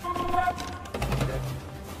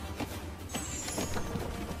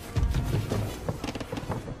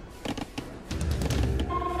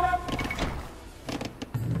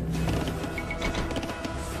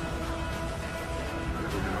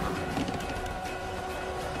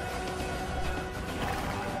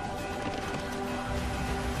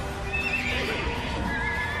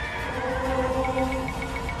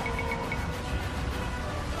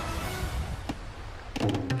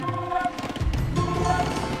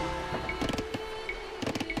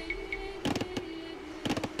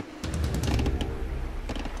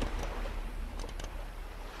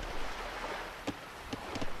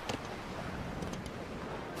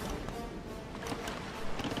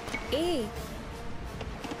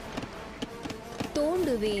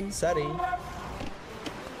 தோண்டுவேன். சரி,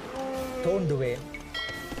 தோண்டுவேன்.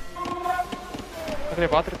 ஓகே,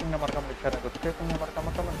 பாத்துக்கிட்டீங்க மறக்காம சேனலை சப்ஸ்கிரைப் பண்ணி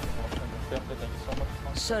மறக்காம கமெண்ட் பண்ணுங்க. Thank you so much.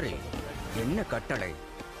 சரி, என்ன கட்டளை?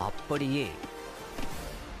 அப்படியே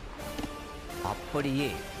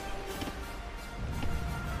அப்படியே.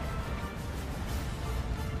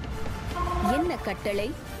 என்ன கட்டளை?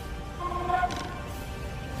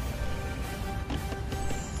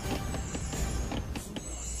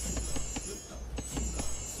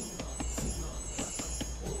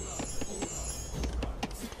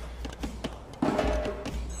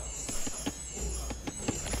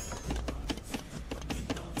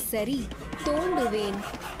 சரி, தோண்டுவேன்.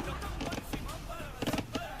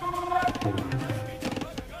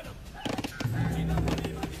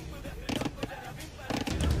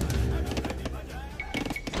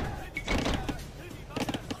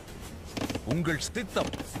 உங்கள்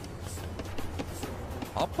ஸ்தித்தம்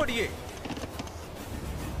அப்படியே.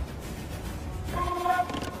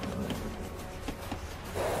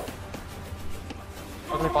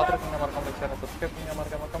 பாத்துருக்கீங்க மறக்காம சேனலை சப்ஸ்கிரைப் பண்ணி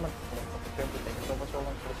மறக்காம கமெண்ட் பண்ணுங்க.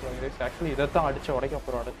 ஆக்சுவலி இதைத்தான் அடிச்சு உடைக்க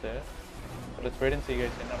போறோம் அடுத்து. Let's wait and sea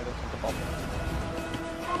guys என்ன நடக்குதுன்னு சொல்லிட்டு பார்ப்போம்.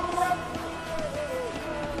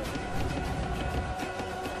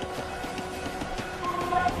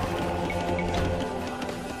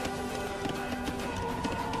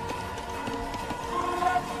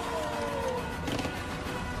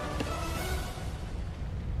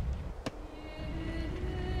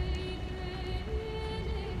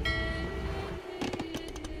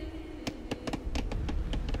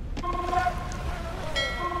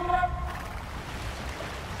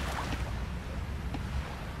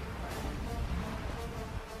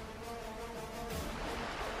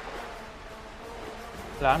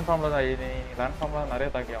 லேண்ட் ஃபார்மில் தான் லேண்ட் ஃபார்மில் நிறைய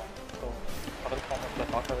தாக்கி ஆகும். ஸோ கடல்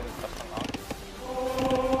ஃபார்மஸில் பார்க்கறது கஷ்டம் தான்.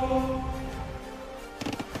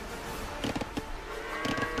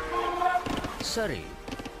 சரி,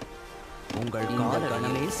 உங்கள்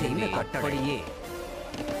காலகணமே செய்த கட்டளையே.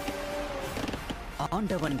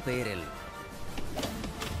 ஆண்டவன் பெயரில்.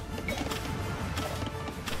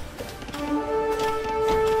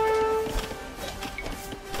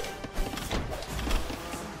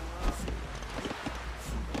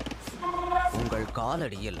 உங்கள்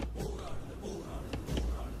காலடியில்.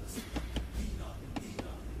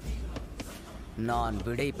 நான்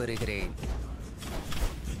விடை பெறுகிறேன்.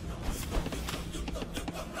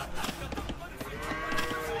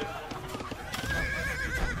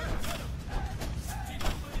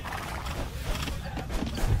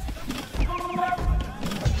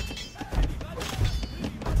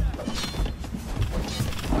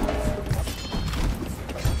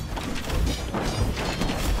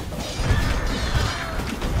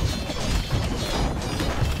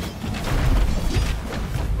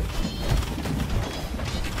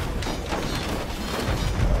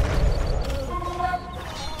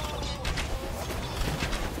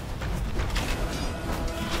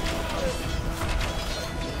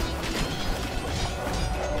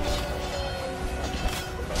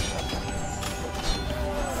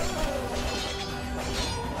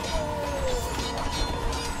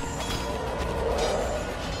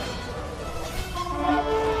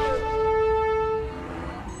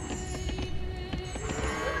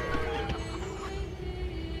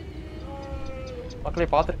 மக்களே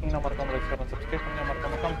பார்த்துருக்கீங்கன்னா மறக்காம லைக் ஷேர் சப்ஸ்கிரைப் பண்ணி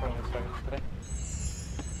மறக்காம கமெண்ட் பண்ணுங்க.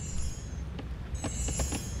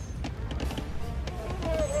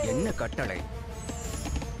 என்ன கட்டளை?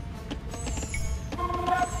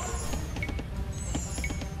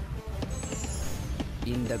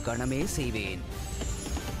 இந்த கணமே செய்வேன்.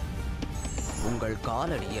 உங்கள்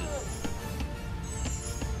காலடியில்.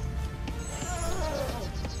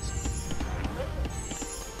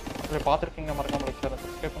 பார்த்துருக்கீங்க மறக்காம லைக் ஷேர்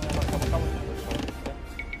சப்ஸ்கிரைப் பண்ணி மறக்காம கமெண்ட் பண்ணுங்க.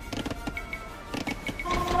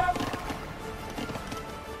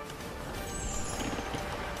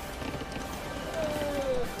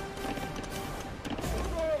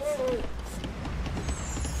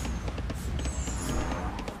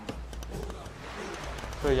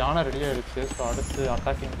 ஸோ யானை ரெடி ஆயிடுச்சு. ஸோ அடுத்து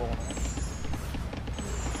அட்டாக்கிங் போகணும்.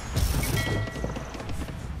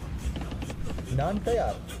 நான்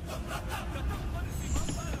தயார்.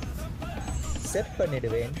 செட்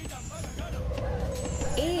பண்ணிடுவேன்.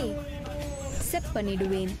 செட்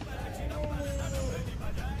பண்ணிடுவேன்.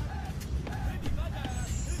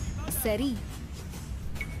 சரி,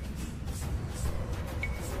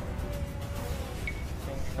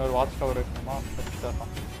 இன்னொரு வாட்ச் டவர் இருக்குமா வச்சு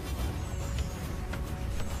தரலாம்.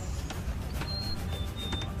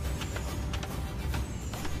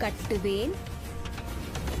 கட்டுவேன்.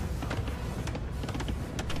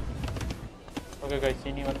 ஓகே கைஸ்,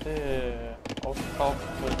 இனி வந்து அவுட் ஆஃப்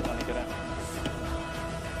நினைக்கிறேன்.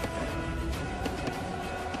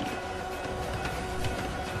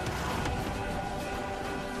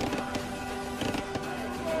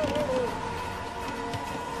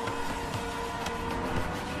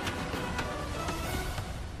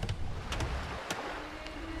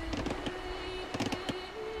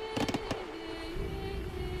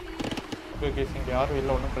 ஓகே, இங்கே யாரும்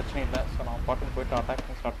இல்லை, ஒன்றும் பிரச்சனை இல்லை. ஸோ நான் பாட்டுக்கு போயிட்டு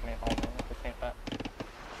அட்டாக்கிங் ஸ்டார்ட் பண்ணிடலாம், ஒன்றும் பிரச்சனை இல்லை.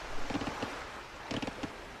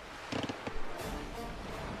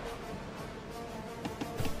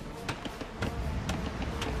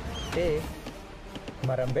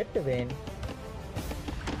 மரம் வெட்டுவேன்.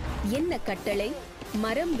 என்ன கட்டளை?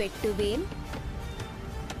 மரம் வெட்டுவேன்.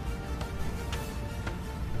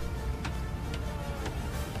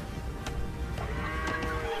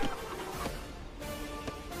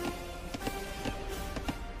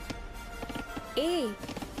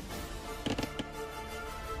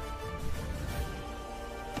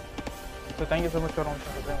 So thank you so much for watching.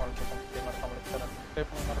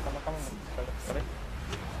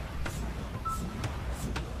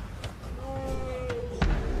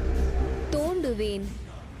 தோண்டுவேன்.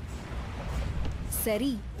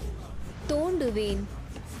 சரி, தோண்டுவேன்.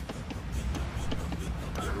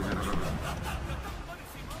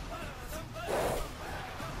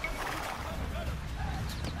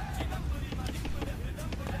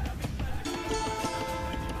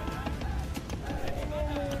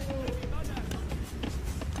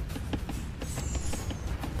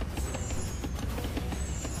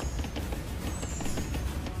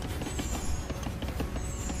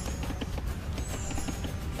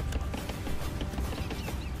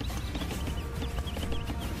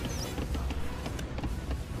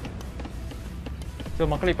 ஸோ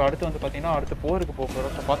மக்கள் இப்போ அடுத்து வந்து பார்த்தீங்கன்னா அடுத்து போருக்கு போக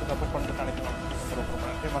போகிறோம். ஸோ பார்த்து சப்போர்ட் பண்ணிட்டு நினைக்கலாம். ரொம்ப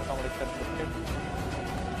நன்றி. மறக்காம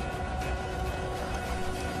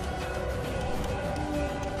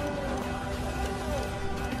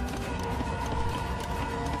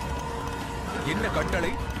என்ன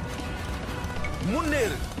கட்டளை?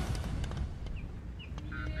 முன்னேறு.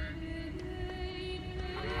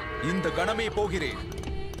 இந்த கணமே போகிறேன்.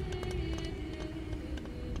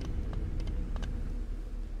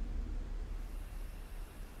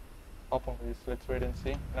 பார்ப்போம். லெட்ஸ் வெயிட் அண்ட்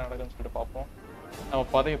see என்ன நடக்குதுன்னு சொல்லிட்டு பார்ப்போம். நம்ம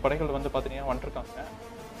படைகள் வந்து பார்த்தீங்கன்னா வந்துருக்காங்க.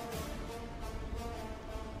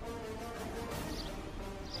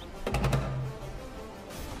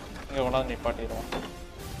 இங்கே கொண்டாந்து நிப்பாட்டிடுவோம்.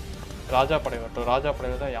 ராஜா படை வரட்டும். ராஜா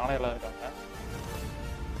படையில் தான் யானையெல்லாம் இருக்காங்க.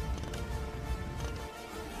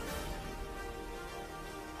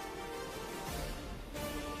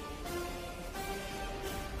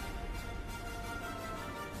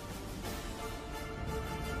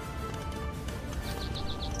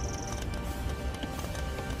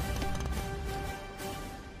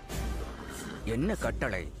 என்ன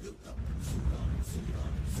கட்டளை?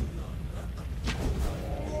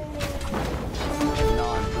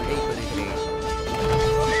 நான் விடைபெறுகிறேன்.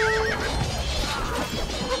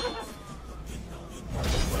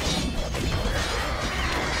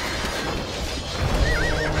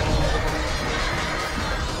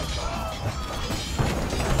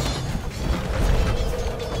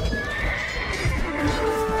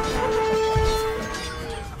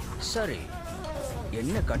 சரி,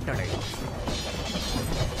 என்ன கட்டளை?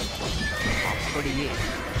 அப்படியே.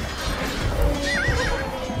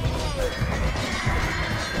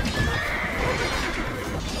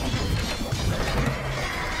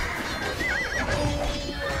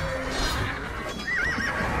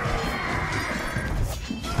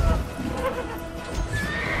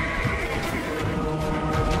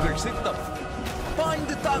 உங்கள் சித்தம்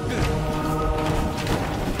பாய்ந்து தாக்கு.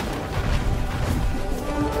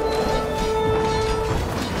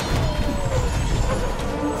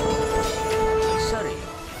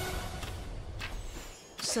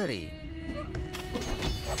 சரி,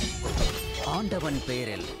 ஆண்டவன்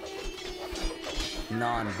பேரில்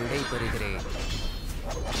நான் விடைபெறுகிறேன்.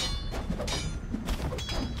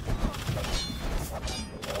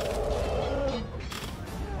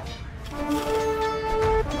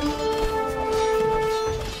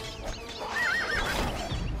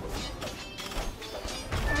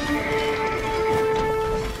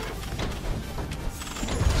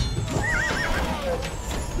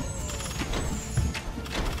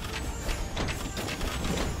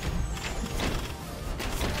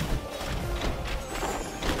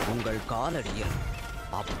 காலடியில்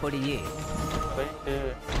அப்படியே.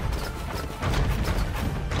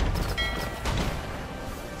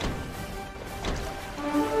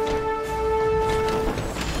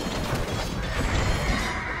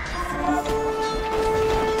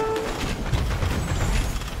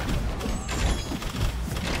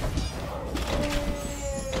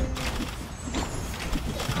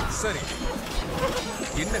 சரி,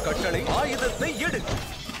 என்ன கட்டளை? ஆயுதத்தை எடு.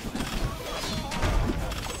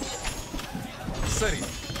 சரி,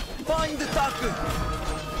 பாய்ந்து தாக்கு.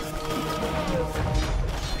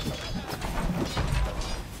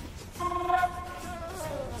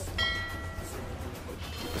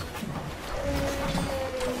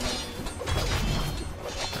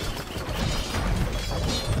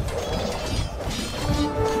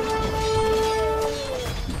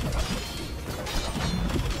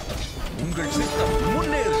 உங்கள் சித்தம்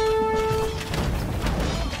முன்னேறு.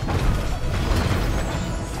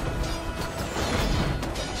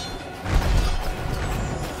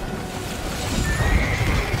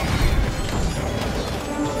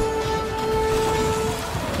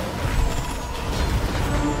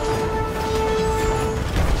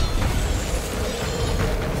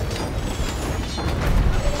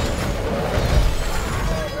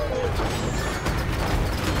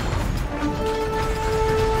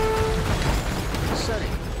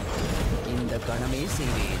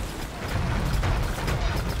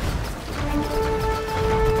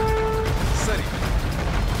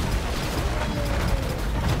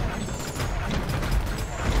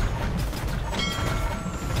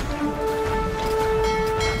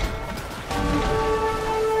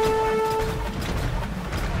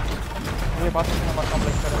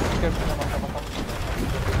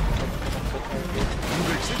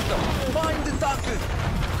 உங்கள் சித்தம் பாய்ந்து தாக்கு.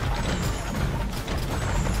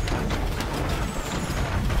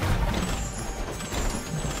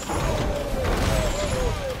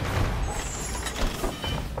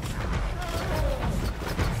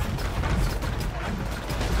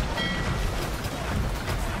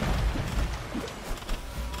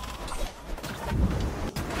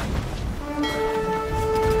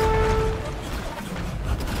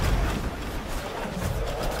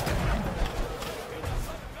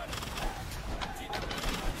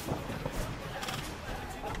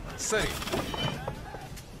 சரி,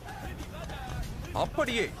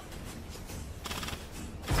 அப்படியே.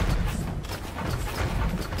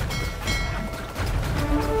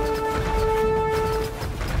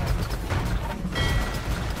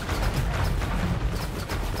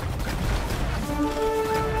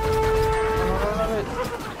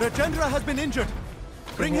 Rajendra has been injured.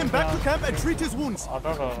 Bring him back to camp and treat his wounds.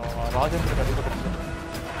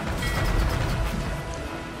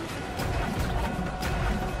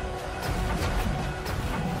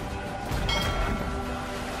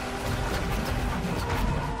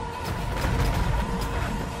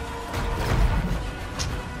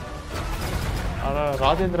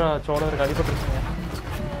 Rajendra சோழருக்கு அடிபட்டுருச்சுங்க.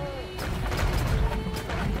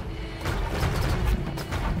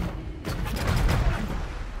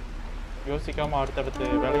 யோசிக்காம அடுத்தடுத்து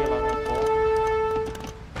வேலைகள் ஆரம்பிப்போம்.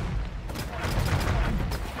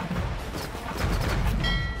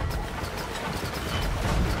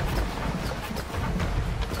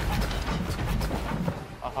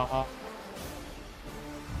 ஆஹா,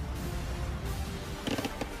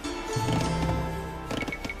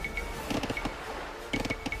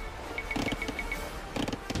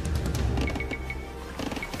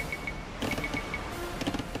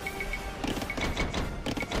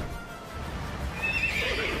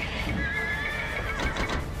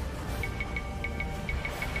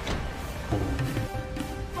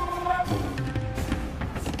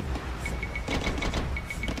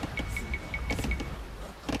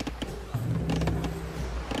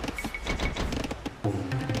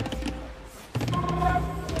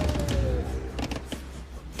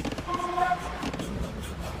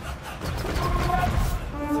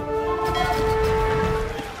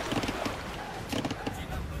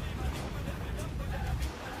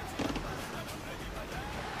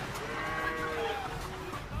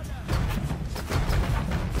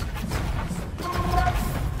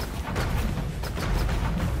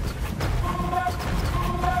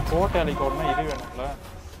 கோட்டையாளிக்கு உடனே இது வேணும்ல.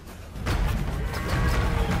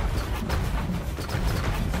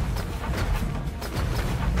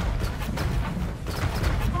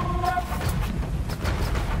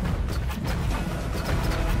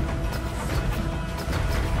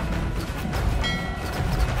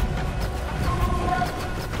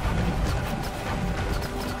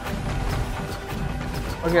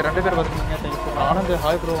 ஓகே, 2 பேர் பார்த்துருக்கீங்க. தேங்க்ஸ். Anand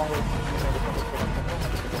hi bro. வாங்க.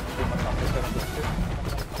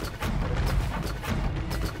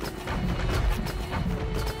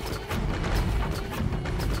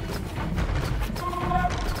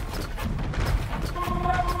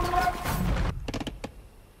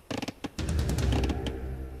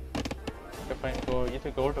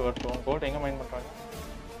 கோல்டு வரட்டும். கோல்டு எங்க மைன் பண்றாங்க?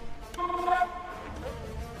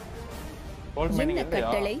 கோல்ட் மைனிங் இல்லையா?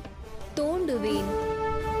 கட்டளை தோண்டுவேன்.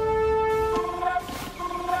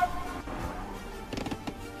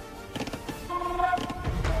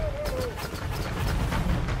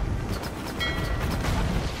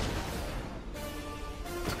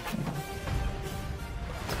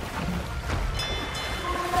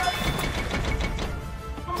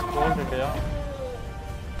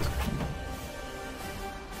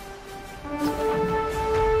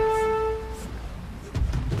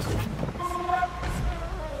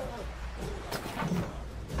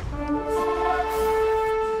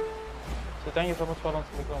 Thank you so much for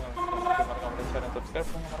watching. மறக்காம share and subscribe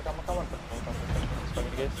பண்ணுங்க. மறக்காம comment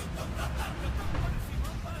பண்ணுங்க guys.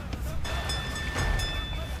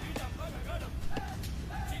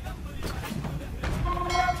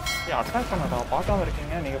 ஏய் அட்டாக் பண்ணடா பார்க்காம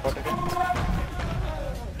இருக்கீங்க நீங்க பாட்டுக்கு.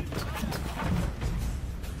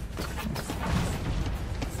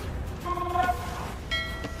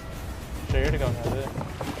 ஷேடுகாங்க அது.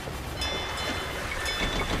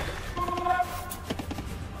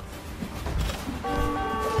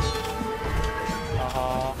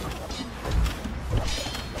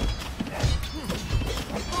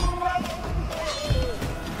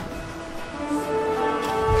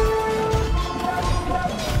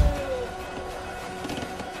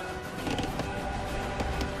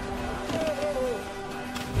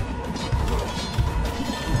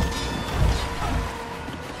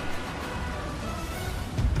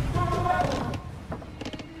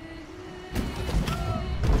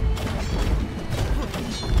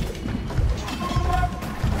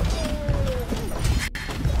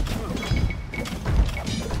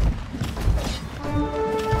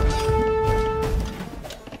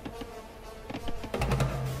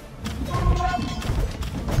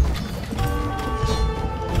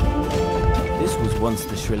 Once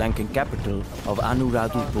the Sri Lankan capital of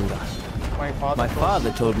Anuradhapura. My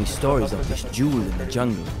father told me stories of this jewel in the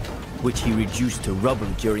jungle, which he reduced to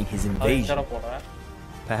rubble during his invasion.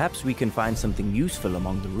 Perhaps we can find something useful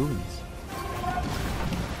among the ruins.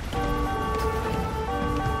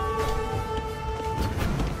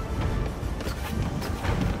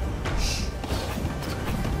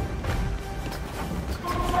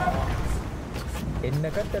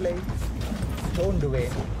 என்ன கட்டளை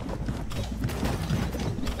தோண்டுவேன்.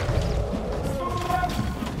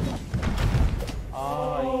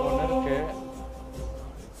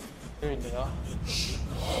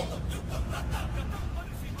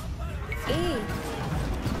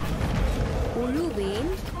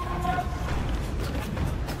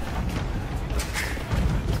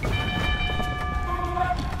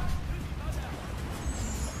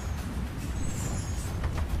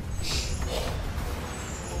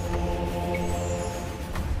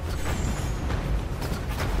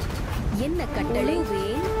 என்ன கட்டளை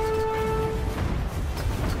van?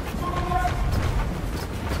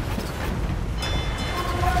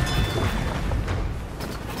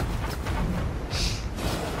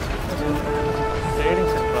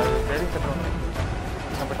 Trading centre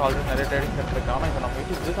நம்ம already நிறைய trading centre இருக்கு. ஆனால் இப்போ நம்ம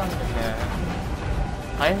வீட்டு இதுதான் இல்லைங்க.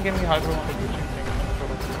 அயன் கேமிங் ஹார்ட்வேர் வந்து யூஸ்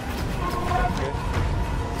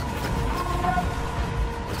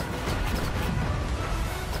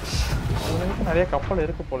நிறைய கப்பல்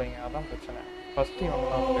இருக்கு போலங்க. அதான் பிரச்சனை. ஃபர்ஸ்ட்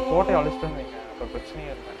இவங்க கோட்டையை அழிச்சிட்டு வைங்க, அப்போ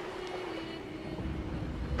பிரச்சனையே இல்லை.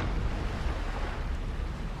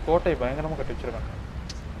 கோட்டை பயங்கரமாக கட்டி வச்சிருக்காங்க.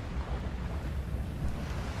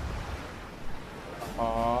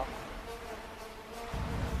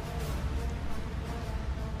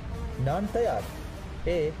 நான் தயார்.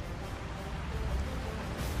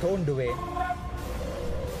 தோண்டுவேன்.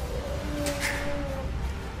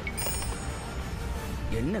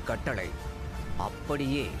 என்ன கட்டளை?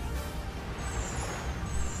 அப்படியே.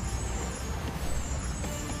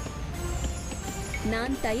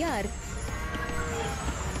 நான் தயார்.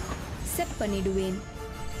 செட் பண்ணிடுவேன்.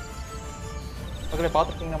 மக்களே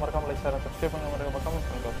பார்த்துட்டீங்கன்னா மறக்காம லைக் ஷேர் சப்ஸ்கிரைப் பண்ணுங்க. மறக்காம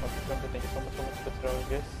பண்ணுங்க. Thank you so much for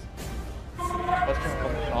guys. First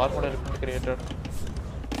normal இருக்கு கிரியேட்டர்.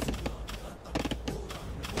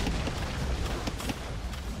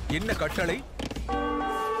 என்ன கட்டளை?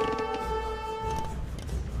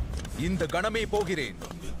 இந்த கணமே போகிறேன்.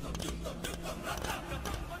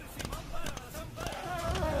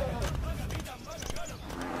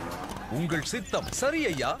 உங்கள் சித்தம் சரி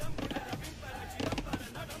ஐயா.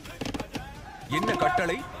 என்ன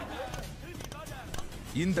கட்டளை?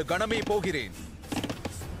 இந்த கணமே போகிறேன்.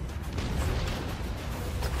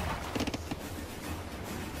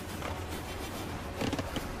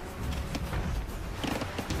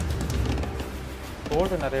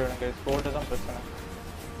 கோல்டு நிறைய வேணுங்க. கோல்டு தான் பிரச்சனை.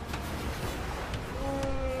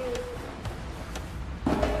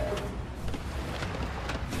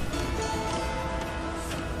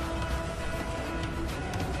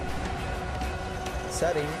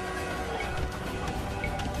 சரி.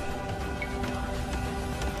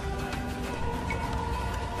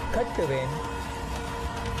 கட்டுவேன்.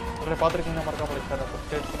 உங்களை பார்த்துருக்கீங்கன்னா மறக்காம லைக் ஷேர்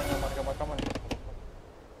சப்ஸ்கிரைப் பண்ணுங்க. மறக்காம கமெண்ட் பண்ணுங்க.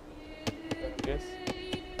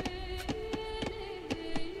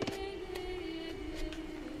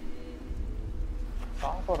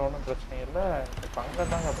 சாப்பாடு ஒன்றும் பிரச்சனை இல்லை.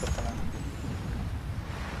 பங்கம் தாங்க பிரச்சனை.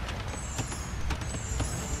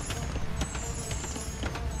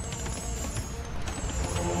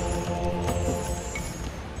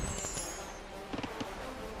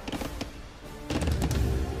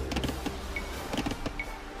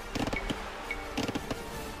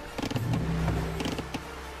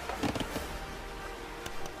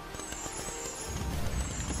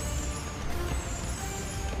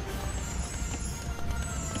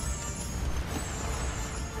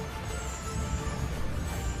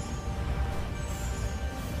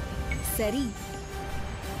 சரி.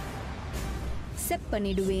 செட்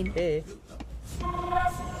பண்ணிடுவேன். ஏ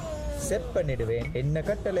செட் பண்ணிடுவேன். என்ன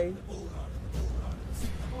கட்டளை?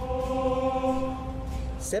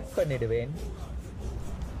 செட் பண்ணிடுவேன்.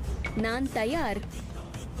 நான் தயார்.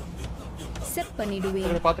 செட்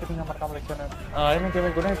பண்ணிடுவேன். இத பாத்துக்கிங்க மறக்காம லைக் பண்ணுங்க. ஐ மீன்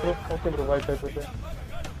gaming good night bro. Okay bro bye by by.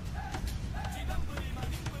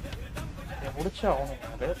 நான் முடிச்சா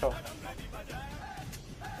அவனுக்கு லேட் ஆகும்.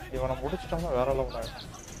 இவனை முடிச்சிட்டோம்னா வேற லெவல் ஆயிடும்.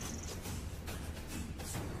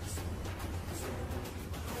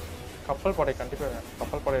 கப்பல் படை கண்டிப்பா வேணும்.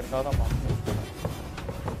 கப்பல் படை இருந்தால் தான்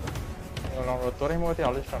நம்மளோட துறைமுகத்தை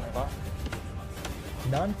அழிச்சிட்டானுங்களா?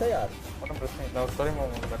 நான் தயார். ஒன்றும் பிரச்சனை இல்லை. ஒரு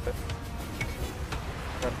துறைமுகம் கட்டு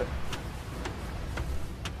கட்டு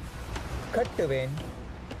கட்டுவேன்.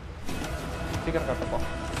 சீக்கிரம் கட்டுப்பா.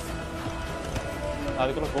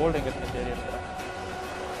 அதுக்குள்ள கோல்டு எங்க இருக்கு தேடி எடுக்கிறேன்.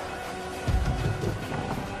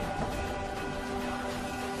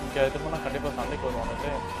 இங்கே அதுக்கு நான் கண்டிப்பாக சண்டைக்கு வருவானுங்க.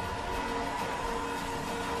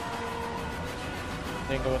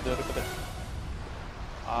 இங்கே வந்து இருக்குது.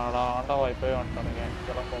 ஆண்டா வாய்ப்பே வந்துட்டானுங்க.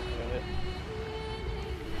 இதெல்லாம் போக முடியாது.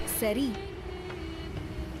 சரி.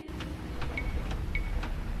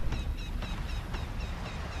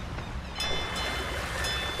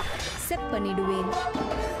 செட் பண்ணிடுவேன்.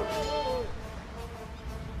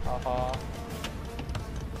 ஆஹா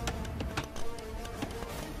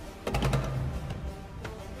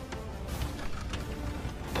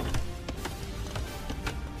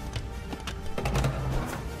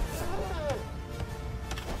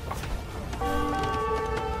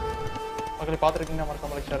மக்களை பார்த்துருக்கீங்க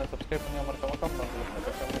மறக்காம லைக் ஷேர் சப்ஸ்கிரைப் பண்ணி மறக்காம கமெண்ட்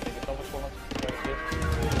பண்ணுங்க. Thank you so much for watching.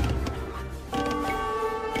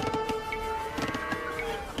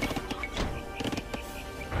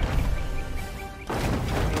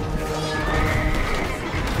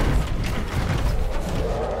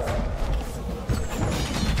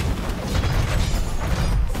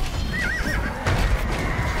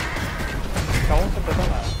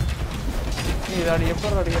 இதாடி எப்போ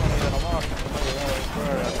அடிக்கணும் நம்ம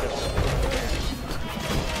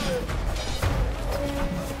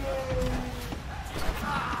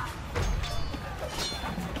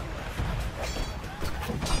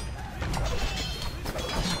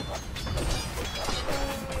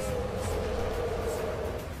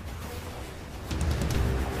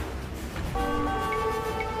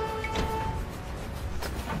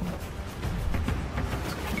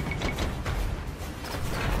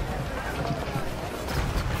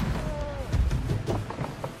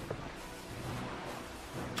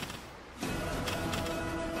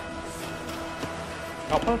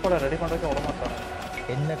கப்பல் பட ரெடி பண்றதுக்கு விட மாட்டாங்க.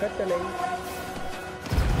 என்ன கட்டளை?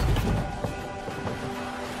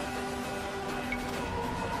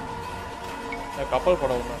 கப்பல்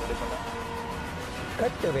பட ஒன்று ரெடி பண்ண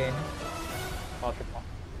கட்டுவேன். பார்த்துக்கலாம்.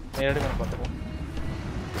 நீ ரெடி பண்ண பார்த்துக்கோ.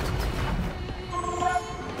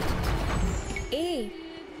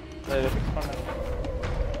 இதை ஃபிக்ஸ் பண்ண.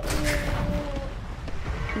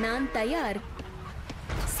 நான் தயார்.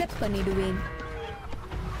 செட் பண்ணிடுவேன்.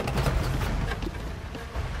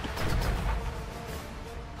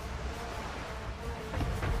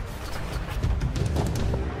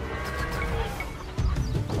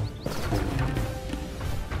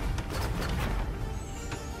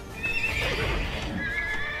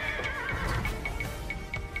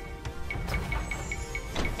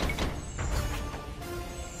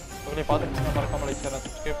 பார்த்துக்கிங்க மறக்காம லைக் ஷேர்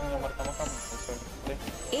சப்ஸ்கிரைப் பண்ணி மறக்காம கமெண்ட் பண்ணுங்க.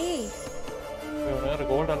 இவங்க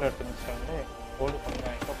கோல்டெல்லாம் எடுத்து வச்சுட்டாங்களே. கோல்டு பண்ணி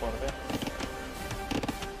நான் எங்கே போகிறது?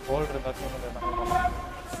 கோல்டு இருந்தால் சீமெண்ட் என்ன பண்ணலாம்?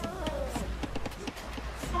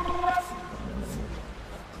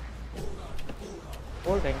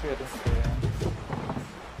 கோல்டு எங்கேயும் இருந்துச்சு.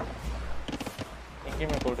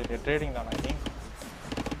 எங்கேயுமே கோல்டு இல்லை. ட்ரேடிங் தானே நீ?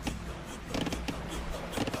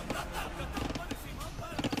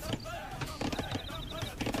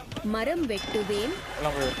 மரம் வெட்டுவேன்.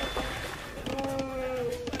 எல்லாம்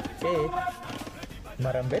போய்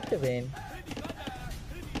மரம் வெட்டுவேன்.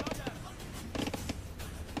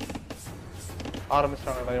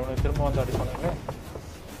 ஆரம்பிச்சிட்டாங்கடா. இவனுக்கு திரும்ப வந்து அடிப்பானுங்களே.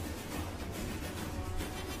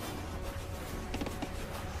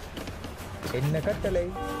 என்ன கட்டளை?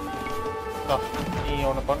 நீ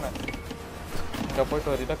ஒன்று பண்ண. இங்கே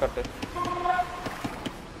போயிட்டு ஒரு இதை கட்டு.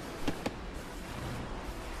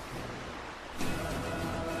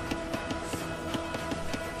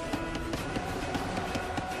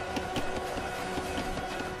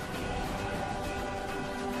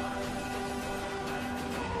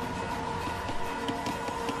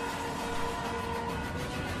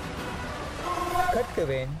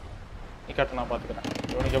 கட்டுவேன். நீ கட்டு, நான் பார்த்துக்கிறேன்.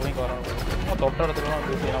 இவனுக்கு எப்படி வரணும்? தொட்ட இடத்துலாம்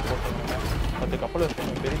பேசியெல்லாம் போட்டுருக்கேன். 10 கப்பல்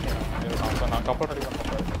வச்சு தெரியுங்க. நான் கப்பல் ரெடி பண்ண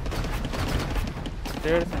போகிறேன்.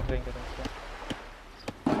 ட்ரேட் சென்டர் இங்கே இருந்துச்சு.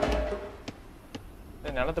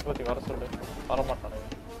 நிலத்தை பற்றி வர சொல்லு, வரமாட்டானுங்க.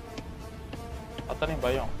 அத்தனையும்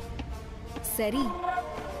பயம். சரி.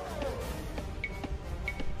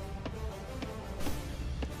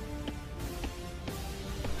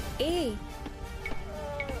 ஏய்,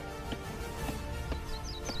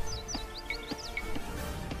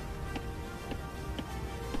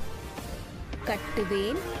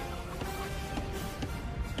 கட்டுவேன்.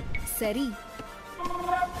 சரி.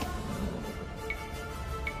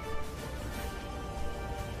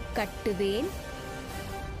 கட்டுவேன்.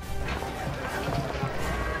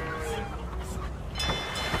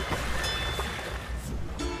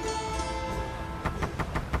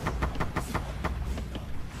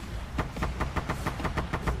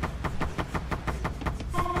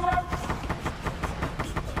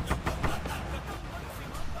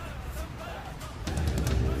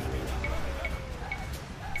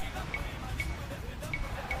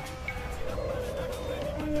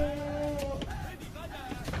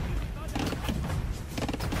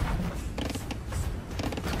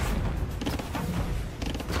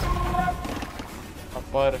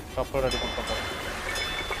 பாரு, கப்பல் ரெடி பண்ண பாரு.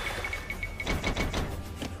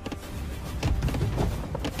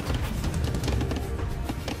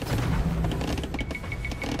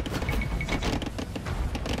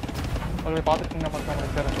 அவங்களை பார்த்துட்டு நம்ம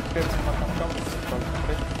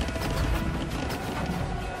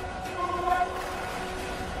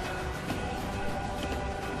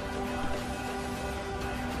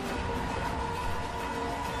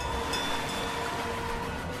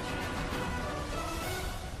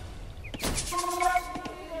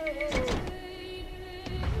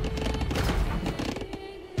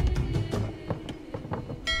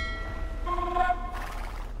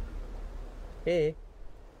ஏய்,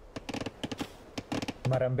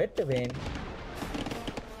 மரம் வெட்டுவேன்.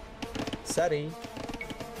 சரி.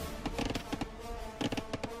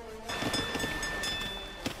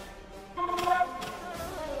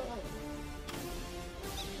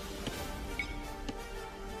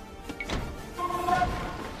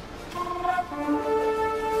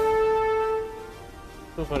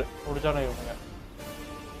 சூப்பர், முடிச்சானு இவனுங்க.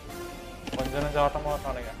 கொஞ்ச நெஞ்ச ஆட்டமாக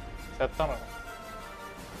இருக்கானுங்க, செத்தானுங்க.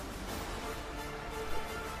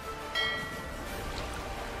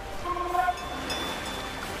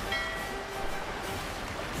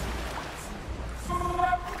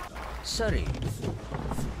 சரி.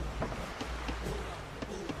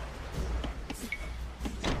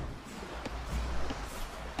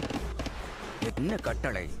 என்ன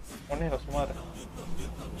கட்டளை? ஒன்னே சுமார்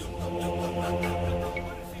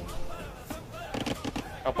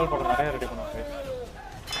கப்பல் போட நிறைய ரெடி பண்ணுவாங்க.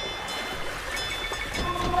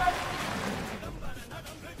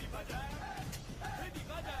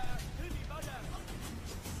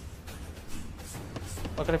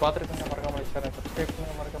 மக்களை பார்த்துருக்கீங்க, மறக்காம சேனல் சப்ஸ்கிரைப்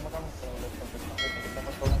பண்ணுங்க, மறக்காம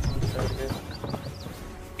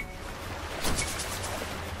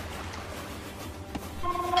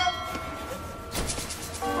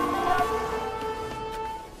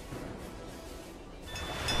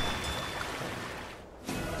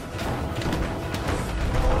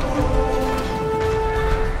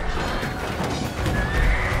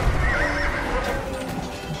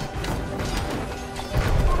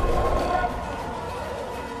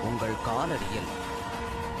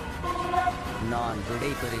நான் விடை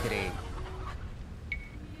பெறுகிறேன்.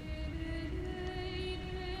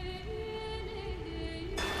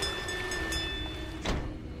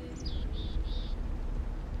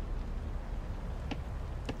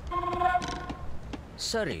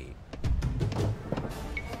 சரி.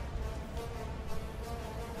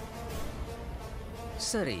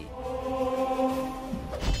 சரி.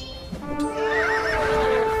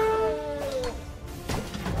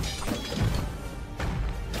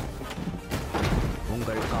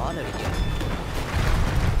 உங்கள் காலடியில்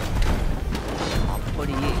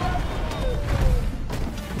அப்படியே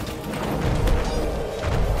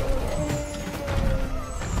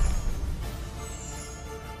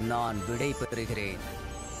நான் விடை பெறுகிறேன்.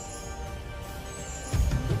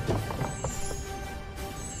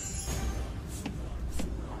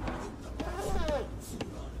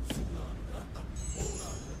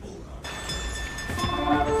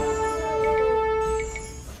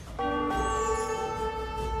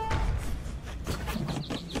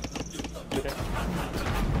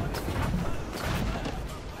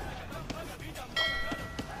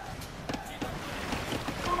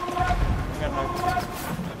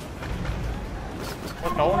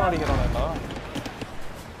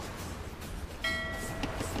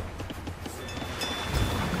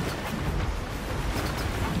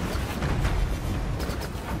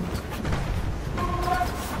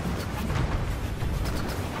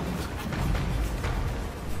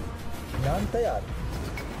 நான் தயார்.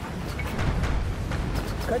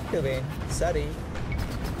 கட்டுவேன். சரி.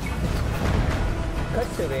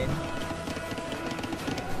 கட்டுவேன்.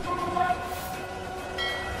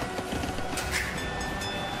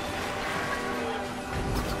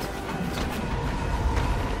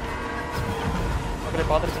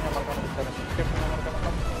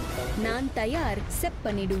 நான் தயார். செட்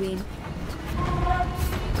பண்ணிடுவேன்.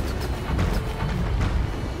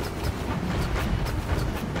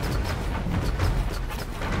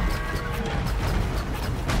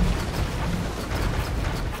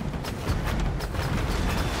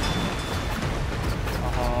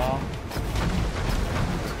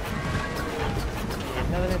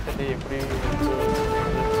 என்னதுன்னு தெரியல எப்படி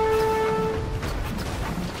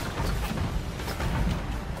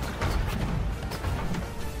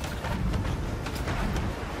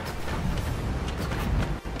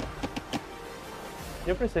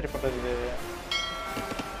எப்படி சரி பண்றது இது?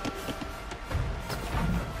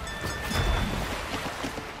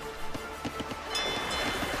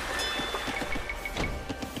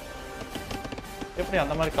 எப்படி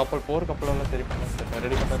அந்த மாதிரி கப்பல் போர் கப்பல் எல்லாம் சரி பண்ண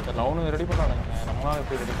ரெடி பண்ண தெரியல. அவனுங்க ரெடி பண்ணானுங்க, நம்மளால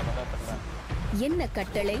எப்படி ரெடி பண்ணதா தெரியல. என்ன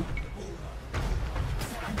கட்டளை?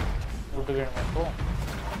 விட்டு வேணுமா இப்போ?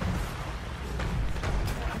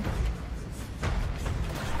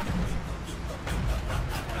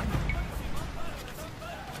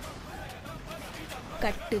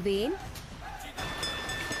 கட்டுவேன்.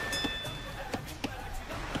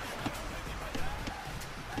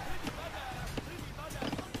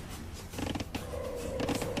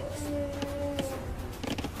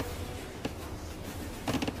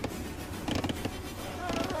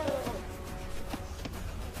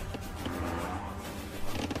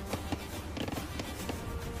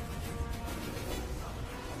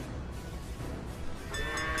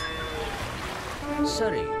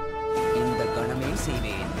 சரி, இந்த கணமே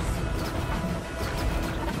செய்வேன்.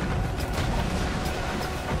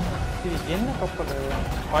 இது என்ன கப்பல்?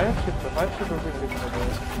 ஃபயர் ஷிப் எப்படி ரெடி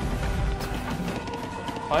பண்ணுறது?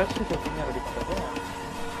 ஃபயர் ஷிப் எப்படிங்க ரெடி பண்ணுறது?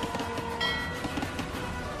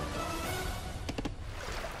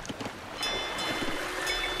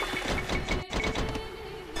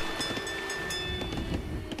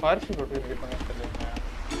 ஃபயர் ஷிப் எப்படி ரெடி பண்ண தெரியல.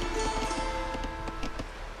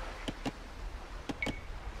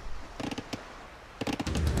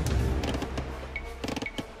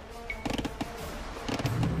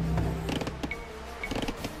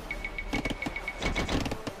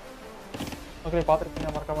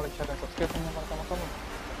 பார்த்துருக்கீங்க, மறக்காம லைக் ஷேர் சப்ஸ்கிரைப் பண்ணி மறக்காம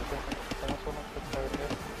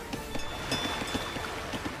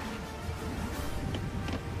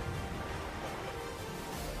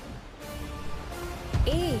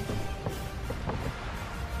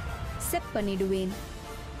செட் பண்ணிடுவேன்.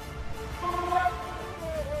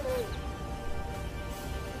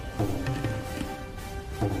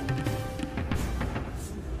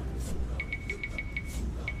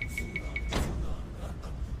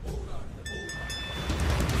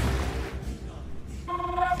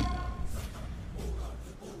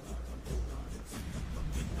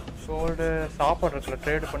 கோல்டு சாப்பாடு இருக்குல்ல,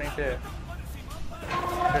 ட்ரேட் பண்ணிட்டு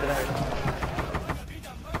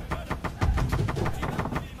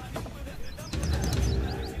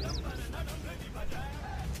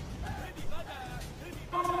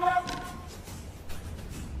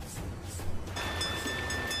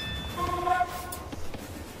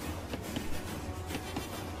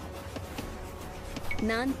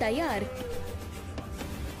நான் தயார்.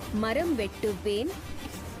 மரம் வெட்டுவேன்.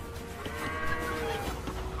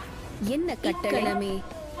 என்ன கட்டளமே?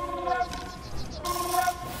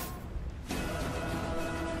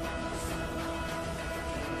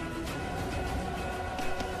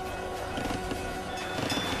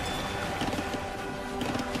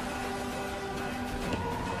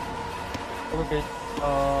 ஓகே,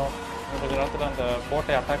 கொஞ்ச நேரத்தில் அந்த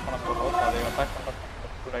போட்டை அட்டாக் பண்ண போகிறோம். அதை அட்டாக்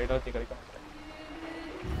பண்ணுற ஐடியாலஜி கிடைக்கும்.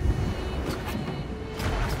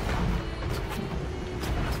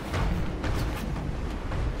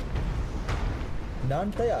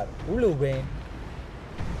 நான் தயார். உழுவேன்.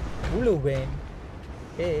 உழுவேன்.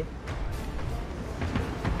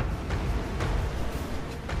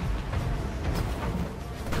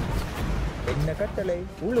 என்ன கட்டளை?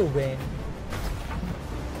 உழுவேன்.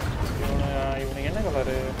 இவனுக்கு என்ன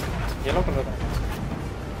கலரு? எல்லோ கலர் தான்.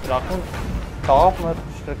 இது அக்கௌண்ட் டாப் மாதிரி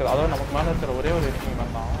இருக்குது. அதாவது நமக்கு மேலே இருக்கிற ஒரே ஒரு எனிமி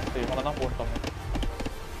மேன் தான். இவனை தான் போட்டோம்.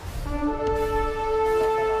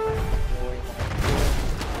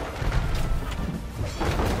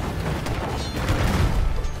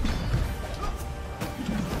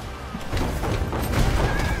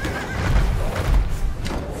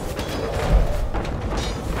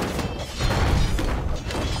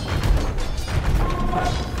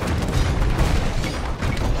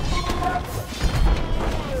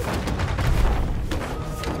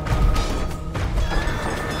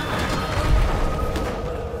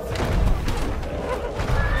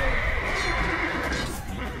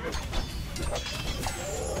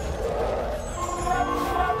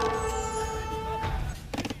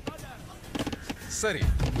 சரி,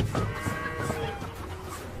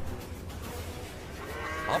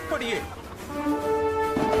 அப்படியே.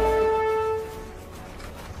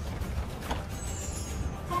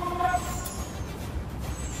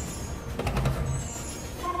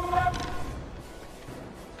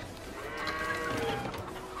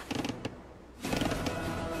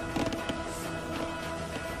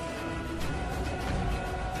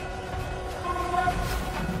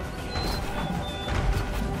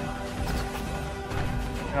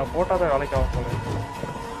 போட்டாதான் வேலைக்கு ஆகும் போல.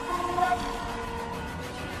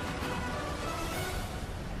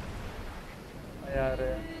 யாரு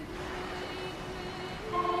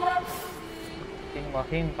கிங்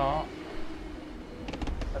மஹீன் தான்.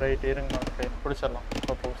 ரைட் இருங்க, பிடிச்சிடலாம்.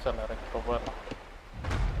 இப்போ பிடிச்சிடலாம், இப்போ போயிடலாம்.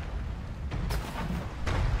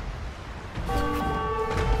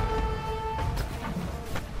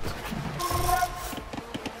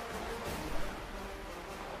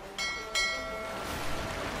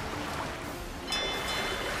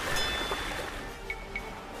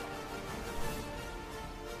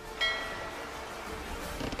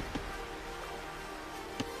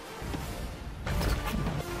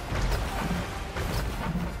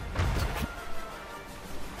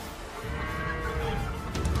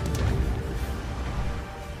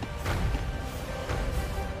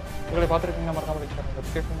 உங்களை பார்த்துருக்கீங்க, மறக்காம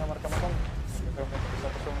சப்ஸ்கிரைப் மறக்காம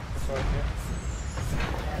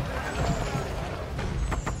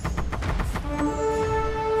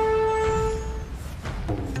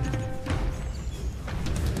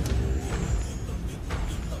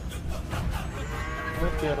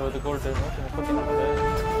 $160 கோல்டு, 134.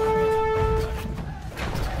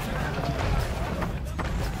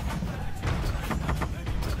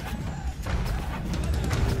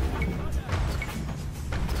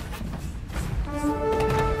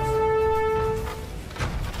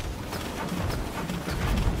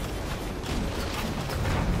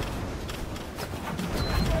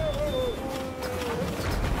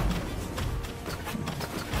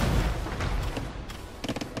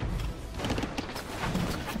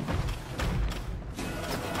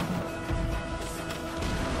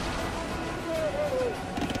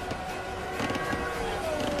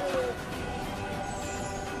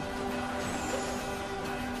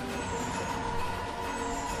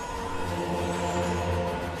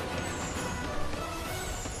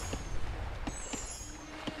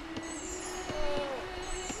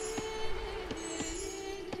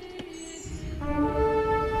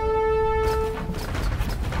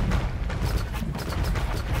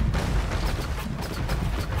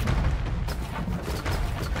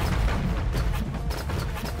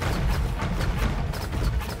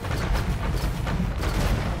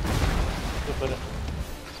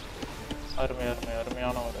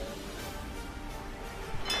 அருமையான ஒரு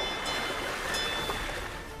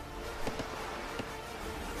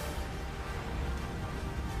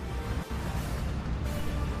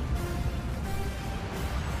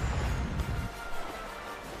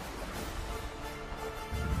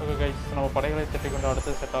ஓகே கைஸ், நம்ம படைகளை திட்டிக் கொண்டு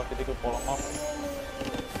அடுத்த செட் ஆஃப் இதுக்கு போகலாமா?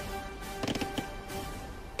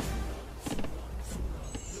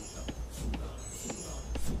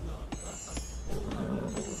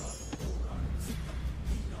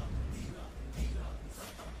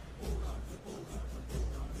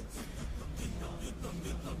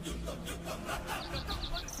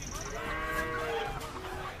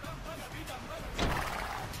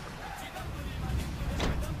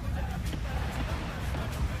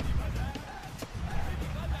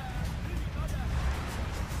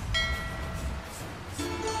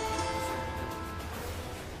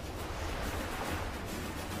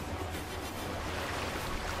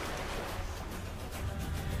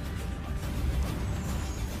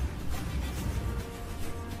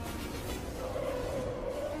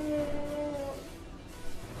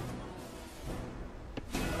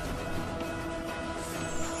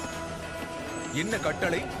 என்ன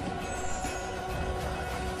கட்டளை?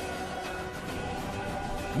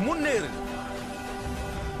 முன்னேறு.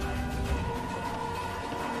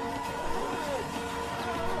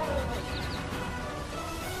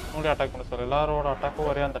 உங்களே அட்டாக் பண்ண சொல்ல, எல்லாரோட அட்டாக்கும்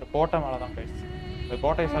ஒரே அந்த கோட்டை மேலே தான் கைஸ். இந்த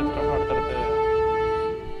கோட்டையை சாதிச்சிட்டோம்னா அடுத்தடுத்து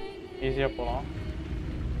ஈஸியாக போகலாம்.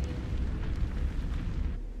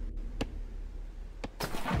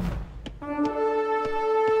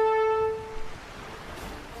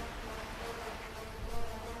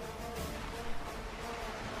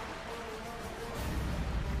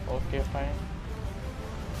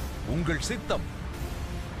 உங்கள் சித்தம்.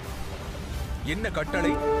 என்ன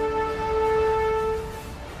கட்டளை?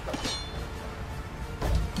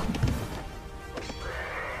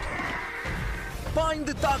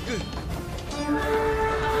 பாய்ந்து தாக்கு.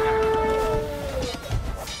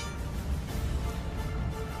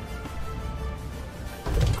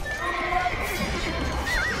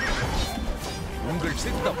 உங்கள்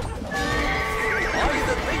சித்தம்.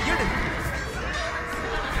 ஆயுதத்தை எடு.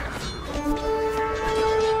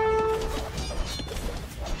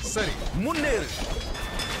 சரி, முன்னேறு.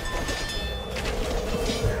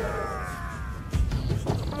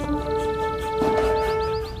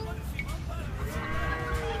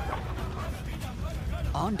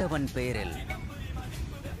 ஆண்டவன் பெயரில்.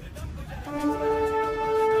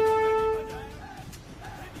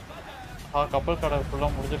 கப்பல் கடை ஃபுல்லா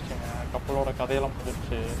முடிஞ்சிருச்சுங்க. கப்பலோட கதையெல்லாம்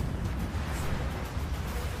முடிஞ்சிருச்சு.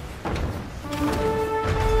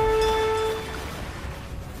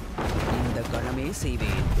 இந்த கணமே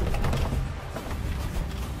செய்வேன்.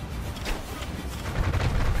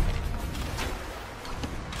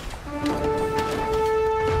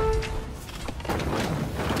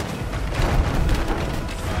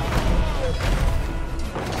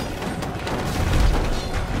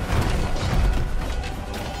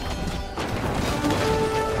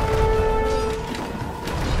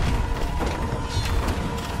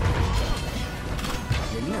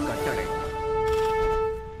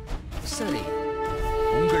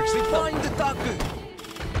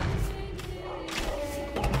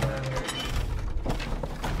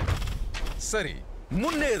 சரி,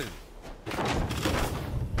 முன்னேறு.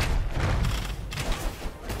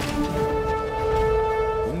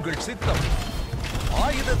 உங்கள் சித்தம்.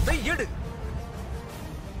 ஆயுதத்தை எடு.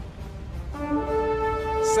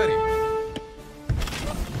 சரி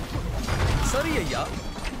சரி ஐயா.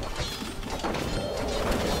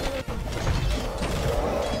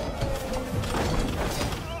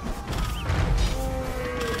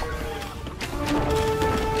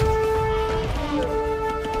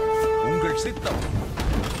 சித்தம்.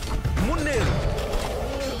 முன்னேறு.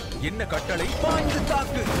 என்ன கட்டளை? பாய்ந்து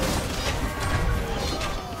தாக்கு.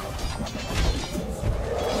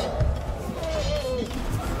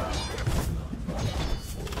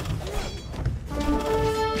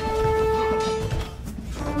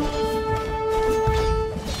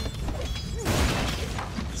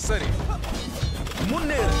 சரி,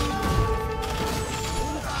 முன்னேறு.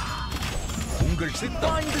 உங்கள் சித்தம்.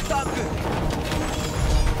 பாய்ந்து தாக்கு.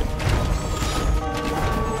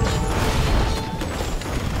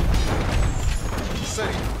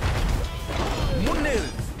 சரி, முன்னேறு.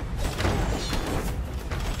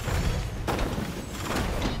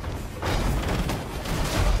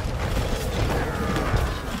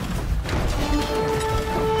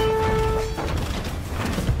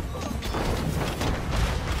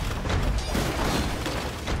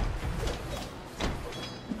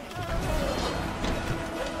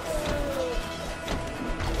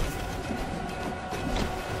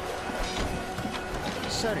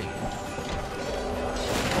 சரி,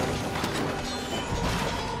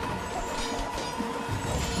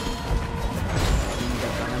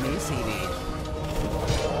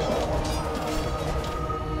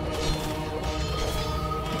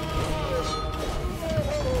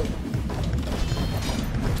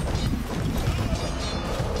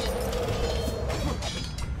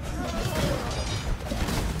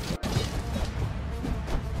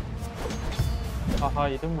 ஆஹா,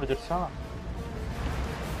 இது முடிஞ்சிருச்சா?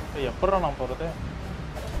 எப்படா நான் போறது?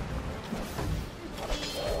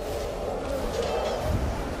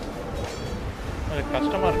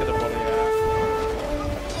 கஷ்டமா இருக்குது போறீங்க.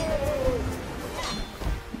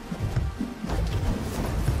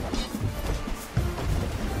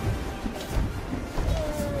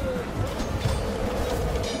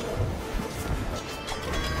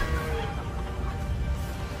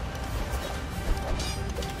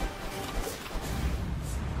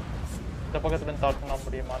 இந்த பக்கத்துல தாட் பண்ண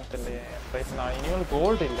முடியுமான்னு தெரியல. ரைட், நான் இனிமேல்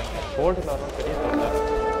கோல்டு இல்லைங்க. கோல்டு இல்லாத பெரிய தொல்லை.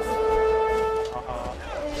 ஆஹா,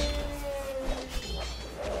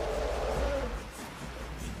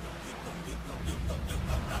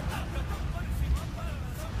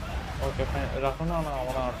 ஓகே ஃபைன். ரகுனா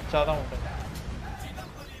அவனை அடிச்சாதான் உண்டு.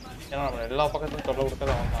 ஏன்னா நம்ம எல்லா பக்கத்துலையும் தொல்லை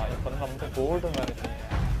கொடுத்தது அவன் தான். இப்போ வந்து நமக்கு கோல்டு வேறு இல்லைங்க.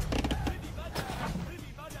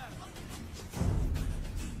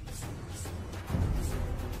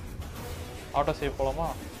 ஆட்டோ சேவ் போலாமா?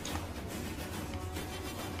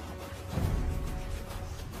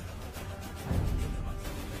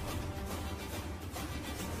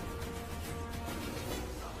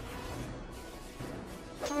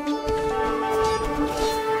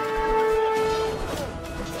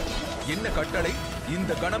 என்ன கட்டளை?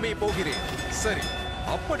 இந்த கணமே போகிறேன். சரி,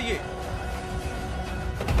 அப்படியே.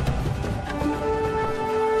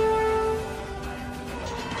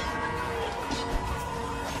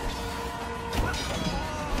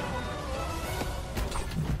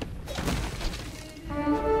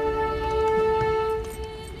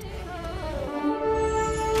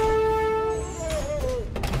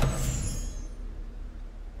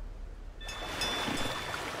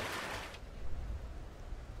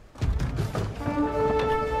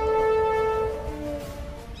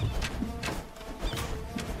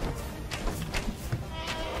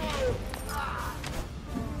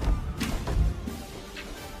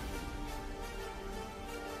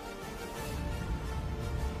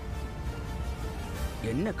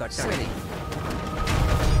 என்ன கட்டளை?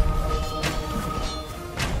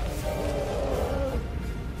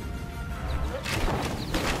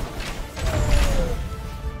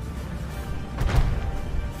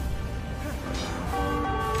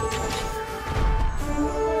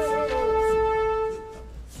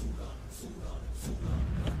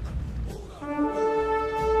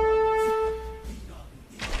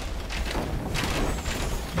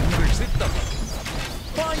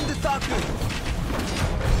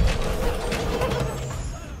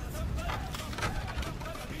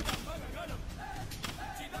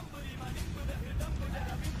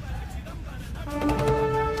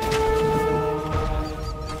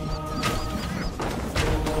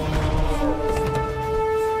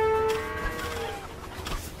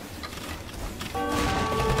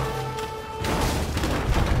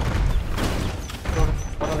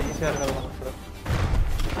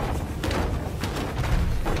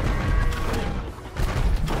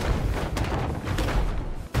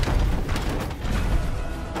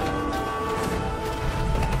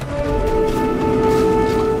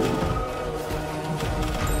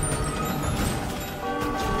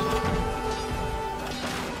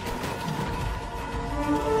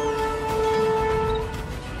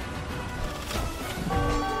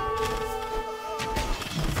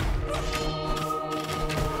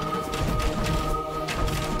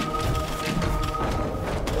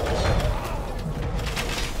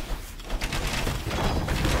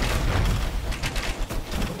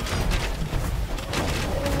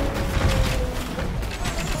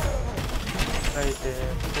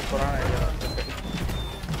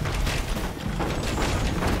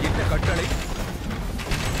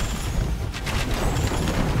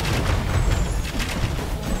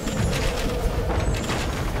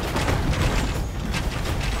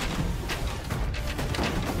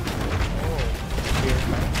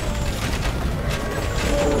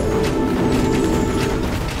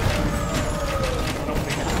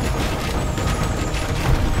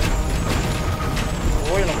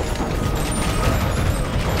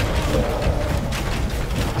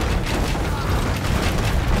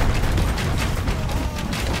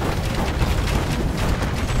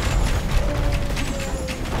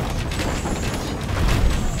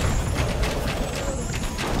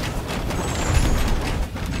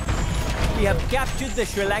 We have captured the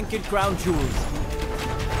Sri Lankan crown jewels.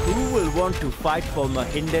 Who will want to fight for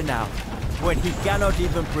Mahinda now, when he cannot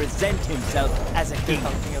even present himself as a king?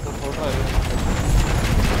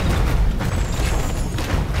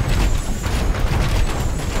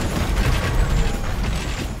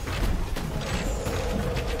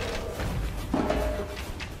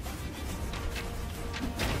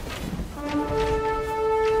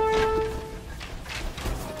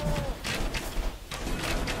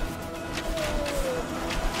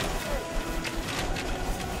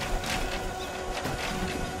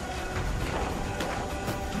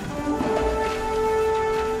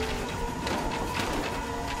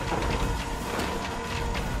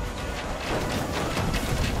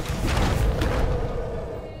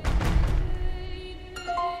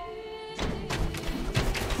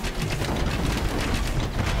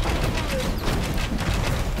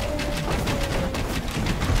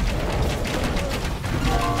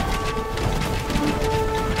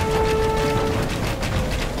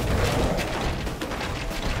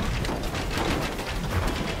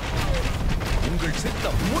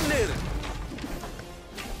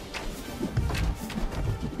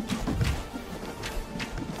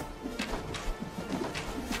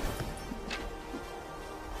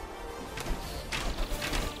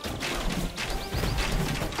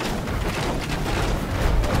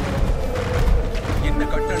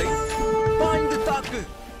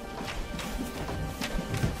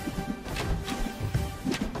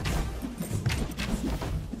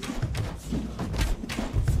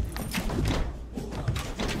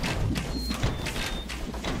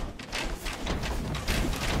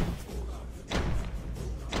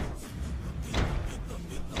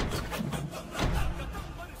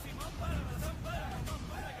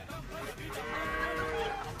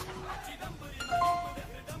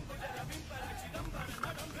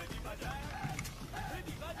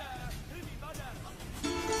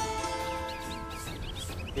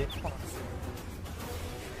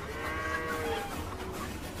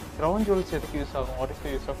 Crown jewels எதுக்கு யூஸ் ஆகும்? What is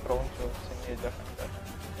the use of crown jewels in Age of Empires?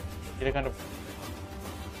 இதை கண்டு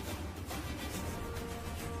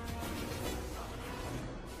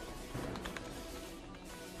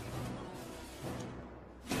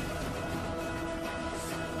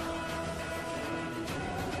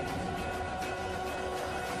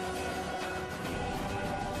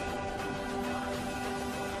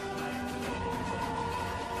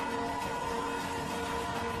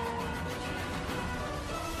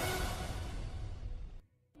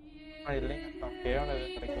தேவையான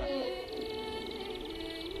எதுவும் கிடைக்கல.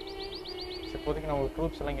 இப்போதைக்கு நம்ம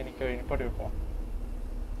troops எல்லாம் இங்கே நிப்பாட்டி வைப்போம்.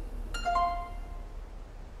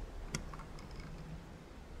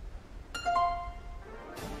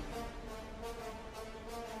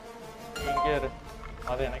 இங்கே இரு,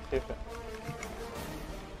 அது எனக்கு சேஃபு.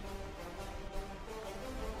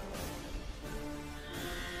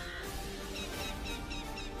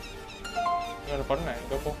 பண்ண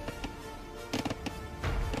இங்கே போ.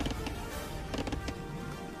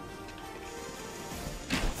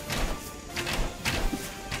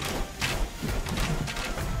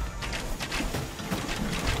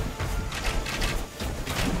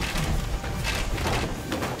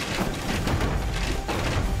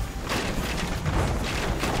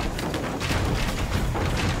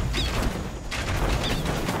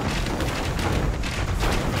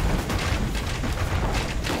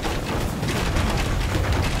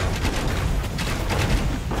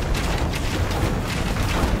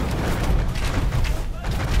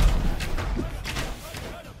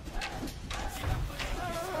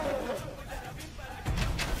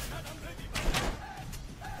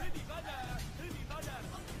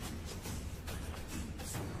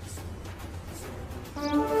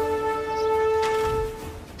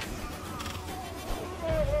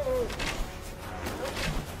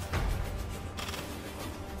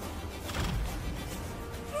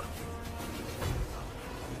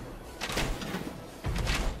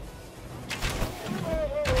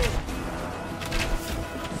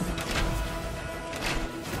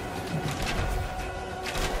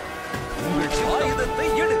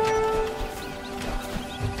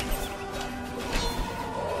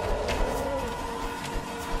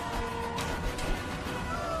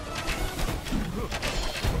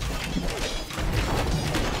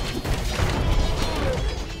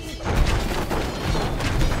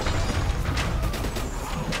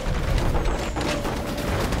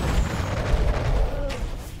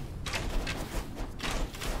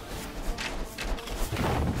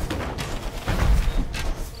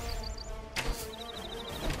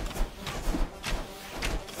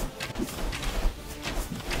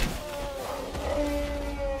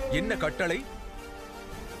 என்ன கட்டளை?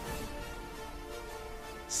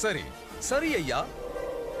 சரி சரி ஐயா.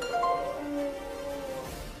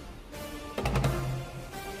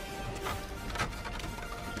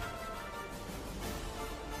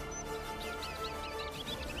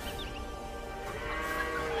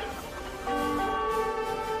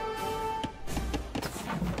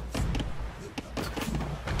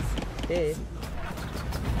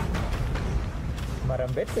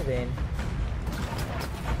 மரம் வெட்டுவேன்.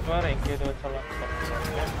 வேற எங்கே இது வச்சாலும்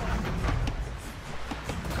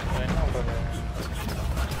என்ன பண்ணுறது?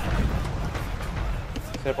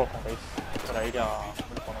 சரி பார்ப்போம் கைஸ், ஒரு ஐடியா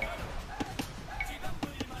இது பண்ணுவோம்.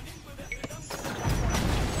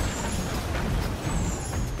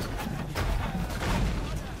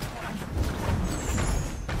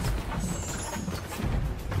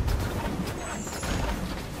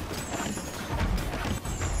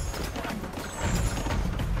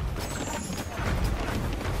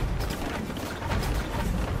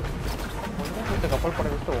 கப்பல் படை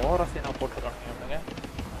வச்சு ஓவராசி நான் போட்டுருக்கானுங்க.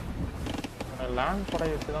 லேண்ட் படை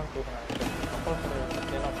வச்சு தான் தூக்குறேன். கப்பல் படை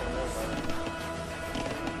வச்சு நான் பண்ணுவேன்.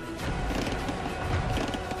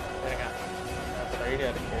 சரிங்க, எனக்கு ஒரு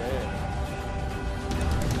ஐடியா இருக்கு.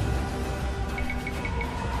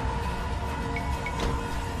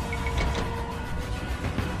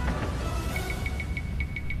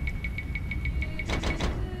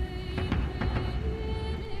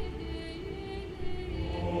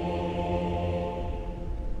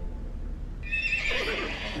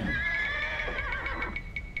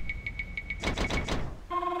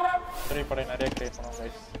 படை நிறைய கிரியேட் பண்ணுவோம்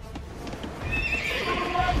கைஸ்.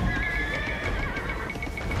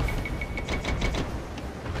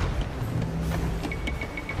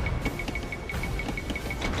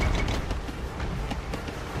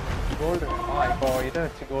 கோல்டு இப்போ இதை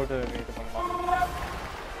வச்சு கோல்டு இது பண்ணலாம்.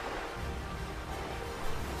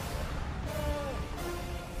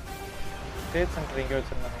 ஸ்டேட் சென்டர் இங்கே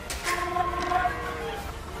வச்சிருந்தாங்க.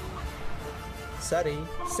 சரி,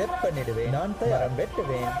 செட் பண்ணிடுவேன். நான் தயார்.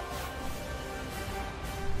 வெட்டுவேன்.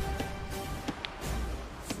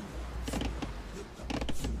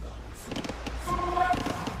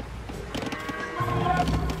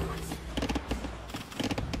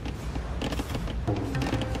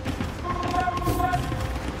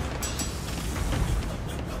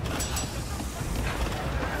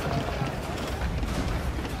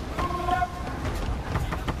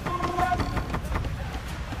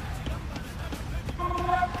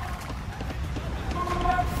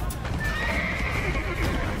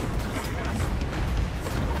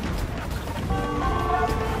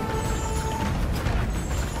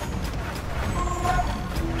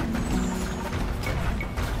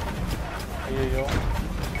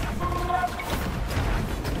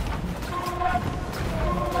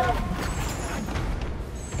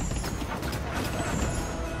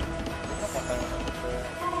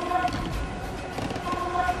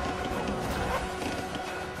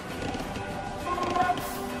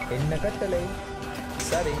 கட்டளை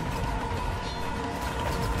சரி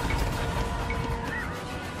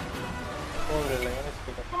இல்லை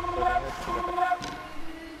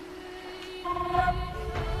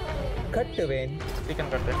கட்டுவேன்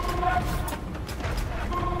சீக்கிரம் கட்டுறேன்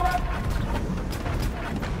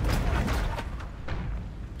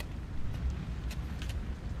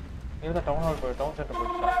இங்கே டவுன் ஹால் போய் டவுன் சென்டர்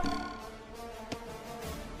போயிடுச்சா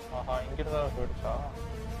ஆஹா இங்கிட்டு தான் போயிடுச்சா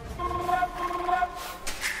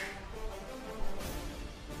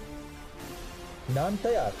நான்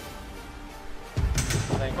தயார்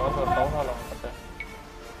நான் இங்கே வந்து ஒரு டவுன் ஹால் ஒன்று கட்டேன்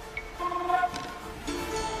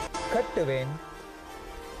கட்டுவேன்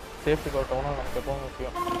சேஃப்டிக்கு ஒரு டவுன் ஹால் நமக்கு எப்பவும்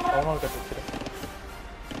முக்கியம் டவுன் ஹால் கட்டி வச்சிரு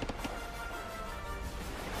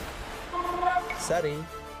சரி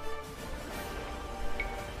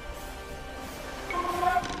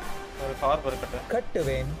ஒரு கார் கட்டேன்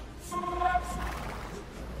கட்டுவேன்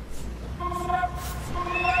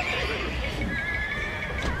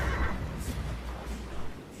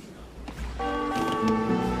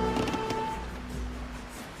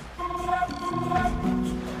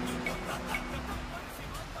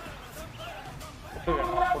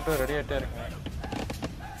ஃபுட்டு ரெடி ஆகிட்டே இருக்கேன்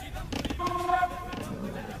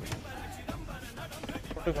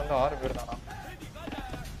ஃபுட்டுக்கு வந்து 6 பேர் தானா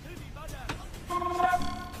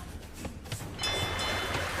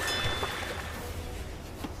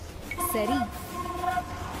சரி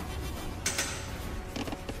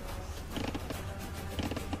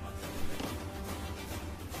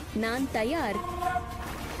நான் தயார்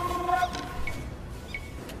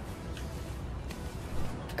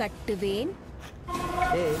கட்டுவேன்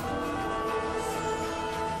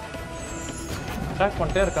அட்டாக்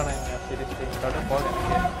பண்ணிட்டே இருக்கானே சீரியஸ்லி கடன் போக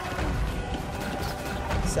எனக்கு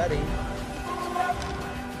சரி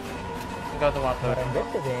எங்காவது மாட்டேன்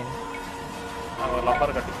வெட்டுவேன் நான் ஒரு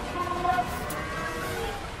லப்பர் கட்டி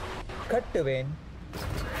கட்டுவேன்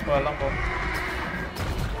எல்லாம் போ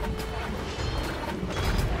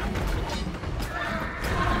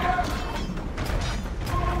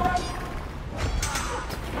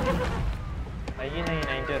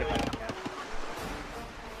நைன்ட்டே இருக்காங்க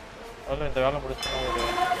அதில் இந்த வேலை முடிச்சுன்னா ஒரு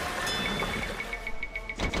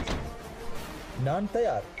நான்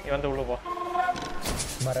தயார் நீ வந்து உள்ள போ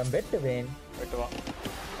மரம் வெட்டுவேன் வெட்டுவா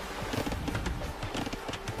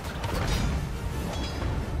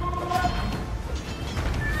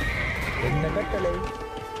என்ன கட்டளை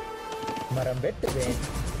மரம் வெட்டுவேன்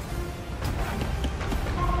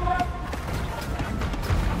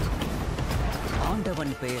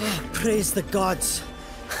ஆண்டவன் பெயர் Praise the gods.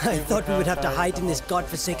 I thought we would have to hide in this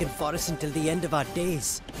godforsaken forest until the end of our days.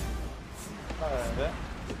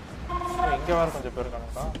 இங்க வர கொஞ்சம் பேர்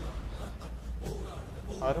இருக்கானுங்களா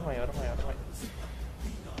அருமை அருமை அருமை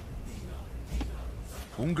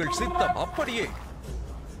உங்கள் சித்தம் அப்படியே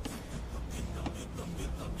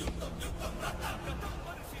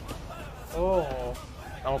ஓ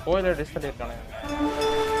நம்ம கோயில டிஸ் பண்ணிருக்கானுங்க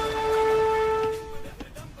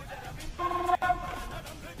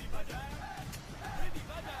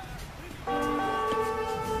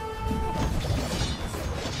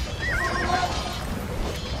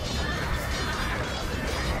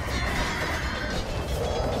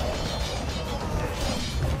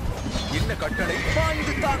என்ன கட்டளை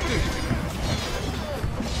பாய்ந்து தாக்கு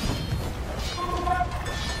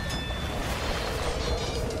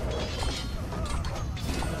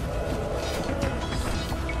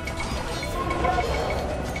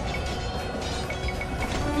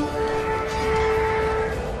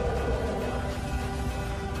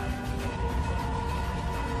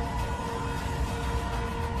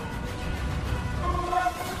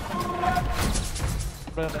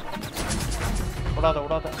விடாத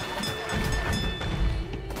விடாத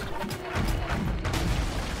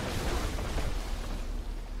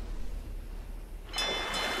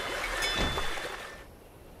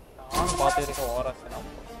நானும் பார்த்தே இருக்க ஓராசி நான்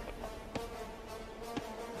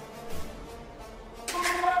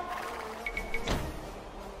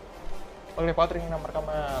உங்களை பார்த்துருக்கீங்கன்னா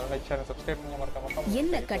மறக்காம லைக் ஷேர் சப்ஸ்கிரைப் பண்ணி மறக்காம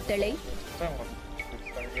என்ன கட்டளை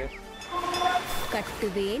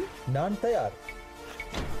கட்டுவேன் நான் தயார்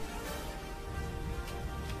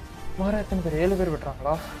மாற எத்தனை பேர் 7 பேர்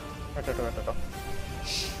விட்டுறாங்களா வெட்டட்டும் வெட்டட்டும்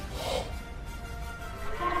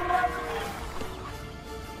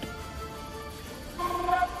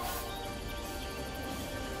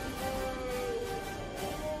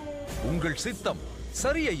உங்கள் சித்தம்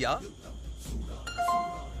சரி ஐயா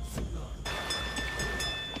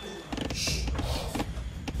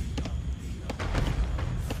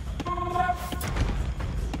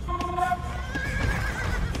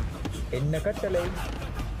என்ன கட்டளை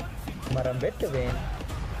மரம் வெட்டுவேன்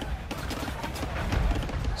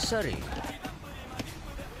சரி.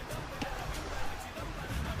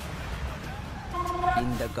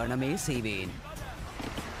 இந்த கணமே செய்வேன்.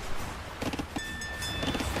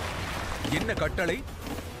 என்ன கட்டளை?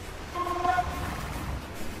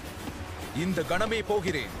 இந்த கணமே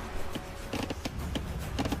போகிறேன்.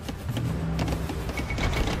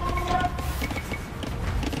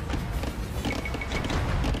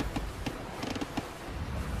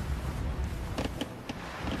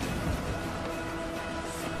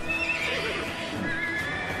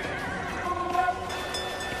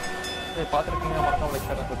 பார்த்துருக்கீங்க மறக்காம லைக்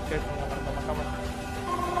பண்ணுங்க, சப்ஸ்கிரைப் பண்ணுங்க, மறக்காம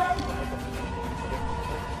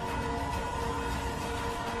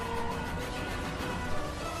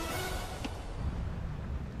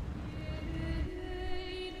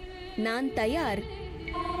நான் தயார்.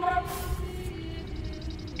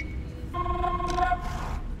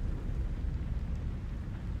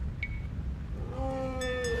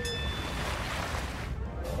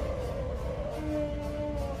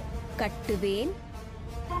 கட்டுவேன்.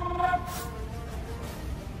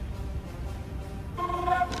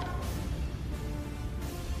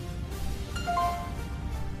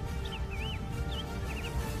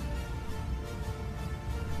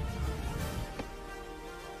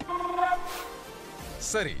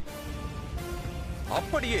 சரி,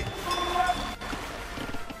 அப்படியே.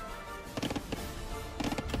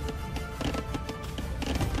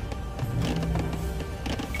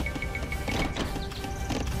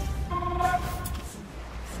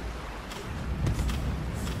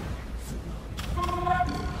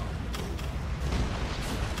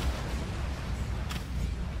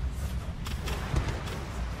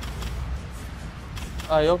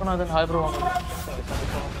 Yoganathan hi bro.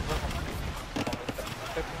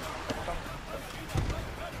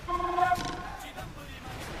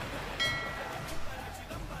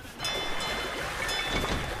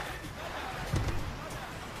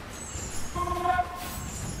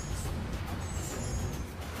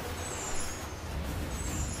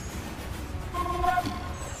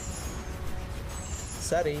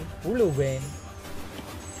 சரி, உழுவேன்.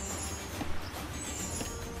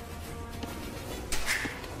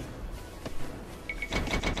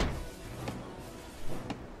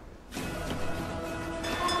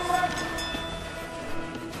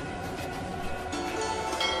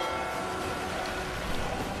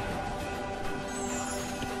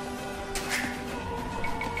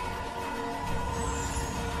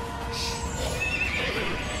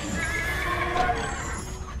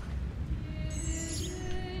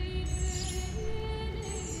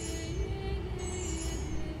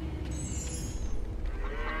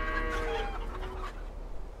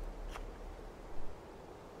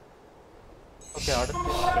 ஓகே,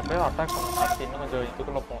 அடுத்து எப்படியோ அட்டாக் பண்ணணும். அடுத்து இன்னும் கொஞ்சம்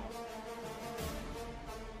இதுக்குள்ளே போகணும்.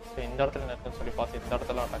 இந்த இடத்துல இருக்குன்னு சொல்லி பார்த்து இந்த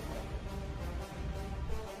இடத்துல அட்டாக் பண்ணணும்.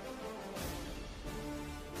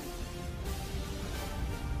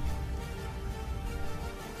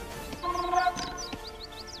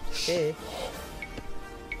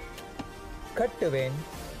 கட்டுவேன்.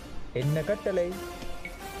 என்ன கட்டளை?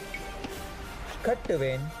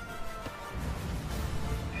 கட்டுவேன்.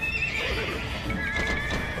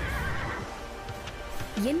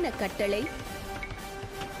 என்ன கட்டளை?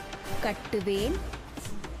 கட்டுவேன்.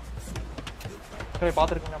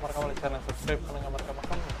 பார்த்துருக்கீங்க மறக்காம சேனல் சப்ஸ்கிரைப் பண்ணுங்க, மறக்காம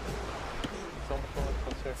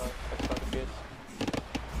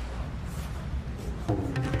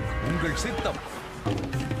உங்கள் சித்தம்.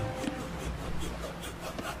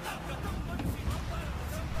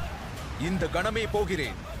 இந்த கணமே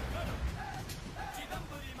போகிறேன்.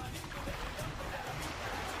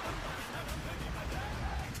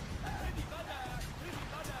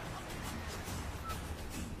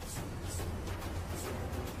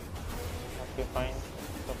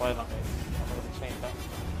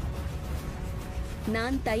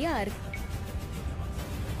 நான் தயார்.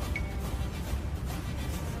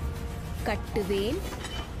 கட்டுவேன்.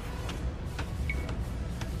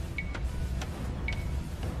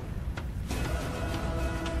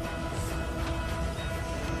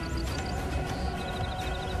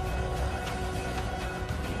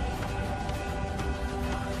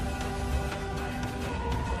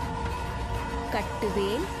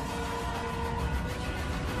 கட்டுவேன்.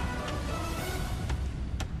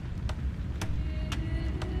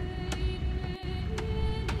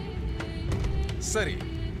 சரி,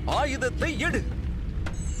 ஆயுதத்தை எடு.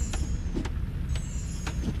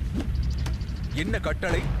 என்ன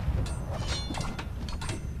கட்டளை?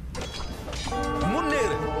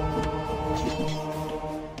 முன்னேறு.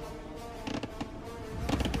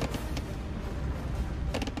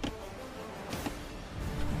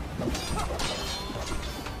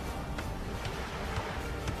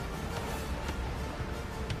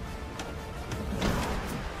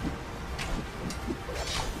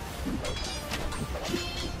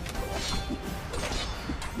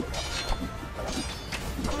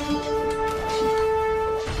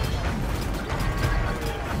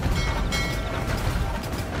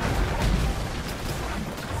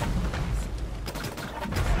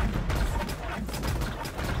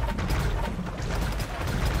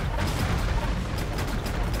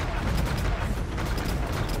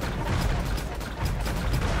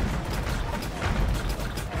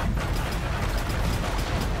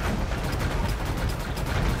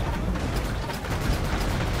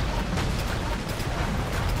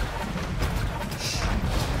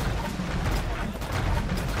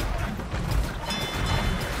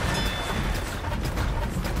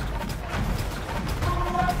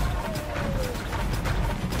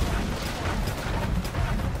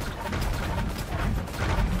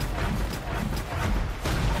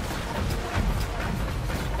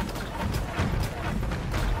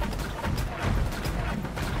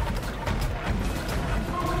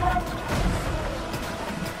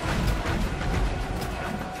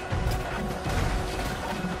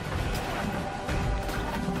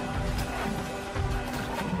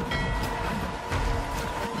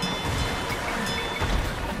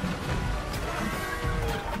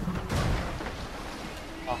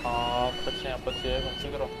 பிரச்சனை அப்பச்சே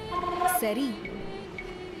சீக்கிரம். சரி.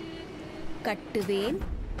 கட்டுவேன்.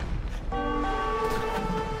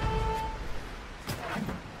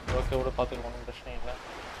 ஓகே விட பார்த்துக்கலாம், ஒன்றும் பிரச்சனை இல்லை.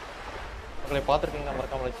 உங்களை பார்த்துருக்கீங்க,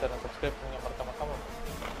 மறக்காம லைக் ஷேர் சப்ஸ்கிரைப் பண்ணுங்க, மறக்காம.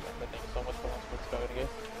 Thank you so much for subscribing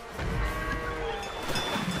guys.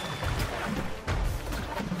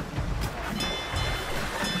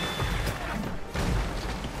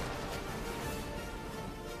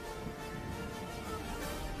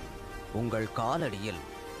 உங்கள் காலடியில்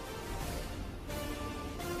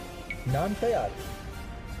நான் தயார்.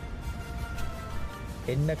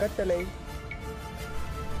 என்ன கட்டளை?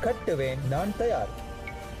 கட்டுவேன். நான் தயார்.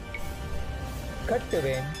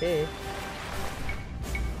 கட்டுவேன்.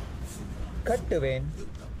 கட்டுவேன்.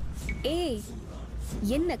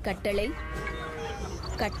 என்ன கட்டளை?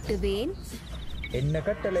 கட்டுவேன். என்ன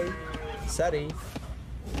கட்டளை? சரி.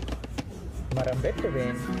 மரம்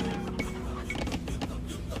வெட்டுவேன்.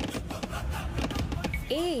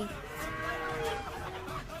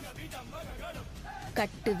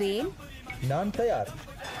 கட்டுவேன். நான் தயார்.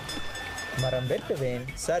 மரம் வெட்டுவேன்.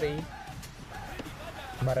 சரி.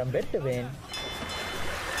 மரம் வெட்டுவேன்.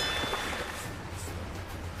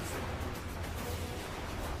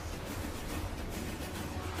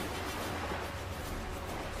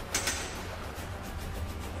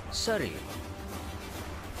 சரி.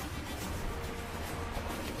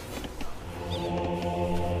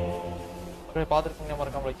 பார்த்துருக்கீங்க,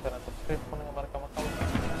 மறக்காம லைக் ஷேர் சப்ஸ்கிரைப் பண்ணுங்க, மறக்காம.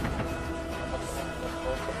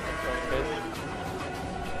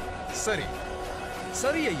 சரி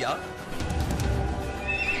சரி ஐயா.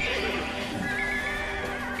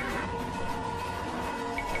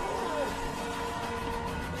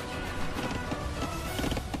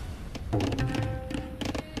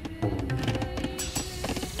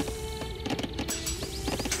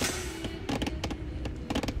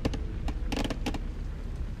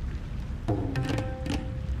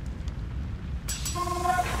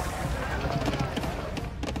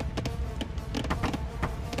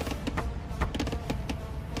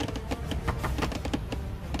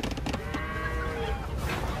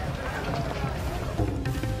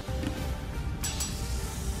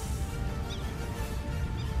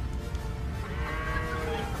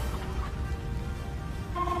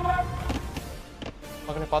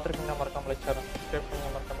 மக்களை பார்த்துருக்கீங்க, மறக்காம லைக் ஷேர் சப்ஸ்கிரைப் பண்ணுங்க,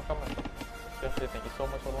 மறக்காம comment. Thank you so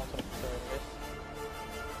much for watching guys.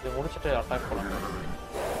 இது முடிச்சிட்டு அட்டாக் பண்ணலாம்.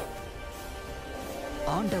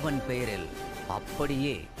 ஆண்டவன் பெயரில்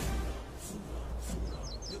அப்படியே.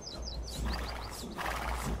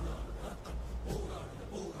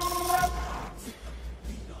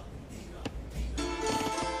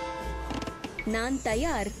 நான்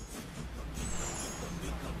தயார்.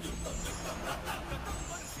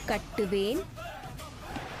 கட்டுவேன்.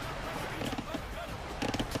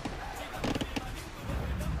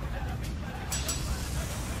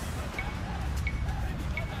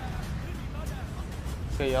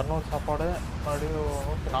 ஓகே, 200 சாப்பாடு மறுபடியும்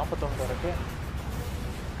 149 இருக்கு.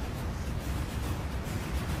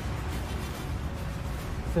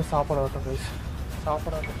 சரி, சாப்பாடு வரட்டும் கைஸ்.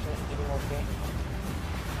 சாப்பாடு வந்துச்சு. இது ஓகே.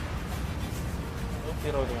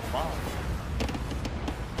 120 வேணுமா?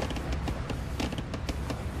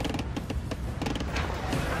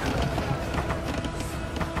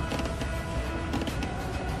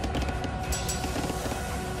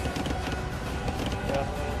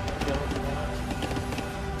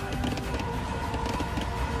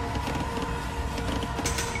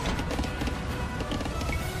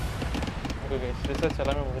 ரிசர்ச்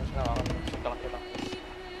எல்லாமே முடிஞ்சு நான் ஆரம்பிச்சு கிளம்பிடலாம்.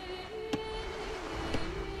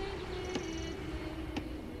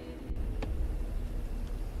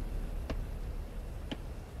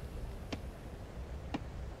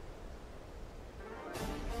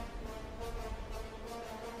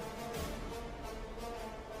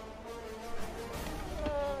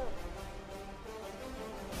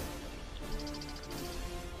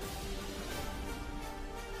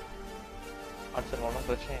 அடிச்சிடலாம், ஒன்றும்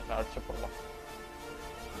பிரச்சனை இல்லை, அடிச்சு போடலாம்.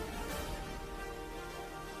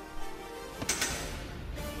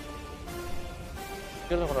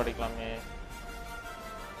 கீழே கூட அடிக்கலாமே.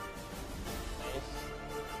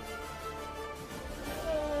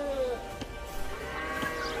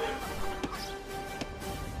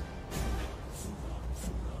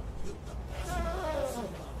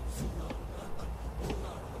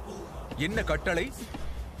 என்ன கட்டளை?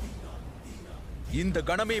 இந்த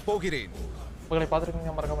கணமே போகிறேன். உங்களை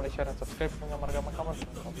பார்த்துருக்கீங்க, மறக்காம லைக் ஷேர் சப்ஸ்கிரைப் பண்ணுங்க, மறக்காம கமெண்ட்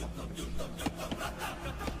பண்ணுங்க.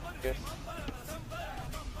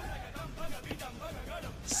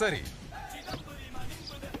 சரி.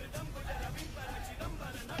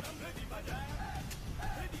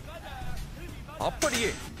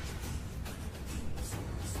 அப்படியே.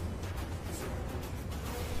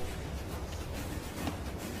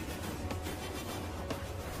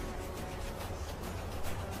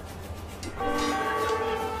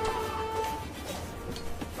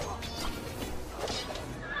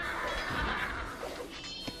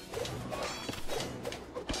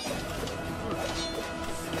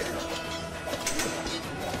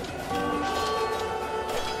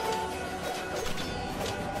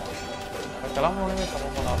 கிளம்புனே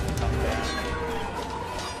சமம் பண்ண ஆரம்பிச்சாங்க.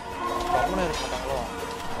 கம்முனே இருக்க மாட்டாங்களோ?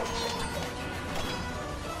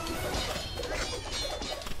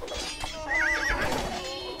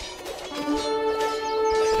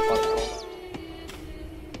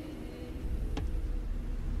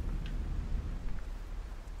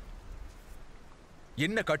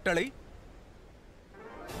 என்ன கட்டளை?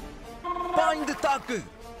 பாய்ந்து தாக்கு.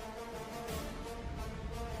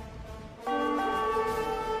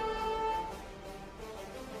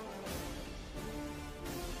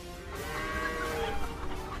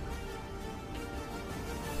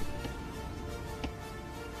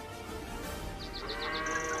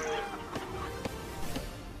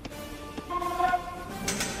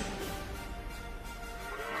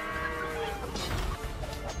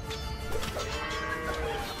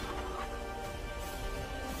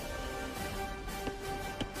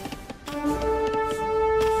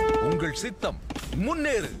 சித்தம்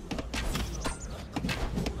முன்னேறு.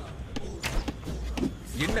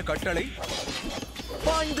 என்ன கட்டளை?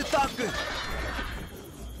 பாய்ந்து தாக்கு.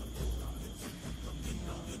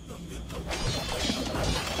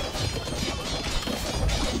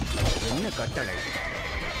 என்ன கட்டளை?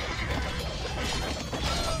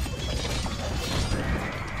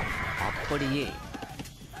 அப்படியே.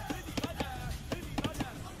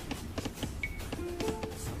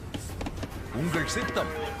 உங்கள்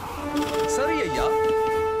சித்தம். சரி ஐயா,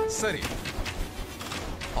 சரி.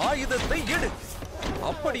 ஆயுதத்தை எடு.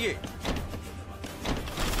 அப்படியே.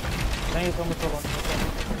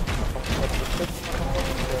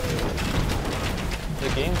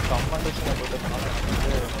 இந்த கேம் கமெண்டேஷன் போட்டதுனால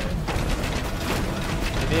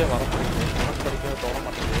இதே வர படிக்க தோற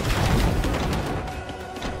மாட்டேங்குது.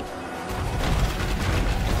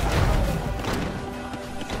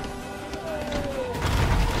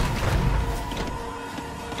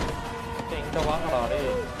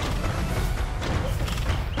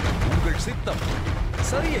 உங்கள் சித்தம்.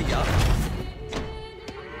 சரி ஐயா,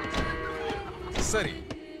 சரி.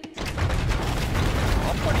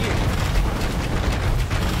 அப்படியே.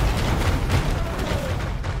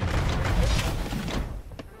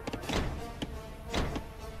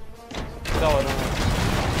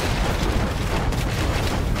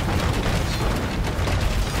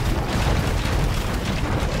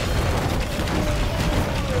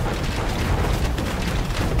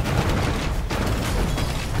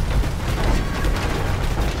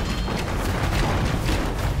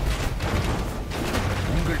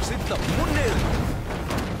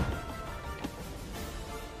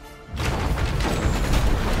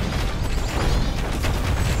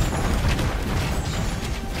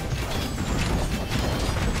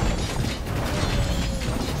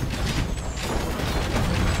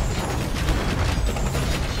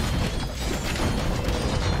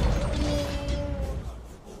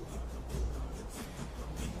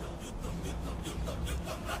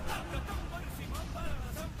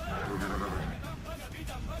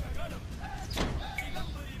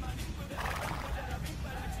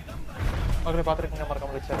 Makkaley பார்த்திருக்கீங்க,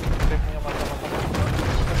 மறக்காம லைக் ஷேர் சப்ஸ்கிரைப்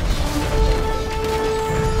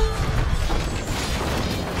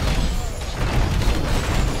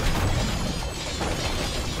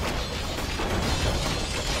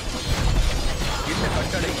இந்த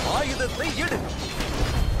கட்டளை ஆயுதத்தை எடு.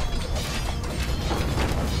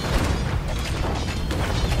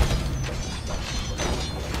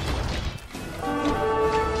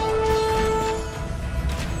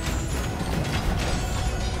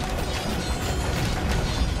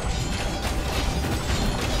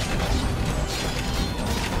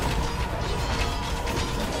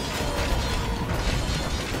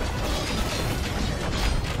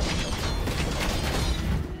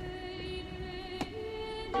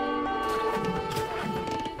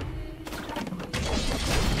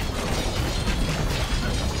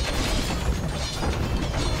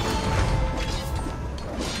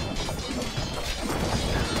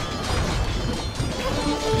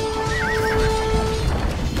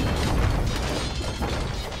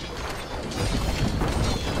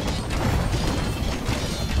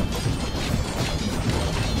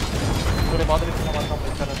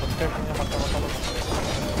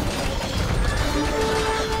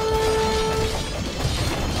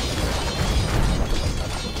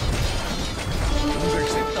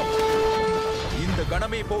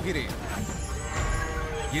 போகிறேன்.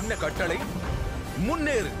 என்ன கட்டளை?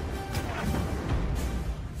 முன்னேறு.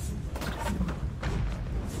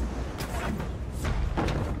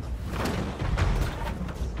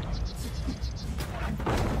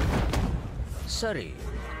 சரி,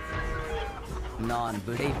 நான்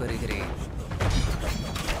விடை பெறுகிறேன்.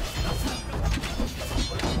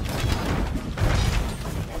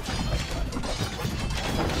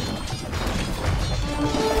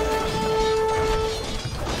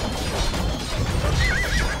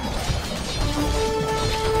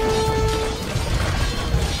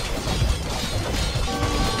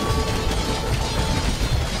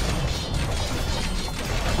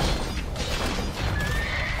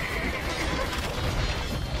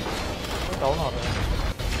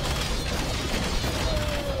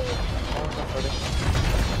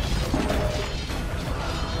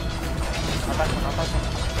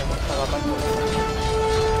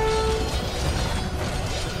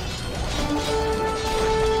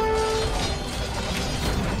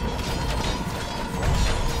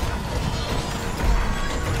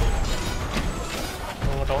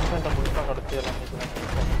 பற்றி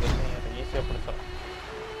எல்லாமே ஈஸியாக படிச்சிடலாம்.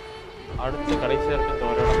 அடுத்து கடைசியாக இருக்க இந்த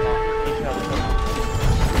ஒரு இடம் தான் ஈஸியாக அடிச்சிடலாம்.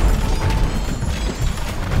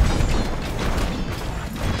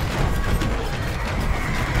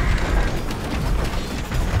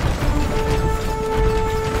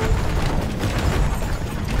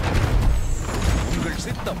 உங்கள்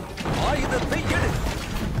சித்தம் ஆயுதத்தை எடு.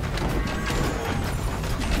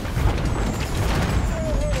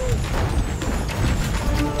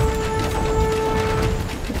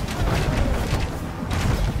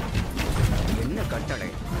 கட்டளை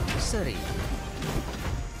சரி.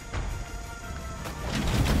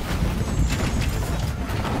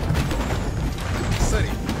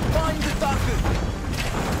 சரி, பாய்ந்து தாக்கு.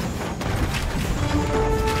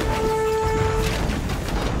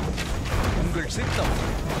 உங்கள் சித்தம்.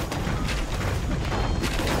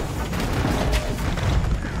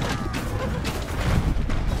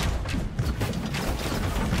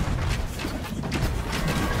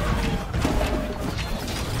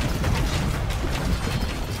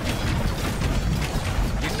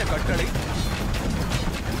 கட்டளை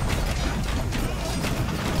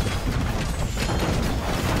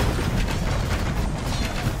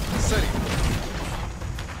சரி.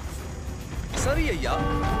 சரி ஐயா.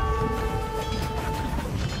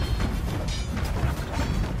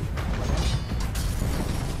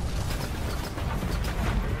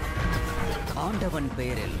 ஆண்டவன்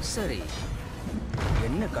பெயரில் சரி.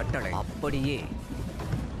 என்ன கட்டளை? அப்படியே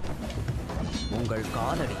உங்கள்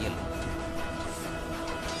காலடியில்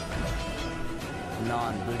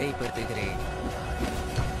நான் விடை பெறுகிறேன்.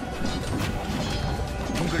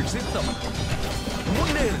 உங்கள் சித்தம்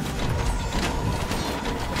முன்னேறு.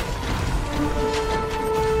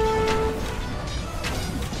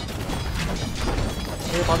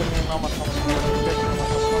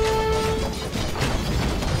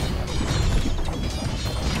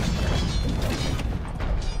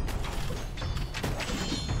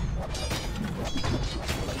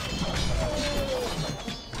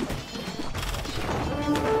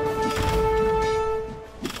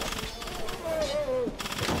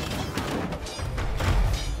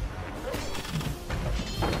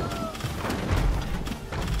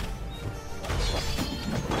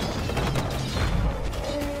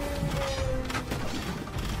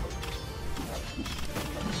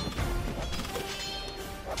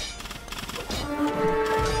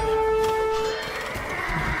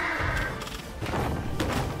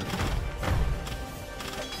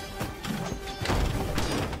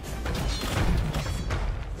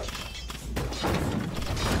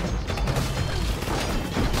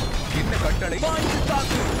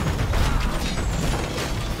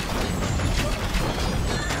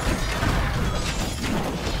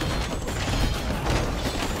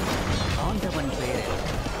 ஆண்டவன் பெயரில்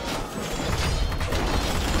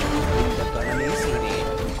இந்த கடமை செய்வேன்.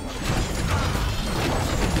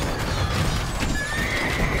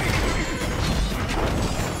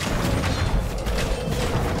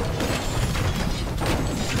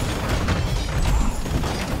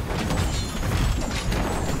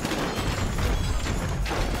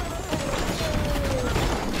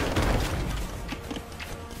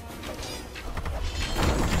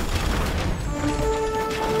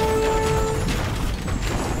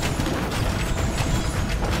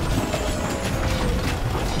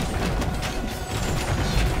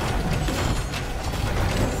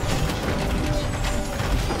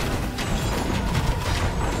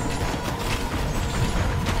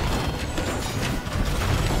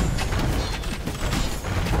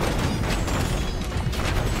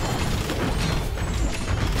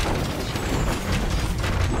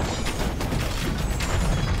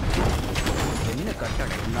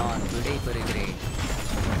 நான் விடை பெறுகிறேன்.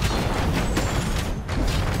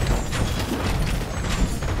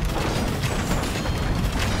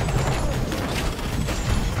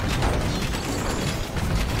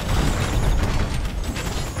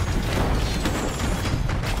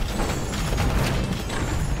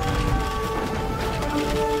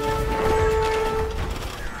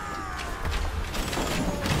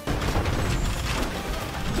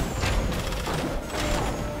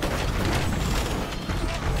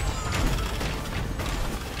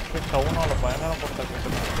 டவுனால பயங்கரம் போட்டு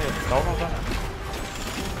டவுனாக தானே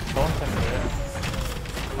டவுன் சென்டரு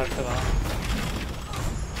கரெக்டு தான்.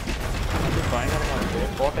 அது பயங்கரமாக இருக்குது.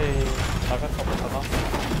 கோட்டை தகர்க்கப்பட்டதான்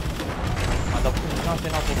அந்த பக்கம்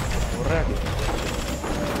போட்டு ஒரே அடி.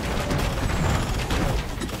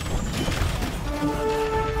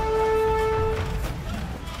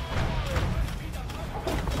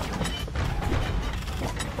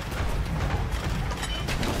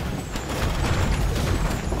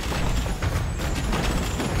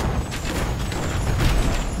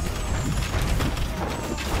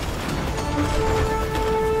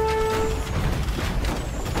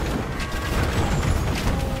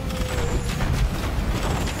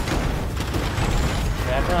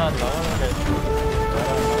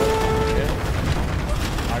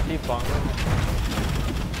 அடிப்பாங்க.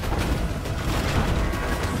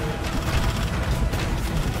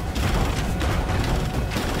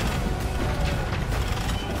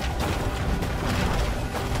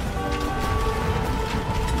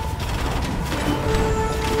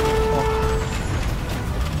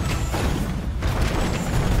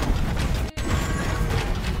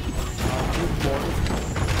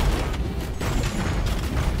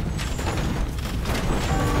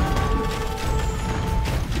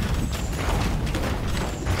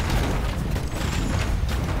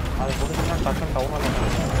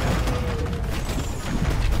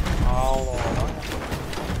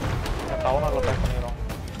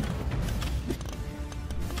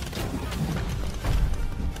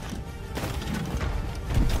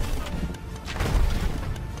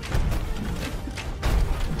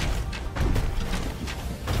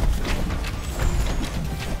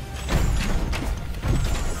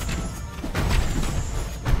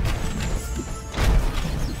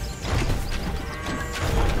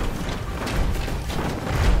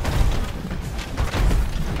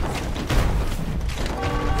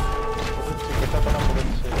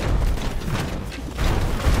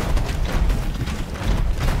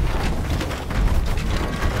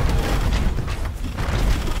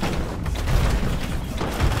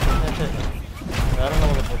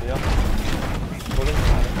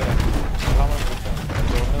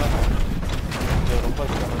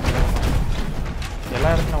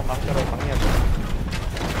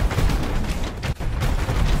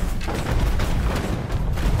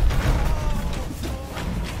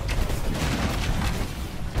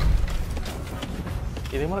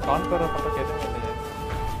 இதே மாதிரி கான்ஃபர் பண்றதுக்கு எதுவும் இல்லையே.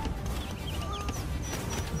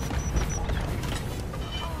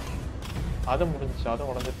 அது முடிஞ்சிச்சு, அது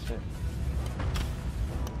உடஞ்சிருச்சு.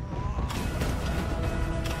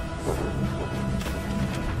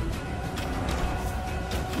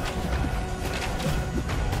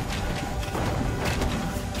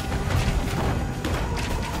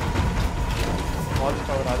 வாட்ச்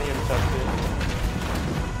டவர் அதையும் எடுத்தாச்சு.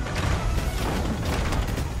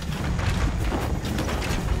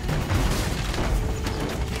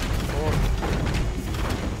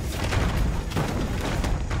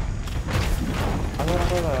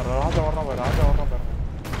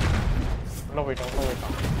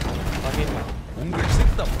 உங்கள்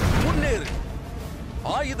சித்தம் முன்னேறு.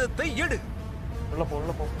 ஆயுதத்தை எடு. உள்ள போ,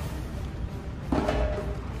 உள்ள போ.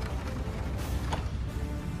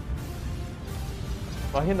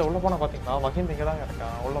 மஹிந்த உள்ள போனா பாத்தீங்களா? மஹிந்த இங்க தான்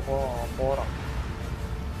இருக்கான். உள்ள போறான்.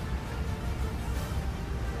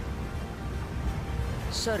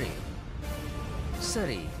 சரி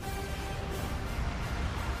சரி.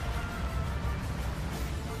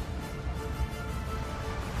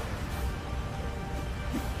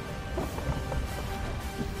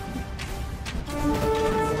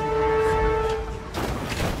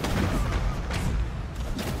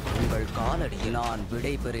 காலடியில் நான்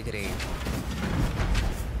விடை பெறுகிறேன்.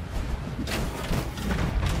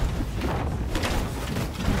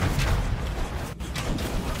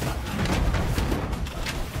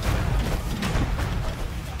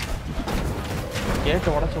 கேட்டு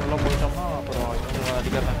உடச்சு உள்ள போயிட்டோம்னா அப்புறம் இவங்க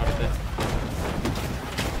அடிக்கிறாங்க அடுத்து.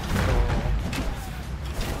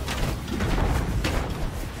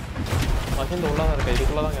 மஹிந்த உள்ளதான் இருக்கா,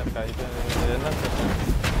 இதுக்குள்ளதாங்க இருக்கா. இது என்ன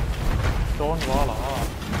ஸ்டோன் வாலா,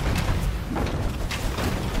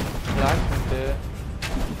 பிளாக் பண்ணிட்டு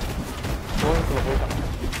ஸ்டோனுக்குள்ள போயிட்டாங்க.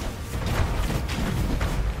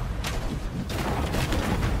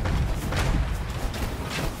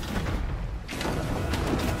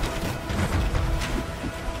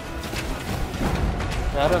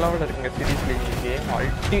 வேற லெவலில் இருக்குங்க சீரியஸ்லி. கேம்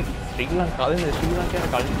அல்டி ஸ்ரீலங்கா. அது இந்த ஸ்ரீலங்கா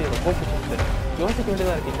எனக்கு அல்டி ரொம்ப பிடிச்சிருந்துச்சு. யோசிக்க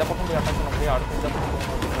வேண்டியதாக இருக்குது. இந்த பக்கம் போய் அட்டாக் பண்ண முடியும், அடுத்து இந்த பக்கம்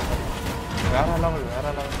போகணும் அப்படின்ற மாதிரி. வேற லெவல், வேற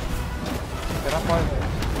லெவல், சிறப்பாக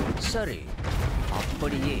இருக்கு. சரி,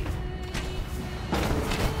 அப்படியே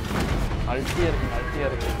அல்ட்டியாக இருக்குங்க, அல்ட்டியாக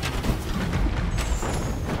இருக்குது.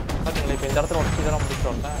 பார்த்தீங்களா இப்போ இந்த இடத்துல உடச்சி இதெல்லாம்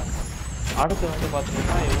முடிச்சிட்டோம்ல. அடுத்து வந்து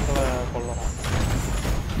பார்த்தீங்கன்னா இவங்களை கொல்லணும்.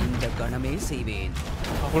 இந்த கணமே செய்வேன்.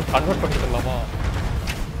 அவங்களுக்கு கன்வெர்ட் பண்ணிக்கலாமா?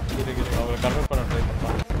 இருக்கு, அவங்களை கன்வெர்ட் பண்ண ட்ரை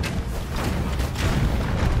பண்ணலாம்.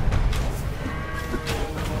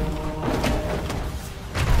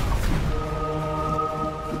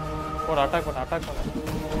 ஒரு அட்டாக் பண்ண, அட்டாக் பண்ண.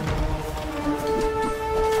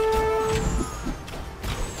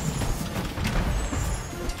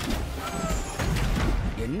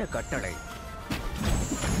 என்ன கட்டளை?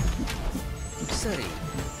 சரி,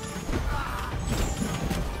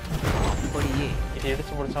 அப்படியே. இதை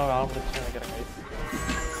இடிச்சு முடிச்சா வேலை முடிச்சு நினைக்கிறேன்.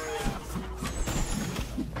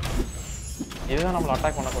 இதுதான் நம்மளை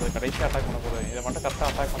அட்டாக் பண்ண போகுது, கடைசி அட்டாக் பண்ண போகுது. இதை மட்டும் கரெக்டாக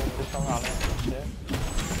அட்டாக் பண்ணி முடிச்சவங்க ஆளுங்க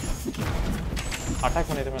அட்டாக்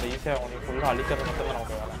பண்ணிடுமே இல்லை ஈஸியாக அவங்களுக்கு ஃபுல்லாக அழிக்கிறது மட்டும் தான்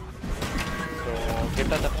நமக்கு வேலை. ஸோ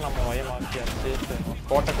கிட்டத்தட்ட நம்ம வயமாக்கியாச்சு.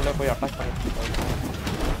 கோட்டைக்குள்ளே போய் அட்டாக் பண்ணிட்டு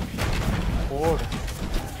போடு.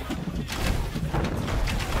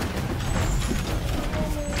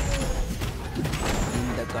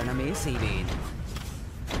 இந்த கணமே செய்வேன்.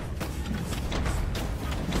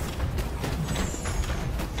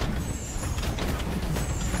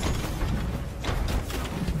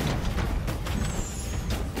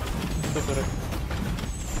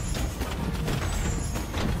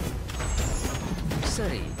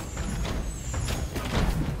 சரி,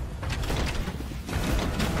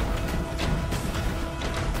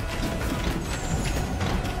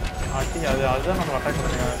 அதுதான் நம்ம அட்டாக்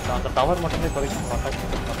பண்ணுங்க. அந்த டவர் மட்டுமே இப்போதைக்கு நம்ம அட்டாக்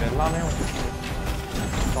பண்ணிட்டு எல்லாமே வந்து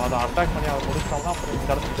ஸோ அதை அட்டாக் பண்ணி அதை முடிச்சிட்டோம்னா அப்புறம் இந்த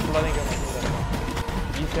இடத்துக்கு ஃபுல்லாக இங்கே வந்து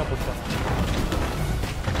ஈஸியாக பிடிச்சாங்க.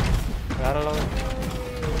 வேற லெவல்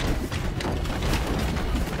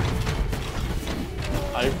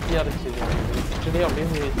அழுத்தியாக இருந்துச்சு. ஆக்சுவலி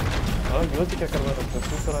அப்படின்னு அதாவது யோசிச்சு கேட்கறது ரொம்ப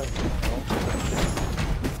சூப்பராக இருந்துச்சு.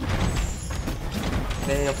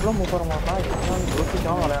 எவ்வளோ முப்பரமானா எவ்வளோ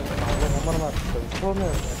யோசிக்காமல் விளையாண்டுருக்கேன். அவ்வளோ முப்பரமாக இருக்குது. எப்போவுமே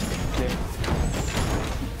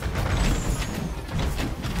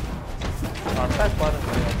அட்டாக் பாருங்க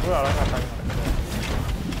எவ்வளோ அழகாக அட்டாக் நடக்குது.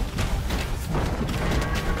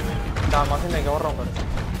 நான் மகன் இங்கே வர்றோம் பாருங்க.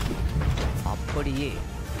 அப்படியே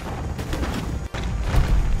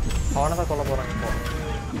அவனை தான் கொல்ல போகிறாங்க இப்போ.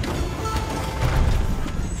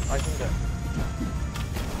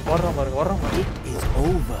 வர்றோம் பாருங்க வர்றோம் பாருங்க. It is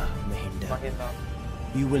over, Mahinda.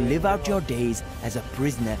 You will live out your days as a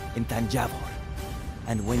prisoner in Thanjavur.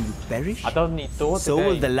 And when you perish, so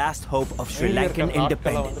will the last hope of Sri Lankan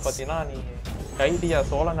independence. நீ கைதியா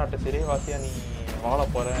சோழ நாட்டு சிறைவாசியா நீ வாழ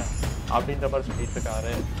போற அப்படின்ற மாதிரி சொல்லிட்டு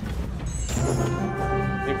இருக்காரு.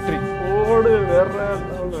 விக்டரி ஓடு. வேற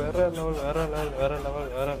லெவல் வேற லெவல் வேற லெவல் வேற லெவல்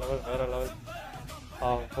வேற லெவல் வேற லெவல்.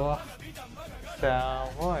 அப்பா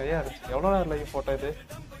செம்மையா இருந்துச்சு. எவ்வளோ நேரம் லைவ் போட்டோ இது?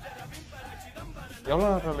 எவ்வளோ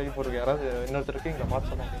நேரம் லைவ் போட்டுருக்கு? யாராவது இன்னொருத்தருக்கு இங்கே பார்த்து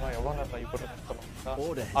சொல்ல முடியுமா? எவ்வளோ நேரம் லைவ் போட்டுருக்குன்னு சொல்லுங்க.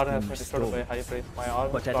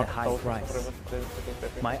 But at a high price.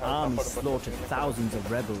 My army slaughtered thousands of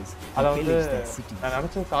rebels and pillaged their cities.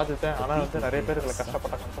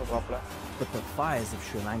 But the fires of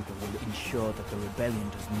Sri Lanka will ensure that the rebellion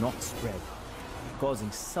does not spread,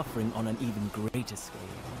 causing suffering on an even greater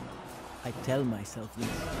scale. I tell myself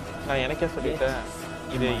this. நான் எனக்கே சொல்லிட்டேன்,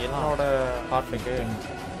 இது என்னோட ஹார்ட்டுக்கு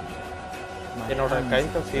என்னோட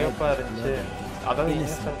கைகள் சேஃபா இருந்துச்சு. அதாவது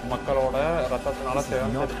இன்னசென்ட் மக்களோட ரத்தத்தினால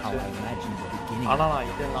சேர்ந்துருச்சு. ஆனா நான்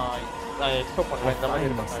எக்ஸ்பெக்ட் பண்ணல இந்த மாதிரி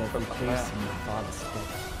இருக்கும்.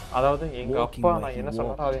 அதாவது எங்க அப்பா நான் என்ன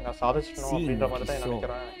சொன்னாரோ அதை நான் சாதிச்சிக்கணும் அப்படின்ற மாதிரி தான்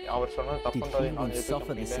நினைக்கிறேன். அவர் சொன்னது தப்புன்றதை நான்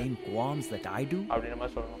அப்படின்ற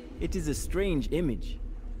மாதிரி சொல்லணும். It is a strange image.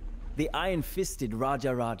 The iron-fisted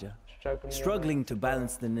Raja Raja, struggling to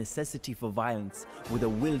balance the necessity for violence with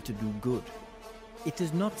a will to do good. It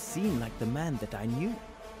does not seem like the man that I knew.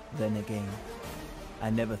 Then again, I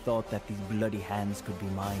never thought that these bloody hands could be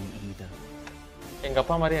mine either. எங்க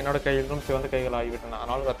அப்பா மாதிரி என்னோட கையிலும் சிவந்த கைகள் ஆகிவிட்டன.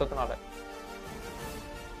 ஆனால் ரத்தத்தினால.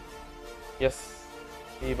 S,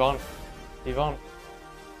 Ivan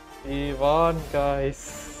guys.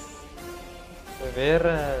 வேற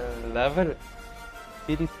லெவல்.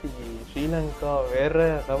 சீரியஸ்லி ஸ்ரீலங்கா வேற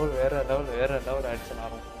லெவல் ஆயிடுச்சு.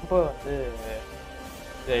 நான் ரொம்ப வந்து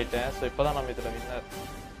இதாயிட்டேன். ஸோ இப்போதான் நம்ம இதில் வின்னர்.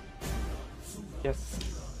 எஸ்,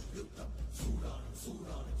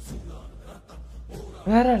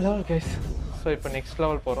 வேற லெவல் கைஸ். ஸோ இப்போ நெக்ஸ்ட்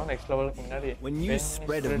லெவல் போகிறோம். நெக்ஸ்ட் லெவலுக்கு முன்னாடி when news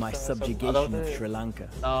spread of my subjugation of Sri Lanka,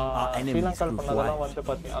 our enemies grew quiet.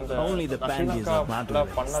 Only the Pandyas of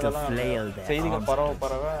MotherBoard still flailed their arms,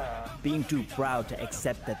 being too proud to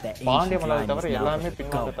accept that their ancient line is now but a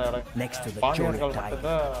gulf next to the Chola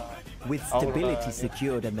tiger. With stability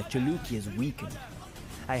secured and the Chalukyas weakened,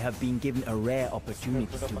 I have been given a rare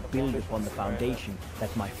opportunity to build upon the foundation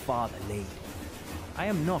that my father laid. I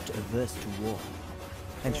am not averse to war,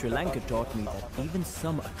 and Sri Lanka taught me that even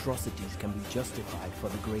some atrocities can be justified for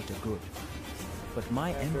the greater good. But my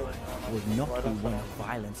empire will not be one of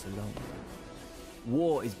violence alone.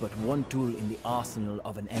 War is but one tool in the arsenal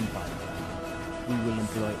of an empire. We will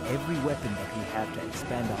employ every weapon that we have to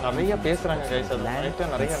expand our influence land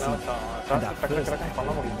and sea, and our first act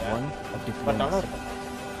will be one of diplomacy.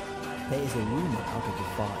 There is a rumor out of the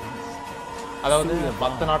Far East. அதாவது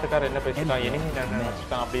மற்ற நாட்டுக்காரர் என்ன பேசிட்டான், enemy என்ன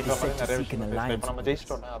நினைச்சிட்டான் அப்படின்ற மாதிரி நிறைய விஷயம் பேசிட்டான். இப்போ நம்ம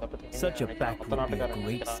ஜெயிச்சிட்டோம்னா அதை பற்றி மற்ற நாட்டுக்காரர்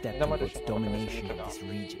இந்த மாதிரி விஷயம்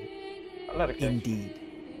நல்லா இருக்கு. Indeed,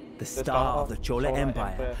 the star of the Chola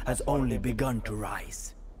Empire has only begun to rise.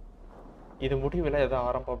 இது முடிவில் ஏதோ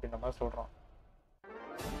ஆரம்பம் அப்படின்ற மாதிரி சொல்றான்.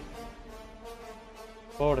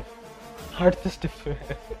 போடு அடுத்த ஸ்டெப்.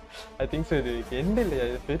 ஐ திங்க் ஸோ இது எண்ட் இல்லையா,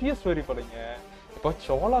 இது பெரிய ஸ்டோரி போடுங்க. இப்போ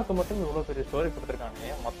சோலாக்கு மட்டும் இவ்வளோ பெரிய ஸ்டோரி கொடுத்துருக்காங்க,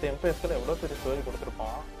 மற்ற எம்பையர்ஸ்ல எவ்வளோ பெரிய ஸ்டோரி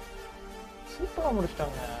கொடுத்துருப்பான். சூப்பராக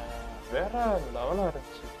முடிச்சிட்டாங்க, வேற லெவலாக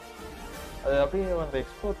இருந்துச்சு. அது அப்படியே அந்த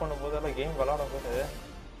எக்ஸ்ப்ளோர் பண்ணும்போது எல்லாம் கேம் விளாடும் போது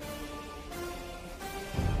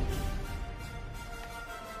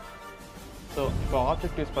ஸோ இப்போ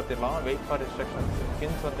objectives பார்த்திடலாம். Wait for instructions.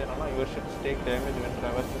 Skins வந்து என்னன்னா your ships take damage when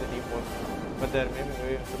travels the deep but there maybe way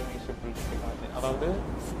improving ship technology. அதாவது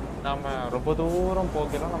நம்ம ரொம்ப தூரம்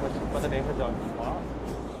போகலாம் நம்ம ஷிப் வந்து டேமேஜ் ஆகுமா,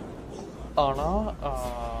 ஆனால்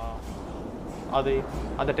அது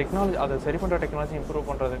அந்த டெக்னாலஜி அதை சரி பண்ணுற டெக்னாலஜி இம்ப்ரூவ்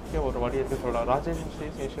பண்ணுறதுக்கு ஒரு வழி இருக்குது சொல்லலாம். Rajesh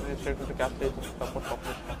stay usually state to கேப்டேஜ் support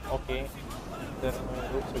population. Okay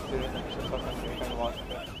roots and watch.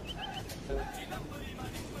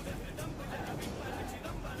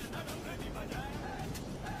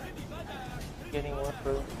 Getting more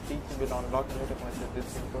for teach will unlock new technology.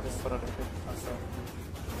 This includes infrared and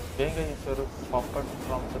Ennachu is a puppet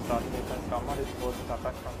from the starting command is both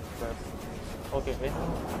attack from space. Okay, when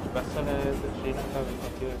vessel is Sri Lanka will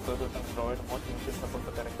secure resources and provide more immediate support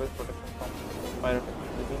to the request protection from pirates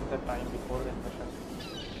within the time before the invasion.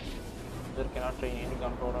 There cannot train any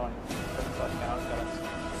control on cannot balance.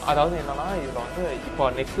 அதாவது என்னன்னா இதுல வந்து இப்போ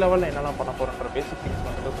next லெவல்ல என்னெல்லாம் பண்ண போறோன்ற basic things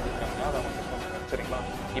வந்து சொல்லியிருக்காங்க. அதை வந்து சொல்லுங்க சரிங்களா.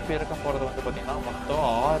 இப்போ இருக்க போறது வந்து பார்த்தீங்கன்னா மொத்தம்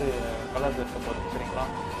 6 கலர்ஸ் இருக்க போகுது சரிங்களா.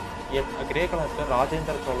 கிரே கலர்ஸ்ல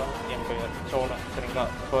ராஜேந்திர சோழன் எம்பையர் சோழன் சரிங்களா.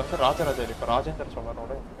 இப்போ வந்து ராஜராஜர் இப்போ ராஜேந்திர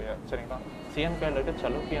சோழனோட எம்பையர் சரிங்களா. சிஎன்கேல இருக்க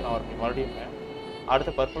சலுக்கியன் ஆர்மி மறுபடியும்.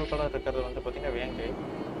 அடுத்து பர்பிள் கலர் இருக்கிறது வந்து பார்த்தீங்கன்னா வேங்கை.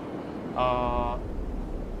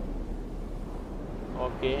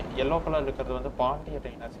 ஓகே, எல்லோ கலர் இருக்கிறது வந்து பாண்டிய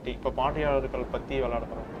டைனாசிட்டி. இப்போ பாண்டியர்கள் பற்றி விளையாட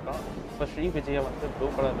போகிறோம்னா இப்போ ஸ்ரீ விஜயா வந்து ப்ளூ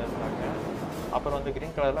கலரில் இருக்காங்க. அப்புறம் வந்து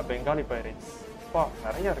க்ரீன் கலரில் பெங்காலி பைரேட்ஸ். அப்பா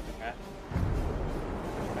நிறையா இருக்குங்க.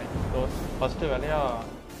 ஸோ ஃபஸ்ட்டு வேலையாக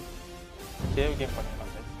சேவ் கேம் பண்ணிடலாம்.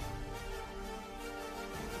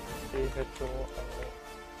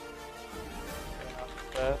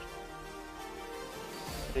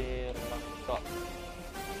 ஸ்ரீலங்கா.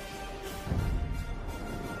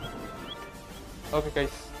 ஓகே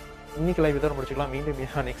கைஸ், இன்னைக்கு லைவ் இதோட முடிச்சுக்கலாம். மீண்டும்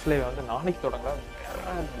நெக்ஸ்ட் லைவ் வந்து நாளைக்கு தொடங்கலாம். வேறு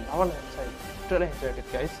level enjoy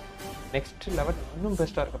guys. Next level இன்னும்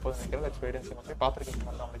பெஸ்ட்டாக இருக்க போது நினைக்கிறேன். லெட்ஸ் வெயிட் அண்ட் சீ. மக்களே பார்த்துருக்கீங்க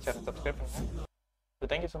மட்டும் அவங்க சேனல் சப்ஸ்கிரைப் பண்ணுங்க. So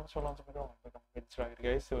thank you so much for launch பண்ணுறோம். உங்களுக்கு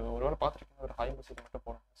கைஸ் ஒருவேளை பார்த்துருக்கீங்க ஒரு ஹாய் மெசேஜ் மட்டும்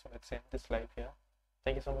போகணும். So let's end this live here.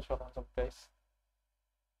 Thank you so much for launch guys.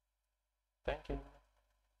 Thank you.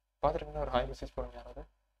 பார்த்துருக்கீங்கன்னா ஒரு ஹாய் மெசேஜ் போடுங்க யாராவது.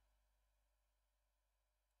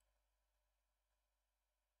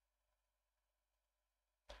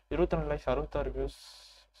 22 லைக்ஸ் 66 வியூஸ்.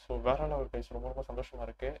 ஸோ வேற லெவல் கைஸ், ரொம்ப ரொம்ப சந்தோஷமா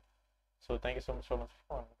இருக்கு. So thank you so much for வாட்சிங்.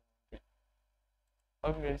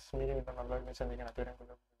 ஓகே கைஸ், மீடியம் நல்லா சந்திக்க நான் பேர்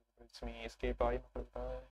எஸ்கே பாய் மக்கள் பாய்.